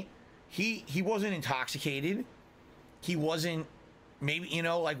 right? He wasn't intoxicated. He wasn't, maybe, you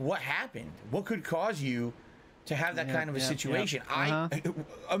know, like, what happened? What could cause you to have that kind of a situation?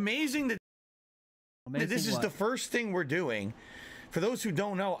 Amazing that this is the first thing we're doing. For those who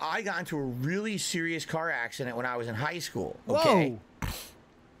don't know, I got into a really serious car accident when I was in high school. Okay? Whoa.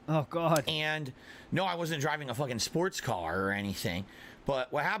 Oh, God. And no, I wasn't driving a fucking sports car or anything. But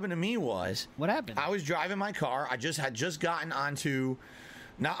what happened to me was... What happened? I was driving my car. I had just gotten onto...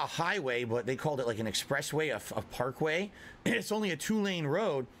 not a highway, but they called it like an expressway, a parkway. It's only a 2-lane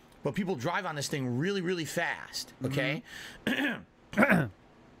road, but people drive on this thing really, really fast. Okay.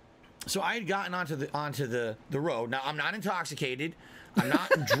 So I had gotten onto the road. Now I'm not intoxicated. I'm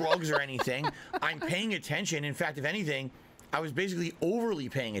not on drugs or anything. I'm paying attention. In fact, if anything, I was basically overly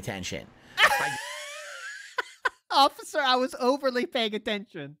paying attention. Officer, I was overly paying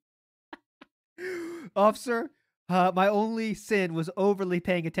attention. Officer, my only sin was overly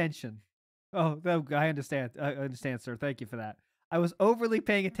paying attention. Oh, no, I understand. I understand, sir. Thank you for that. I was overly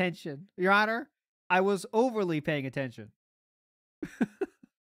paying attention. Your Honor, I was overly paying attention.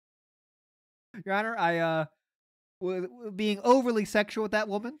 Your Honor, I was being overly sexual with that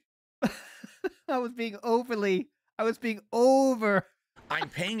woman. I was being over. I'm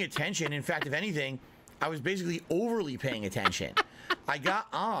paying attention. In fact, if anything, I was basically overly paying attention. I got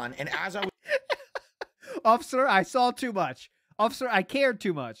on, and as I was... Officer, I saw too much. Officer, I cared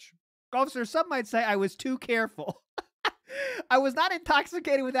too much. Officer, some might say I was too careful. I was not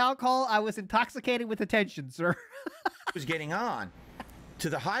intoxicated with alcohol. I was intoxicated with attention, sir. was getting on to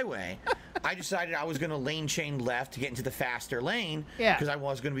the highway, I decided I was going to lane change left to get into the faster lane. Yeah. Because I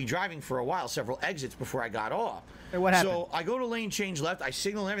was going to be driving for a while, several exits before I got off. And what happened? So I go to lane change left. I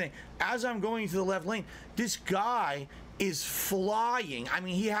signal and everything. As I'm going to the left lane, this guy is flying. I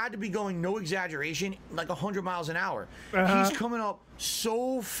mean, he had to be going, no exaggeration, like 100 miles an hour. He's coming up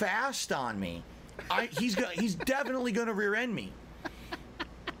so fast on me. He's definitely going to rear end me.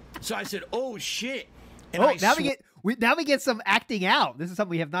 So I said, "Oh shit!" And now we get some acting out. This is something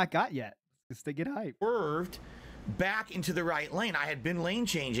we have not got yet. Just to get hype. Swerved back into the right lane. I had been lane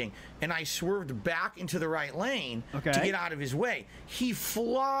changing, and I swerved back into the right lane to get out of his way. He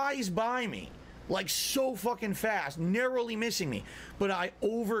flies by me like so fucking fast, narrowly missing me. But I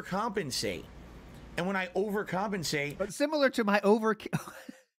overcompensate, and when I overcompensate, but similar to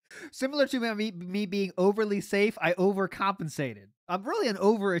me being overly safe, I overcompensated. I'm really an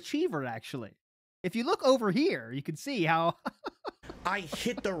overachiever, actually. If you look over here, you can see how I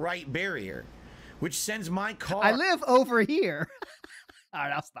hit the right barrier, which sends my car. I live over here. All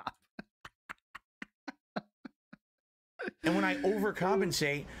right, I'll stop. And when I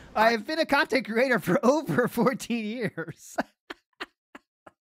overcompensate, I have been a content creator for over 14 years.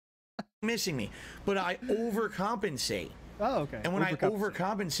 Missing me, but I overcompensate. Oh, okay. And when I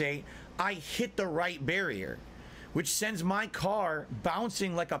overcompensate, I hit the right barrier, which sends my car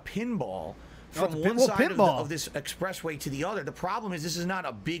bouncing like a pinball from one side of this expressway to the other. The problem is this is not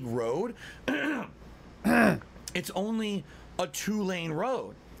a big road. It's only a 2-lane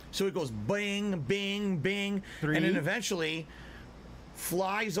road. So it goes bing, bing, bing, and then eventually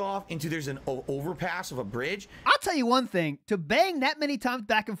flies off into, there's an overpass of a bridge. I'll tell you one thing, to bang that many times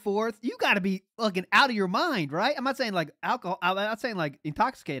back and forth, you got to be fucking out of your mind, right? I'm not saying like alcohol, I'm not saying like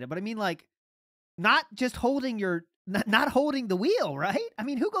intoxicated, but I mean like not just holding your, not holding the wheel, right? I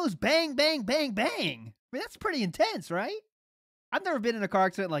mean, who goes bang, bang, bang, bang? I mean, that's pretty intense, right? I've never been in a car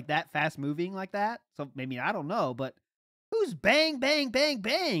accident like that, fast moving like that. So maybe, I don't know, but who's bang, bang, bang,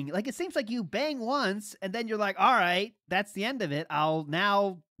 bang? Like, it seems like you bang once and then you're like, all right, that's the end of it. I'll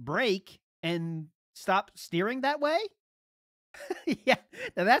now brake and stop steering that way. Yeah,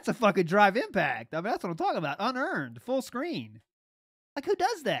 now that's a fucking drive impact. I mean, that's what I'm talking about. Unearned, full screen. Like, who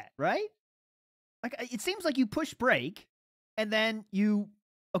does that, right? Like, it seems like you push brake and then you,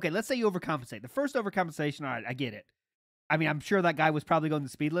 okay, let's say you overcompensate. The first overcompensation, all right, I get it. I mean, I'm sure that guy was probably going the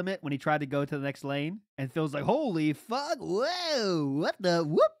speed limit when he tried to go to the next lane, and Phil's like, holy fuck, whoa, what the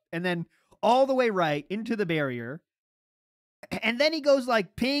whoop? And then all the way right into the barrier. And then he goes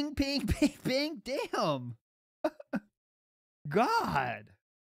like ping, ping, ping, ping. Damn. God.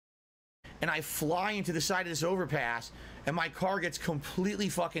 And I fly into the side of this overpass, and my car gets completely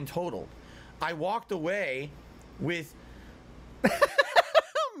fucking totaled. I walked away with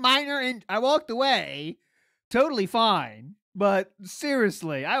I walked away totally fine, but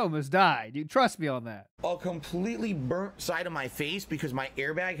seriously, I almost died. You trust me on that. A completely burnt side of my face because my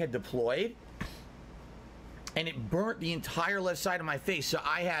airbag had deployed, and it burnt the entire left side of my face. So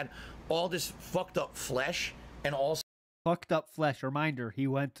I had all this fucked up flesh and all fucked up flesh. Reminder, he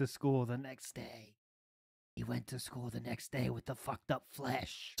went to school the next day. He went to school the next day with the fucked up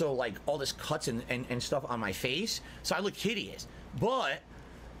flesh. So like all this cuts and stuff on my face. So I looked hideous. But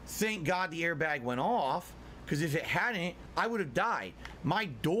thank God the airbag went off, because if it hadn't, I would have died. My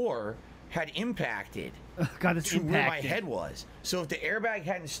door had impacted God, it's to where my head was. So if the airbag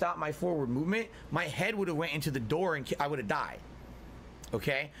hadn't stopped my forward movement, my head would have went into the door and I would have died.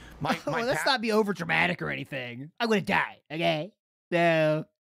 Okay? Let's not be over dramatic or anything. I would have died, okay? So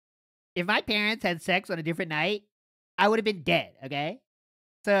if my parents had sex on a different night, I would have been dead, okay?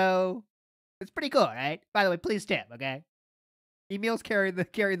 So it's pretty cool, right? By the way, please tip, okay? Emails carry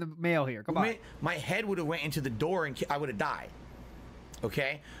the mail here. Come on. My head would have went into the door and I would have died.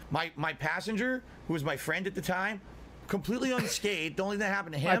 Okay? My passenger, who was my friend at the time, completely unscathed. The only thing that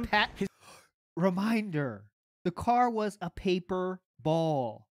happened to him. Reminder: the car was a paper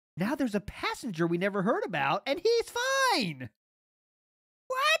ball. Now there's a passenger we never heard about, and he's fine.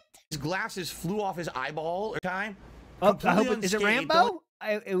 What? His glasses flew off his eyeball. Time. Oh, is it Rambo?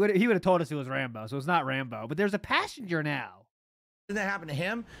 He would have told us it was Rambo, so it's not Rambo. But there's a passenger now. That happened to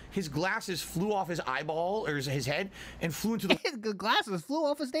him. His glasses flew off his eyeball or his head and flew into the. His glasses flew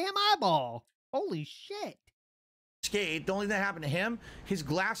off his damn eyeball. Holy shit! The only thing that happened to him, his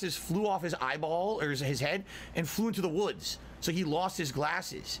glasses flew off his eyeball or his head and flew into the woods. So he lost his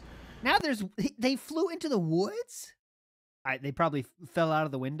glasses. Now they flew into the woods. They probably fell out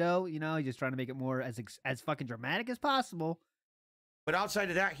of the window. You know, he's just trying to make it more as fucking dramatic as possible. But outside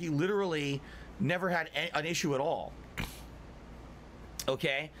of that, he literally never had an issue at all.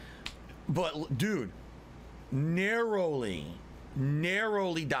 Okay, but dude, narrowly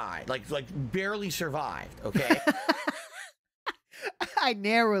died, like barely survived. Okay. I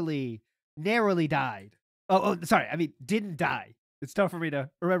narrowly died. Oh, sorry. I mean, didn't die. It's tough for me to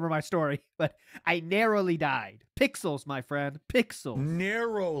remember my story, but I narrowly died. Pixels, my friend. Pixels.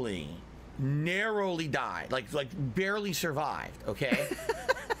 Narrowly died. Like barely survived. Okay.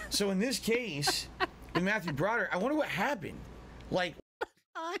 So in this case, with Matthew Broderick, I wonder what happened. Like,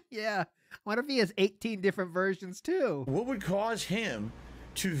 yeah. I wonder if he has 18 different versions too. What would cause him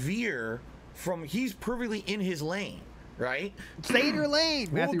to veer from? He's perfectly in his lane. Right? Stay in your lane,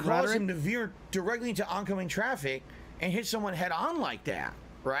 Matthew What would cause Broderick? him to veer directly into oncoming traffic and hit someone head on like that?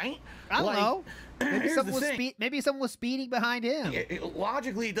 Right? I don't know. Maybe someone was speeding behind him.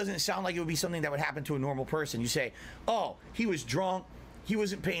 Logically, it doesn't sound like it would be something that would happen to a normal person. You say, "Oh, he was drunk. He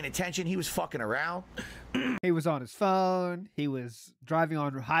wasn't paying attention. He was fucking around." He was on his phone. He was driving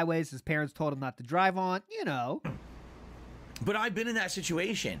on highways his parents told him not to drive on. You know. But I've been in that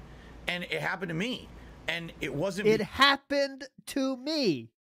situation, and it happened to me. And it wasn't. It happened to me.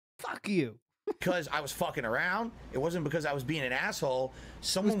 Fuck you. Because I was fucking around. It wasn't because I was being an asshole.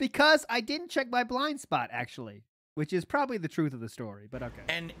 It was because I didn't check my blind spot, actually, which is probably the truth of the story. But okay.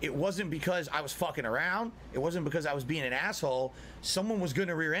 And it wasn't because I was fucking around. It wasn't because I was being an asshole. Someone was going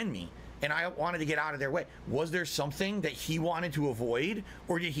to rear end me, and I wanted to get out of their way. Was there something that he wanted to avoid,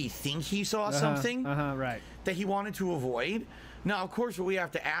 or did he think he saw something right. that he wanted to avoid? Now, of course, what we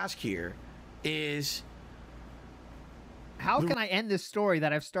have to ask here is, how can I end this story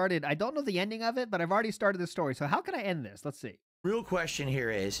that I've started? I don't know the ending of it, but I've already started the story. So how can I end this? Let's see. Real question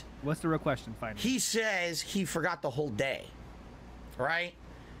here is, what's the real question? Finally, he says he forgot the whole day, right?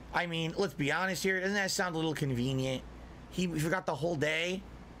 I mean, let's be honest here. Doesn't that sound a little convenient? He forgot the whole day,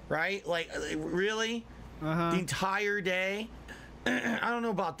 right? Like, really? The entire day? I don't know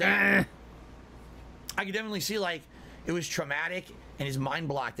about that. I could definitely see, like, it was traumatic and his mind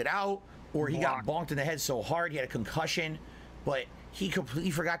blocked it out, or he got bonked in the head so hard he had a concussion, but he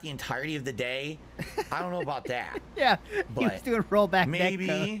completely forgot the entirety of the day. I don't know about that. Yeah, but he was doing rollback.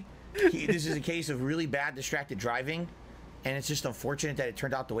 Maybe this is a case of really bad distracted driving, and it's just unfortunate that it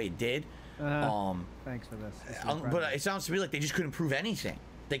turned out the way it did. Thanks for this. But it sounds to me like they just couldn't prove anything.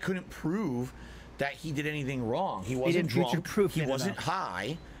 They couldn't prove that he did anything wrong. He wasn't drunk. He wasn't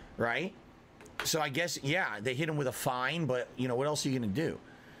high, right? So I guess, yeah, they hit him with a fine, but, you know, what else are you going to do?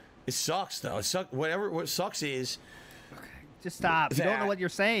 It sucks, though. It sucks. What sucks is... Just stop. You don't know what you're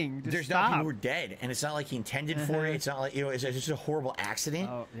saying. Just there's stop. not people who are dead, and it's not like he intended for it. It's not like, you know, it's just a horrible accident,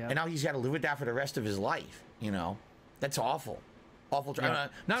 and now he's got to live with that for the rest of his life, you know? That's awful. Awful. Yeah.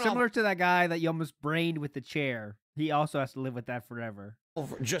 Similar to that guy that you almost brained with the chair. He also has to live with that forever.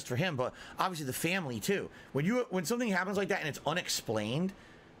 Just for him, but obviously the family, too. When something happens like that and it's unexplained,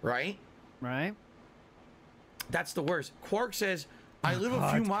 right? Right. That's the worst. Quark says, I live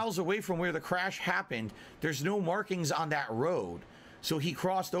a few miles away from where the crash happened. There's no markings on that road. So he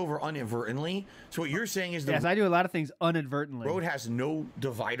crossed over inadvertently. So what you're saying is yes, I do a lot of things inadvertently. Road has no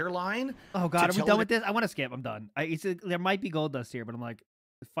divider line. Oh, God. Are we done with this? I want to skip. I'm done. There might be gold dust here, but I'm like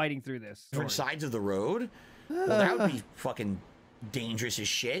fighting through this. Different sides of the road? Well, that would be fucking dangerous as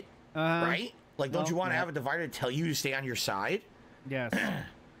shit. Right? Like, don't you want to have a divider to tell you to stay on your side? Yes.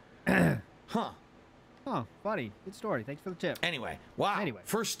 Huh. Oh, buddy. Good story. Thanks for the tip. Anyway. Wow. Anyway.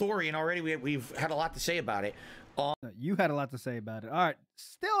 First story, and already we've had a lot to say about it. You had a lot to say about it. All right.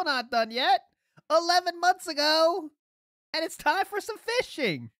 Still not done yet. 11 months ago. And it's time for some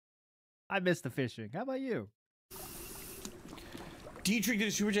fishing. I miss the fishing. How about you? Derich did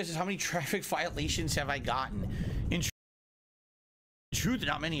a super chat says, how many traffic violations have I gotten? In truth,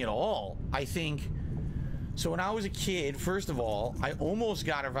 not many at all. I think... So when I was a kid, first of all, I almost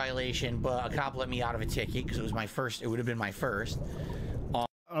got a violation, but a cop let me out of a ticket because it was my first. It would have been my first.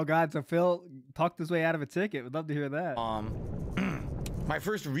 Oh God! So Phil talked his way out of a ticket. Would love to hear that. My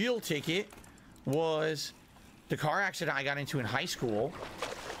first real ticket was the car accident I got into in high school,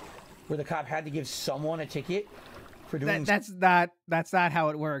 where the cop had to give someone a ticket for doing. That's not how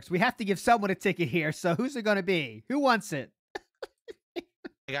it works. We have to give someone a ticket here. So who's it going to be? Who wants it?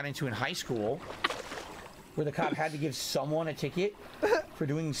 I got into in high school, where the cop had to give someone a ticket for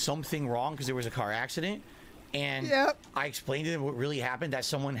doing something wrong because there was a car accident. And I explained to them what really happened, that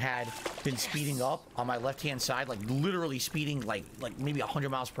someone had been speeding up on my left-hand side, like literally speeding like maybe 100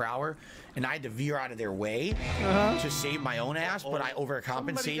 miles per hour, and I had to veer out of their way to save my own ass, but I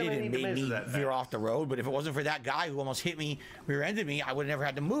overcompensated and made me veer off the road. But if it wasn't for that guy who almost hit me, rear-ended me, I would have never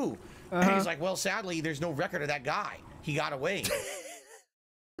had to move. And he's like, well, sadly, there's no record of that guy. He got away.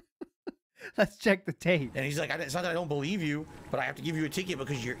 Let's check the tape. And he's like, it's not that I don't believe you, but I have to give you a ticket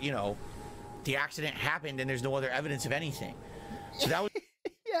because you're, you know, the accident happened and there's no other evidence of anything. So that was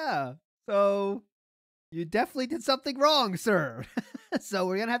yeah. So you definitely did something wrong, sir. So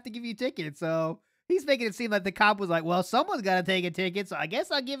we're gonna have to give you tickets. So he's making it seem like the cop was like, well, someone's gotta take a ticket, so I guess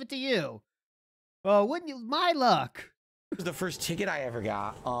I'll give it to you. Well, wouldn't you? My luck. It was the first ticket I ever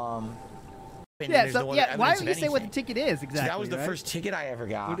got. Yeah, so, why don't you say what the ticket is exactly? So that was the first ticket I ever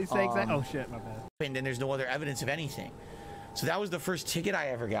got. What did he say exactly? Oh shit, my bad. And then there's no other evidence of anything. So that was the first ticket I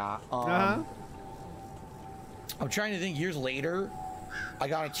ever got. I'm trying to think. Years later, I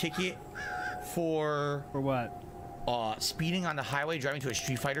got a ticket for what? Speeding on the highway, driving to a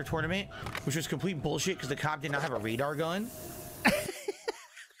Street Fighter tournament, which was complete bullshit because the cop did not have a radar gun.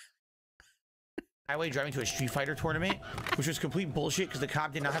 Highway, driving to a Street Fighter tournament, which was complete bullshit because the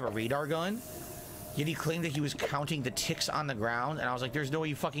cop did not have a radar gun. Yet he claimed that he was counting the ticks on the ground, and I was like, "There's no way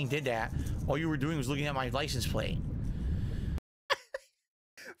you fucking did that. All you were doing was looking at my license plate."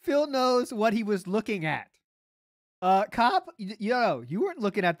 Phil knows what he was looking at. Cop, you weren't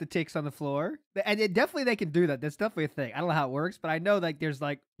looking at the ticks on the floor. And definitely they can do that. That's definitely a thing. I don't know how it works, but I know like there's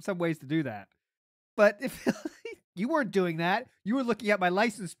like some ways to do that. But if you weren't doing that, you were looking at my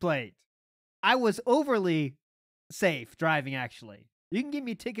license plate. I was overly safe driving, actually. You can give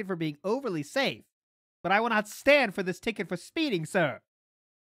me a ticket for being overly safe, but I will not stand for this ticket for speeding, sir.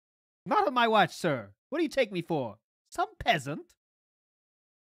 Not on my watch, sir. What do you take me for? Some peasant?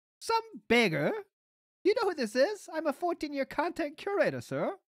 Some beggar? You know who this is? I'm a 14-year content curator,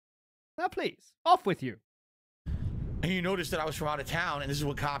 sir. Now, please, off with you. And you notice that I was from out of town, and this is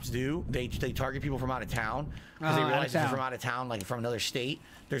what cops do. They target people from out of town because they realize if you're from out of town, like from another state,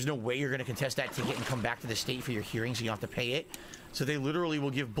 there's no way you're going to contest that ticket and come back to the state for your hearing, so you don't have to pay it. So they literally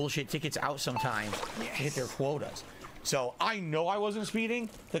will give bullshit tickets out sometimes to hit their quotas. So I know I wasn't speeding.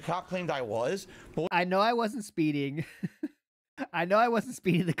 The cop claimed I was. But I know I wasn't speeding. I know I wasn't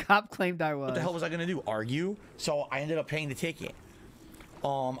speeding. The cop claimed I was. What the hell was I going to do? Argue? So I ended up paying the ticket.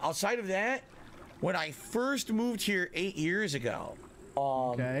 Outside of that, when I first moved here 8 years ago,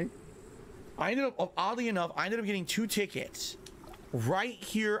 okay, I ended up, oddly enough, I ended up getting 2 tickets right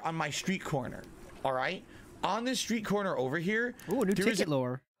here on my street corner. All right? On this street corner over here, ooh, new ticket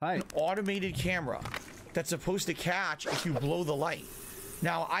lure. Hi. An automated camera that's supposed to catch if you blow the light.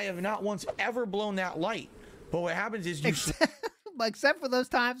 Now, I have not once ever blown that light, but what happens is you... Except for those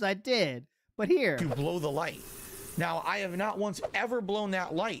times I did. But here. You blow the light. Now, I have not once ever blown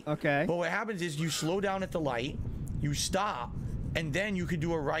that light. Okay. But what happens is you slow down at the light, you stop, and then you could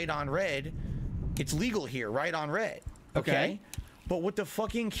do a right on red. It's legal here, right on red. Okay? But what the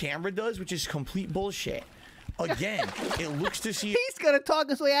fucking camera does, which is complete bullshit, again, it looks to see... He's going to talk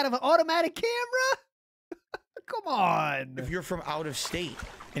his way out of an automatic camera? Come on. If you're from out of state,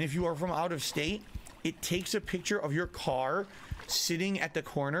 and if you are from out of state, it takes a picture of your car sitting at the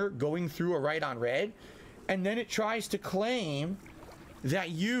corner going through a right on red, and then it tries to claim that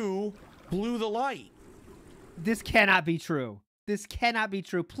you blew the light. This cannot be true. This cannot be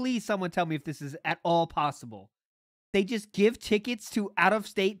true. Please, someone tell me if this is at all possible. They just give tickets to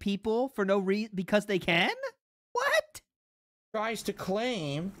out-of-state people for no reason because they can? What? Tries to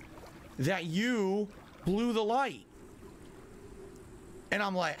claim that you blew the light. And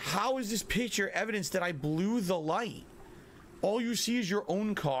I'm like, how is this picture evidence that I blew the light? All you see is your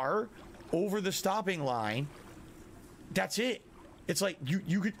own car over the stopping line. That's it. It's like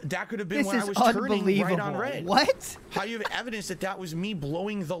you could, that could have been when I was turning right on red. What? How you have evidence that that was me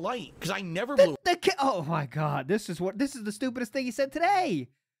blowing the light? Because I never blew. Oh my god, this is the stupidest thing he said today.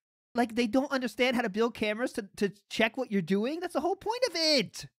 Like they don't understand how to build cameras to check what you're doing. That's the whole point of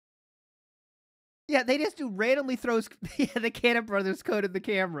it. Yeah, they just do randomly throws. Yeah, the Cannon brothers coded the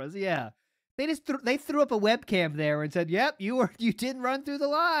cameras. Yeah, they just threw up a webcam there and said, "Yep, you didn't run through the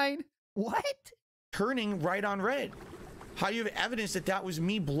line." What? Turning right on red. How do you have evidence that that was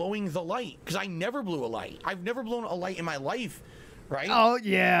me blowing the light? Because I never blew a light. I've never blown a light in my life, right? Oh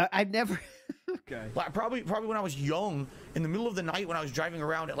yeah, I've never. Okay. Like, probably when I was young, in the middle of the night when I was driving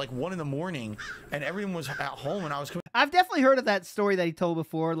around at like 1 in the morning, and everyone was at home, and I was coming. I've definitely heard of that story that he told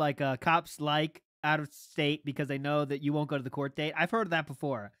before, like cops like out of state because they know that you won't go to the court date. I've heard of that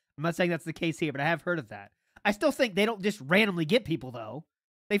before. I'm not saying that's the case here, but I have heard of that. I still think they don't just randomly get people though.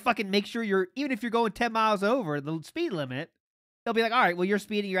 They fucking make sure you're, even if you're going 10 miles over the speed limit, they'll be like, all right, well, you're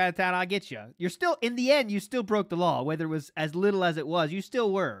speeding, you're out of town, I'll get you. You're still, in the end, you still broke the law, whether it was as little as it was, you still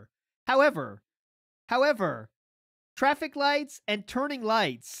were. However, traffic lights and turning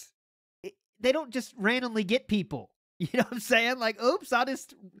lights, they don't just randomly get people. You know what I'm saying? Like, oops,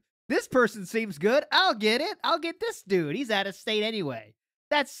 this person seems good, I'll get it. I'll get this dude. He's out of state anyway.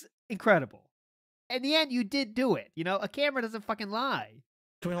 That's incredible. In the end, you did do it. You know, a camera doesn't fucking lie.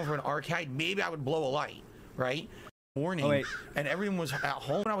 Coming home from an arcade, maybe I would blow a light, right? Morning, and everyone was at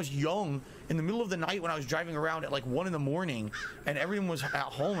home. When I was young, in the middle of the night when I was driving around at like 1 in the morning, and everyone was at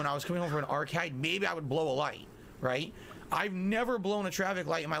home, and I was coming home from an arcade, maybe I would blow a light, right? I've never blown a traffic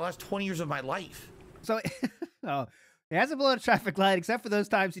light in my last 20 years of my life. So, oh, he hasn't blown a traffic light except for those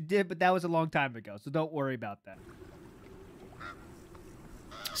times he did, but that was a long time ago, so don't worry about that.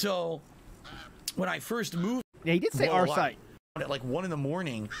 So, when I first moved, yeah, he did say our site. At like 1 in the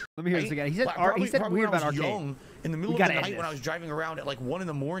morning. Let me hear this again. He said weird about arcade. Young, in the middle of the night when I was driving around at like 1 in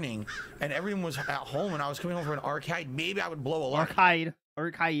the morning, and everyone was at home, and I was coming home from an arcade, maybe I would blow a light.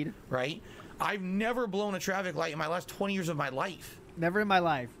 Arcade. Right? I've never blown a traffic light in my last 20 years of my life. Never in my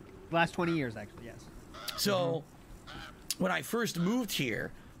life. Last 20 years, actually, yes. So, when I first moved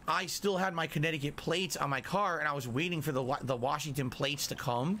here, I still had my Connecticut plates on my car, and I was waiting for the Washington plates to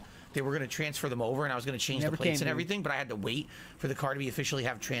come. They were going to transfer them over, and I was going to change the plates and everything, but I had to wait for the car to be officially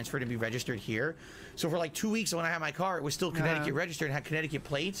transferred and be registered here. So for like 2 weeks when I had my car, it was still Connecticut registered and had Connecticut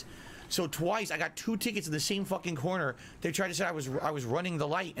plates. So twice I got 2 tickets in the same fucking corner. They tried to say I was running the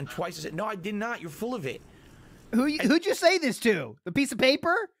light, and twice I said, no, I did not. You're full of it. Who'd you say this to? The piece of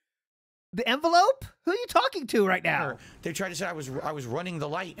paper? The envelope? Who are you talking to right now? They tried to say I was running the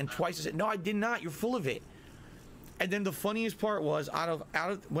light, and twice I said, no, I did not. You're full of it. And then the funniest part was out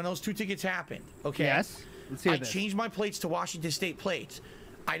of when those 2 tickets happened. Okay. Yes. Let's hear I this. changed my plates to Washington State plates.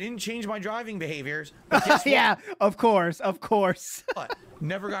 I didn't change my driving behaviors. But guess what? Yeah, of course. But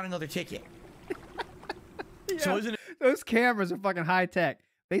never got another ticket. Yeah. So isn't it? Those cameras are fucking high tech.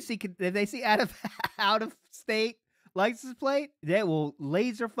 If they see out of state license plate, they will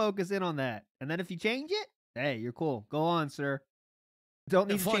laser focus in on that. And then if you change it, hey, you're cool. Go on, sir. Don't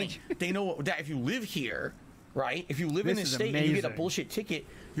need to change. They know that if you live here, right? If you live in this state and you get a bullshit ticket,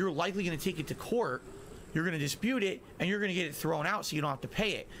 you're likely going to take it to court. You're going to dispute it, and you're going to get it thrown out so you don't have to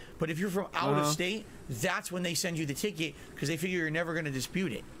pay it. But if you're from out of state, that's when they send you the ticket because they figure you're never going to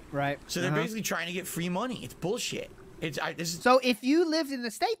dispute it. Right. So they're basically trying to get free money. It's bullshit. So if you lived in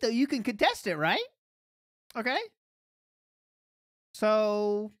the state, though, you can contest it, right? Okay.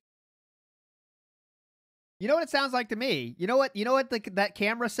 So you know what it sounds like to me? You know what that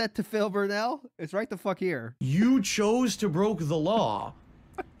camera said to Phil Burnell? It's right the fuck here. You chose to broke the law.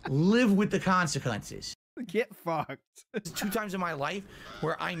 Live with the consequences. Get fucked. 2 times in my life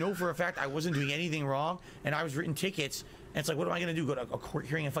where I know for a fact I wasn't doing anything wrong, and I was written tickets, and it's like, what am I going to do? Go to a court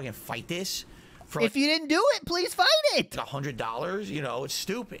hearing and fucking fight this? For if you didn't do it, please fight it. $100, you know, it's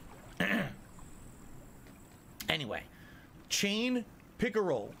stupid. Anyway, chain, pick a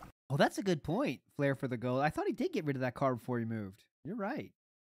roll. Oh, that's a good point. Flair for the goal. I thought he did get rid of that car before he moved. You're right.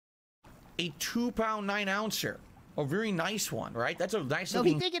 A 2-pound 9-ouncer. A very nice one, right? That's a nice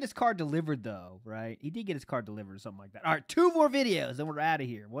looking... No, he did get his car delivered, though, right? He did get his car delivered or something like that. All right, 2 more videos, and we're out of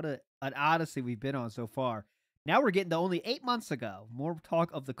here. What an odyssey we've been on so far. Now we're getting to only 8 months ago. More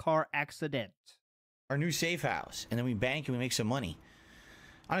talk of the car accident. Our new safe house, and then we bank and we make some money.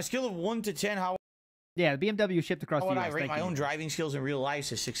 On a scale of 1 to 10, how... Yeah, the BMW shipped across the US. How would I rate my own driving skills in real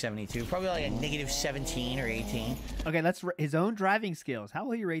life? Is 672. Probably like a negative 17 or 18. Okay, that's his own driving skills. How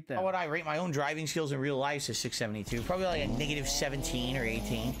will you rate that? How would I rate my own driving skills in real life? Is 672. Probably like a negative 17 or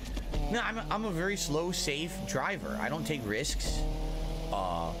 18. No, I'm a very slow, safe driver. I don't take risks.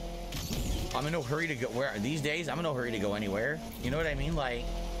 I'm in no hurry to go where these days. I'm in no hurry to go anywhere. You know what I mean? Like,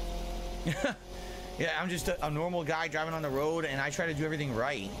 yeah, I'm just a normal guy driving on the road, and I try to do everything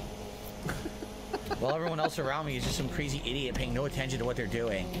right. While everyone else around me is just some crazy idiot paying no attention to what they're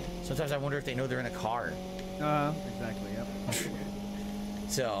doing. Sometimes I wonder if they know they're in a car. Exactly, yep.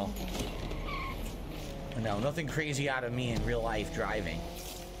 So, no, nothing crazy out of me in real life driving.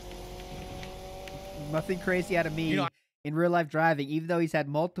 Nothing crazy out of me in real life driving, even though he's had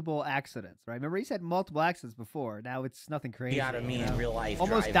multiple accidents, right? Remember, he's had multiple accidents before. Now it's nothing crazy. You gotta mean in real life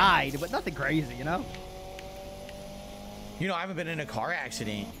Almost driving. died, but nothing crazy, you know? You know, I haven't been in a car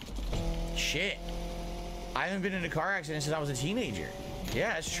accident. Shit. I haven't been in a car accident since I was a teenager.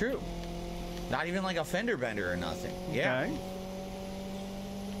 Yeah, it's true. Not even like a fender bender or nothing. Yeah.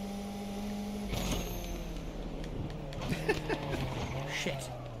 Shit.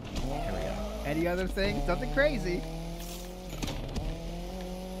 Here we go. Any other things? Nothing crazy.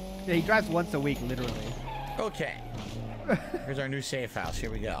 Yeah, he drives once a week, literally. Okay. Here's our new safe house.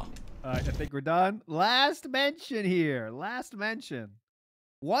 Here we go. All right, I think we're done. Last mention here. Last mention.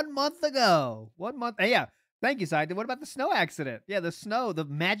 1 month ago. 1 month. Yeah. Thank you, Side. What about the snow accident? Yeah, the snow, the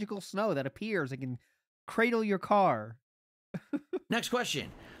magical snow that appears and can cradle your car. Next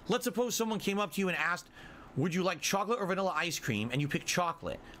question. Let's suppose someone came up to you and asked, would you like chocolate or vanilla ice cream? And you picked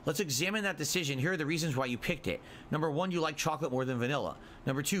chocolate. Let's examine that decision. Here are the reasons why you picked it. Number 1, you like chocolate more than vanilla.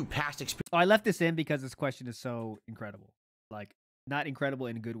 Number 2, past experience. Oh, I left this in because this question is so incredible. Like, not incredible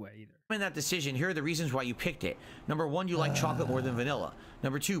in a good way either. In that decision, here are the reasons why you picked it. Number 1, you like chocolate more than vanilla.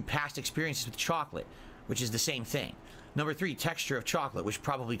 Number 2, past experiences with chocolate, which is the same thing. Number 3, texture of chocolate, which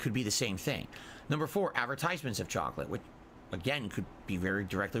probably could be the same thing. Number 4, advertisements of chocolate, which again could be very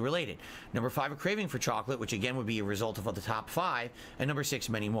directly related. Number 5, a craving for chocolate, which again would be a result of the top 5. And number 6,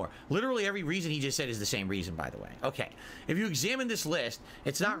 many more. Literally every reason he just said is the same reason, by the way. Okay, if you examine this list,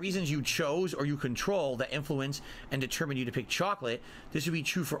 it's not reasons you chose or you control that influence and determine you to pick chocolate. This would be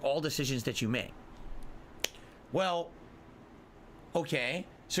true for all decisions that you make. Well, okay,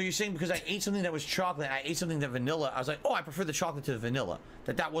 so you're saying because I ate something that was chocolate and I ate something that vanilla, I was like, oh, I prefer the chocolate to the vanilla.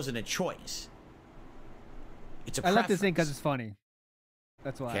 That wasn't a choice. It's a I left this in preference. because it's funny.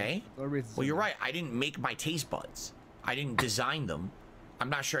 That's why. Okay. Well, you're right. I didn't make my taste buds. I didn't design them. I'm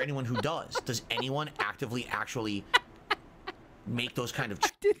not sure anyone who does. Does anyone actively actually make those kind of...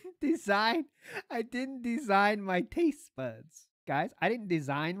 I didn't design my taste buds. Guys, I didn't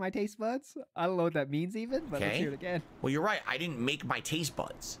design my taste buds. I don't know what that means even, but let's hear it again. Well, you're right. I didn't make my taste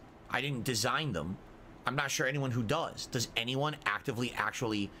buds. I didn't design them. I'm not sure anyone who does. Does anyone actively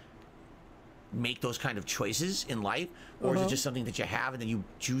actually make those kind of choices in life? Or is it just something that you have and then you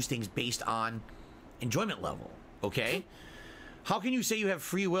choose things based on enjoyment level? Okay? How can you say you have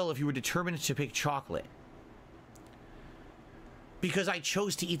free will if you were determined to pick chocolate? Because I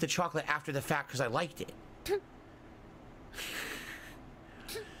chose to eat the chocolate after the fact because I liked it.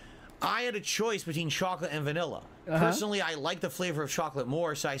 I had a choice between chocolate and vanilla. Personally, I like the flavor of chocolate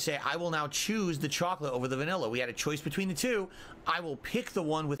more, so I say I will now choose the chocolate over the vanilla. We had a choice between the two. I will pick the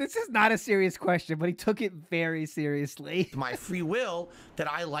one with... This is not a serious question, but he took it very seriously. my free will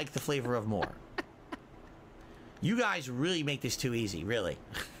that I like the flavor of more. You guys really make this too easy, really.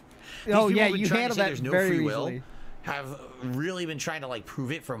 Oh, yeah, you handle that there's no very free will, easily. have really been trying to like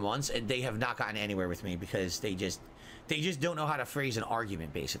prove it for months, and they have not gotten anywhere with me because they just don't know how to phrase an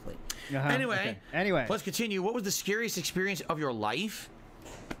argument, basically. Anyway, let's continue. What was the scariest experience of your life?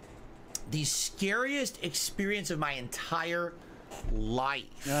 The scariest experience of my entire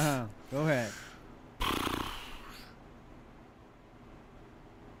life. Go ahead.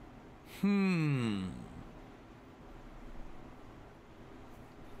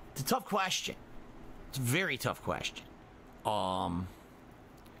 It's a tough question. It's a very tough question.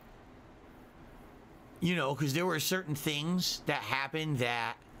 You know, because there were certain things that happened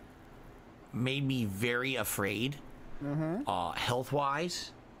that made me very afraid.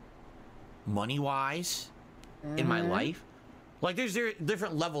 Health-wise, money-wise, in my life. Like, there are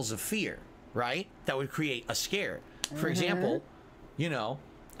different levels of fear, right? That would create a scare. For example, you know,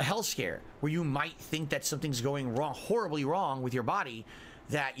 a health scare where you might think that something's going wrong, horribly wrong with your body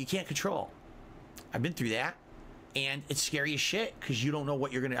that you can't control. I've been through that, and it's scary as shit because you don't know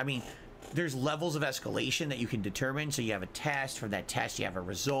what you're gonna... I mean, there's levels of escalation that you can determine. So you have a test. From that test, you have a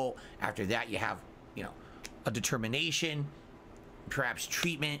result. After that, you have, you know, a determination, perhaps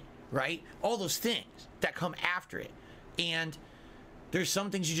treatment, right? All those things that come after it. And there's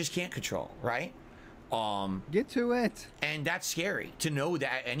some things you just can't control, right? Get to it. And that's scary to know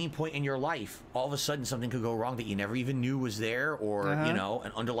that at any point in your life, all of a sudden something could go wrong that you never even knew was there, or you know,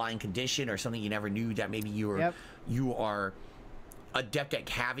 an underlying condition or something you never knew that maybe you are adept at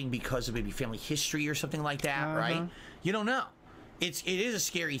having because of maybe family history or something like that, right? You don't know. It is a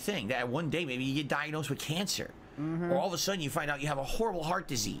scary thing that one day maybe you get diagnosed with cancer, or all of a sudden you find out you have a horrible heart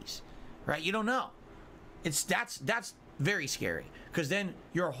disease, right? You don't know. That's very scary, because then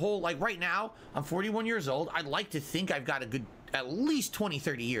your whole, like right now, I'm 41 years old. I'd like to think I've got a good at least 20,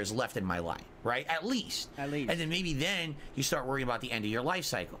 30 years left in my life, right? At least. And then maybe then you start worrying about the end of your life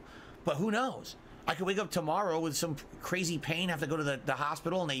cycle. But who knows? I could wake up tomorrow with some crazy pain, have to go to the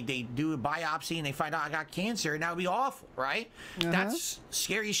hospital, and they do a biopsy, and they find out I got cancer, and that would be awful, right? That's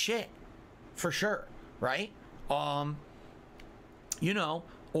scary shit, for sure, right? You know,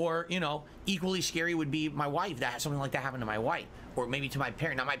 or, you know, equally scary would be my wife, that something like that happened to my wife, or maybe to my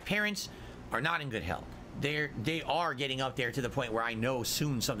parent. Now, my parents are not in good health. They are getting up there to the point where I know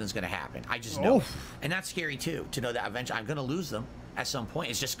soon something's going to happen. I just know. And that's scary, too, to know that eventually I'm going to lose them at some point.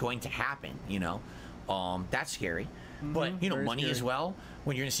 It's just going to happen, you know. That's scary. But, you know, money as well,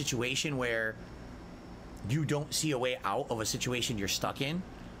 when you're in a situation where you don't see a way out of a situation you're stuck in.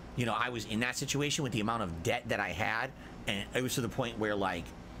 You know, I was in that situation with the amount of debt that I had, and it was to the point where, like,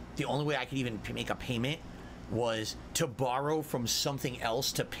 the only way I could even make a payment was to borrow from something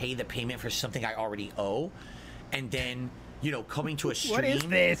else to pay the payment for something I already owe. And then, you know, coming to a stream what is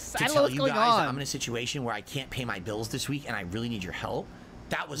this? to tell you guys that I'm in a situation where I can't pay my bills this week and I really need your help.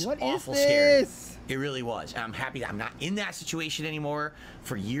 That was awful scary. It really was. And I'm happy that I'm not in that situation anymore.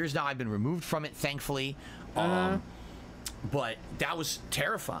 For years now, I've been removed from it, thankfully. But that was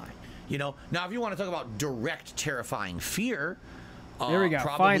terrifying. You know, now if you want to talk about direct terrifying fear, there we go.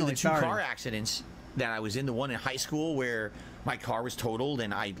 Probably Finally, the two car accidents that I was in, the one in high school where my car was totaled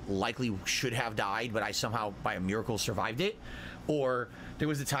and I likely should have died, but I somehow, by a miracle, survived it. Or there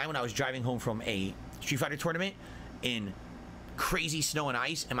was the time when I was driving home from a Street Fighter tournament in crazy snow and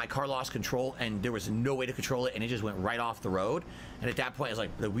ice, and my car lost control, and there was no way to control it, and it just went right off the road. And at that point, I was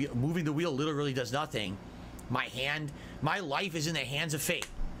like, moving the wheel literally does nothing. My life is in the hands of fate,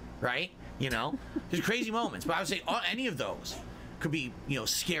 right? You know, there's crazy moments, but I would say any of those could be, you know,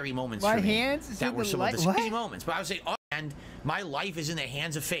 scary moments for me. Hands that were some of the crazy moments, but I would say, and my life is in the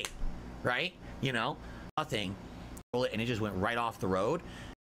hands of fate, right? You know, nothing, and it just went right off the road.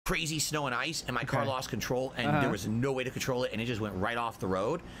 Crazy snow and ice, and my car lost control, and there was no way to control it, and it just went right off the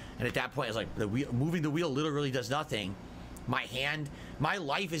road. And at that point, I was like, moving the wheel literally does nothing. My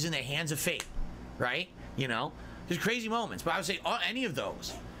life is in the hands of fate, right? You know, there's crazy moments, but I would say any of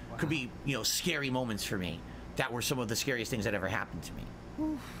those could be, you know, scary moments for me. That were some of the scariest things that ever happened to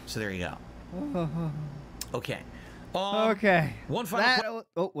me. So there you go. Okay. Okay. One final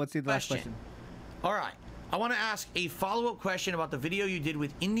what's the last question? All right. I want to ask a follow-up question about the video you did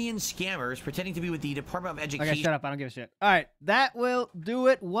with Indian scammers pretending to be with the Department of Education. Okay, shut up. I don't give a shit. All right. That will do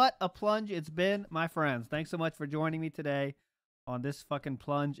it. What a plunge it's been, my friends. Thanks so much for joining me today on this fucking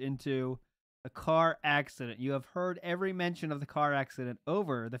plunge into a car accident. You have heard every mention of the car accident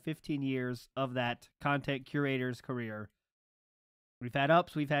over the 15 years of that content curator's career. We've had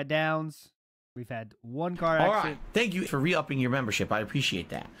ups, we've had downs, we've had one car accident. All right. Thank you for re-upping your membership. I appreciate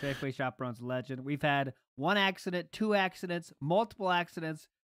that. Safeway Shop Runs Legend. We've had one accident, two accidents, multiple accidents,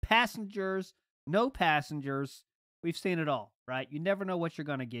 passengers, no passengers. We've seen it all, right? You never know what you're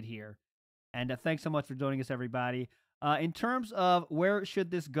going to get here. And thanks so much for joining us, everybody. In terms of where should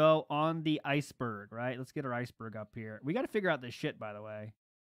this go on the Iceberg, right? Let's get our Iceberg up here. We got to figure out this shit, by the way.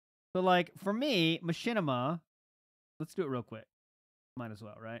 So, like, for me, Machinima, let's do it real quick. Might as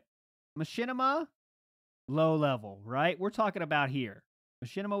well, right? Machinima, low level, right? We're talking about here.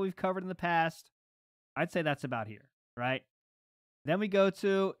 Machinima we've covered in the past. I'd say that's about here, right? Then we go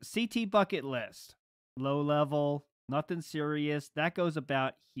to CT Bucket List. Low level, nothing serious. That goes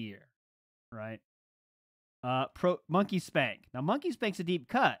about here, right? Monkey Spank. Now, Monkey Spank's a deep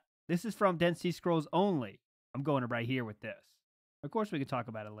cut. This is from Density Scrolls only. I'm going right here with this. Of course, we can talk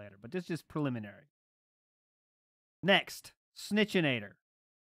about it later, but this is just preliminary. Next, Snitchinator.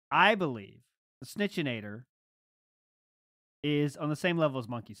 I believe the Snitchinator is on the same level as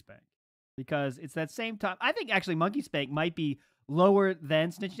Monkey Spank because it's that same time. I think actually Monkey Spank might be lower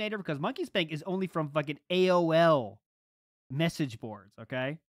than Snitchinator because Monkey Spank is only from fucking AOL message boards,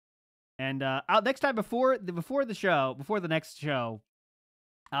 okay? And next time before the next show,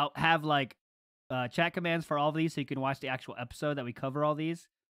 I'll have like chat commands for all of these so you can watch the actual episode that we cover all these.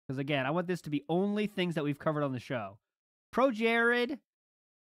 Because again, I want this to be only things that we've covered on the show. Pro Jared,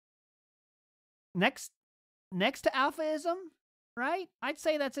 next to Alphaism, right? I'd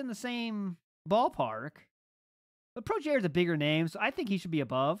say that's in the same ballpark. But Pro Jared's a bigger name, so I think he should be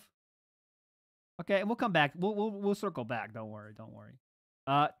above. Okay, and we'll come back. We'll circle back. Don't worry.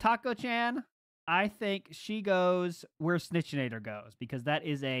 Taco-chan, I think she goes where Snitchinator goes because that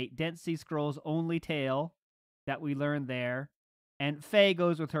is a Density Scrolls only tale that we learned there. And Faye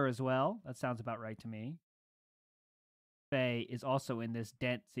goes with her as well. That sounds about right to me. Faye is also in this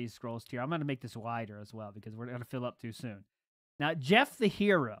Density Scrolls tier. I'm going to make this wider as well because we're going to fill up too soon. Now, Jeff the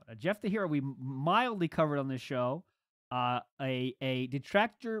Hero. We mildly covered on this show. A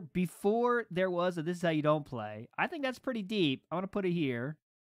detractor before there was a This Is How You Don't Play. I think that's pretty deep. I want to put it here.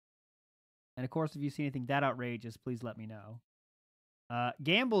 And of course, if you see anything that outrageous, please let me know.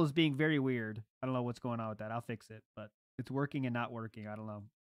 Gamble is being very weird. I don't know what's going on with that. I'll fix it, but it's working and not working. I don't know.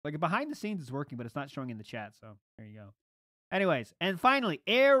 Like behind the scenes, it's working, but it's not showing in the chat. So there you go. Anyways, and finally,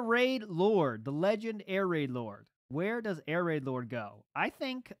 Air Raid Lord, the legend Air Raid Lord. Where does Air Raid Lord go? I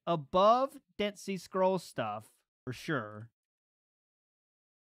think above Dead Sea Scrolls stuff for sure.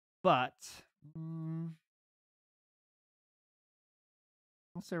 But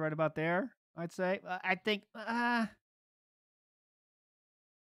I'll say right about there. I'd say. I think right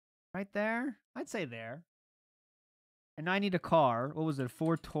there. I'd say there. And I need a car. What was it?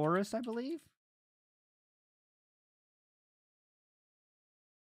 Ford Taurus, I believe.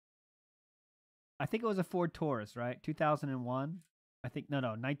 I think it was a Ford Taurus, right? 2001. I think no,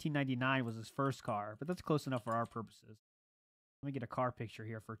 1999 was his first car, but that's close enough for our purposes. Let me get a car picture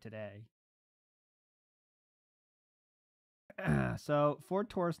here for today. So Ford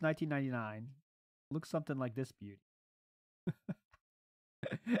Taurus 1999 looks something like this beauty.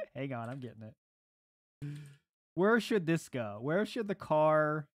 Hang on, I'm getting it. Where should this go? Where should the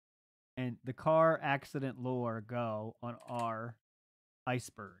car and the car accident lore go on our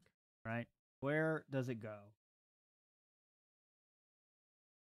Iceberg, right? Where does it go?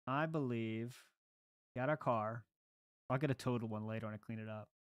 I believe got our car. I'll get a total one later when I clean it up.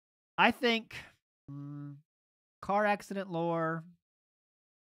 I think car accident lore.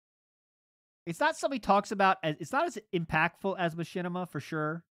 It's not something he talks about as it's not as impactful as Machinima for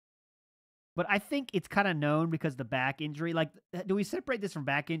sure. But I think it's kind of known because of the back injury. Like, do we separate this from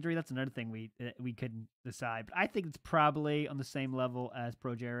back injury? That's another thing we couldn't decide. But I think it's probably on the same level as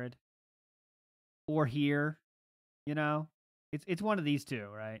Pro Jared. Or here, you know, it's one of these two,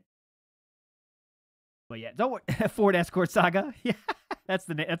 right? But yeah, don't worry. Ford Escort Saga, yeah, that's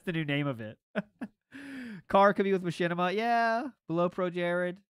the new name of it. Car could be with Machinima, yeah. Below Pro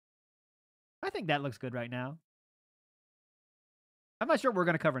Jared, I think that looks good right now. I'm not sure what we're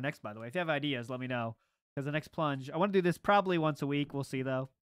gonna cover next, by the way. If you have ideas, let me know. Because the next plunge, I want to do this probably once a week. We'll see though.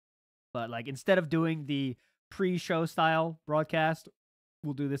 But like instead of doing the pre-show style broadcast,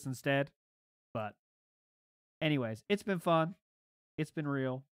 we'll do this instead. But anyways, it's been fun. It's been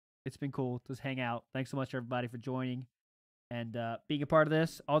real. It's been cool to just hang out. Thanks so much, everybody, for joining and being a part of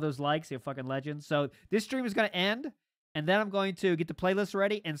this. All those likes, you're fucking legends. So this stream is going to end, and then I'm going to get the playlist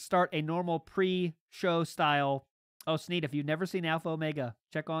ready and start a normal pre-show style. Oh, Sneed, if you've never seen Alpha Omega,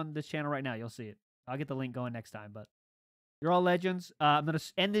 check on this channel right now. You'll see it. I'll get the link going next time, but you're all legends. I'm going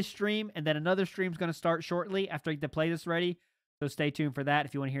to end this stream, and then another stream's going to start shortly after I get the playlist ready. So stay tuned for that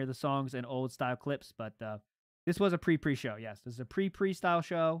if you want to hear the songs and old style clips. But this was a pre-show. Yes, this is a pre-style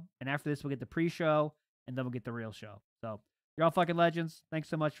show. And after this, we'll get the pre-show, and then we'll get the real show. So you're all fucking legends. Thanks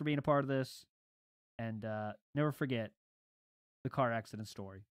so much for being a part of this. And never forget the car accident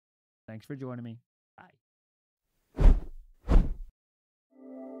story. Thanks for joining me.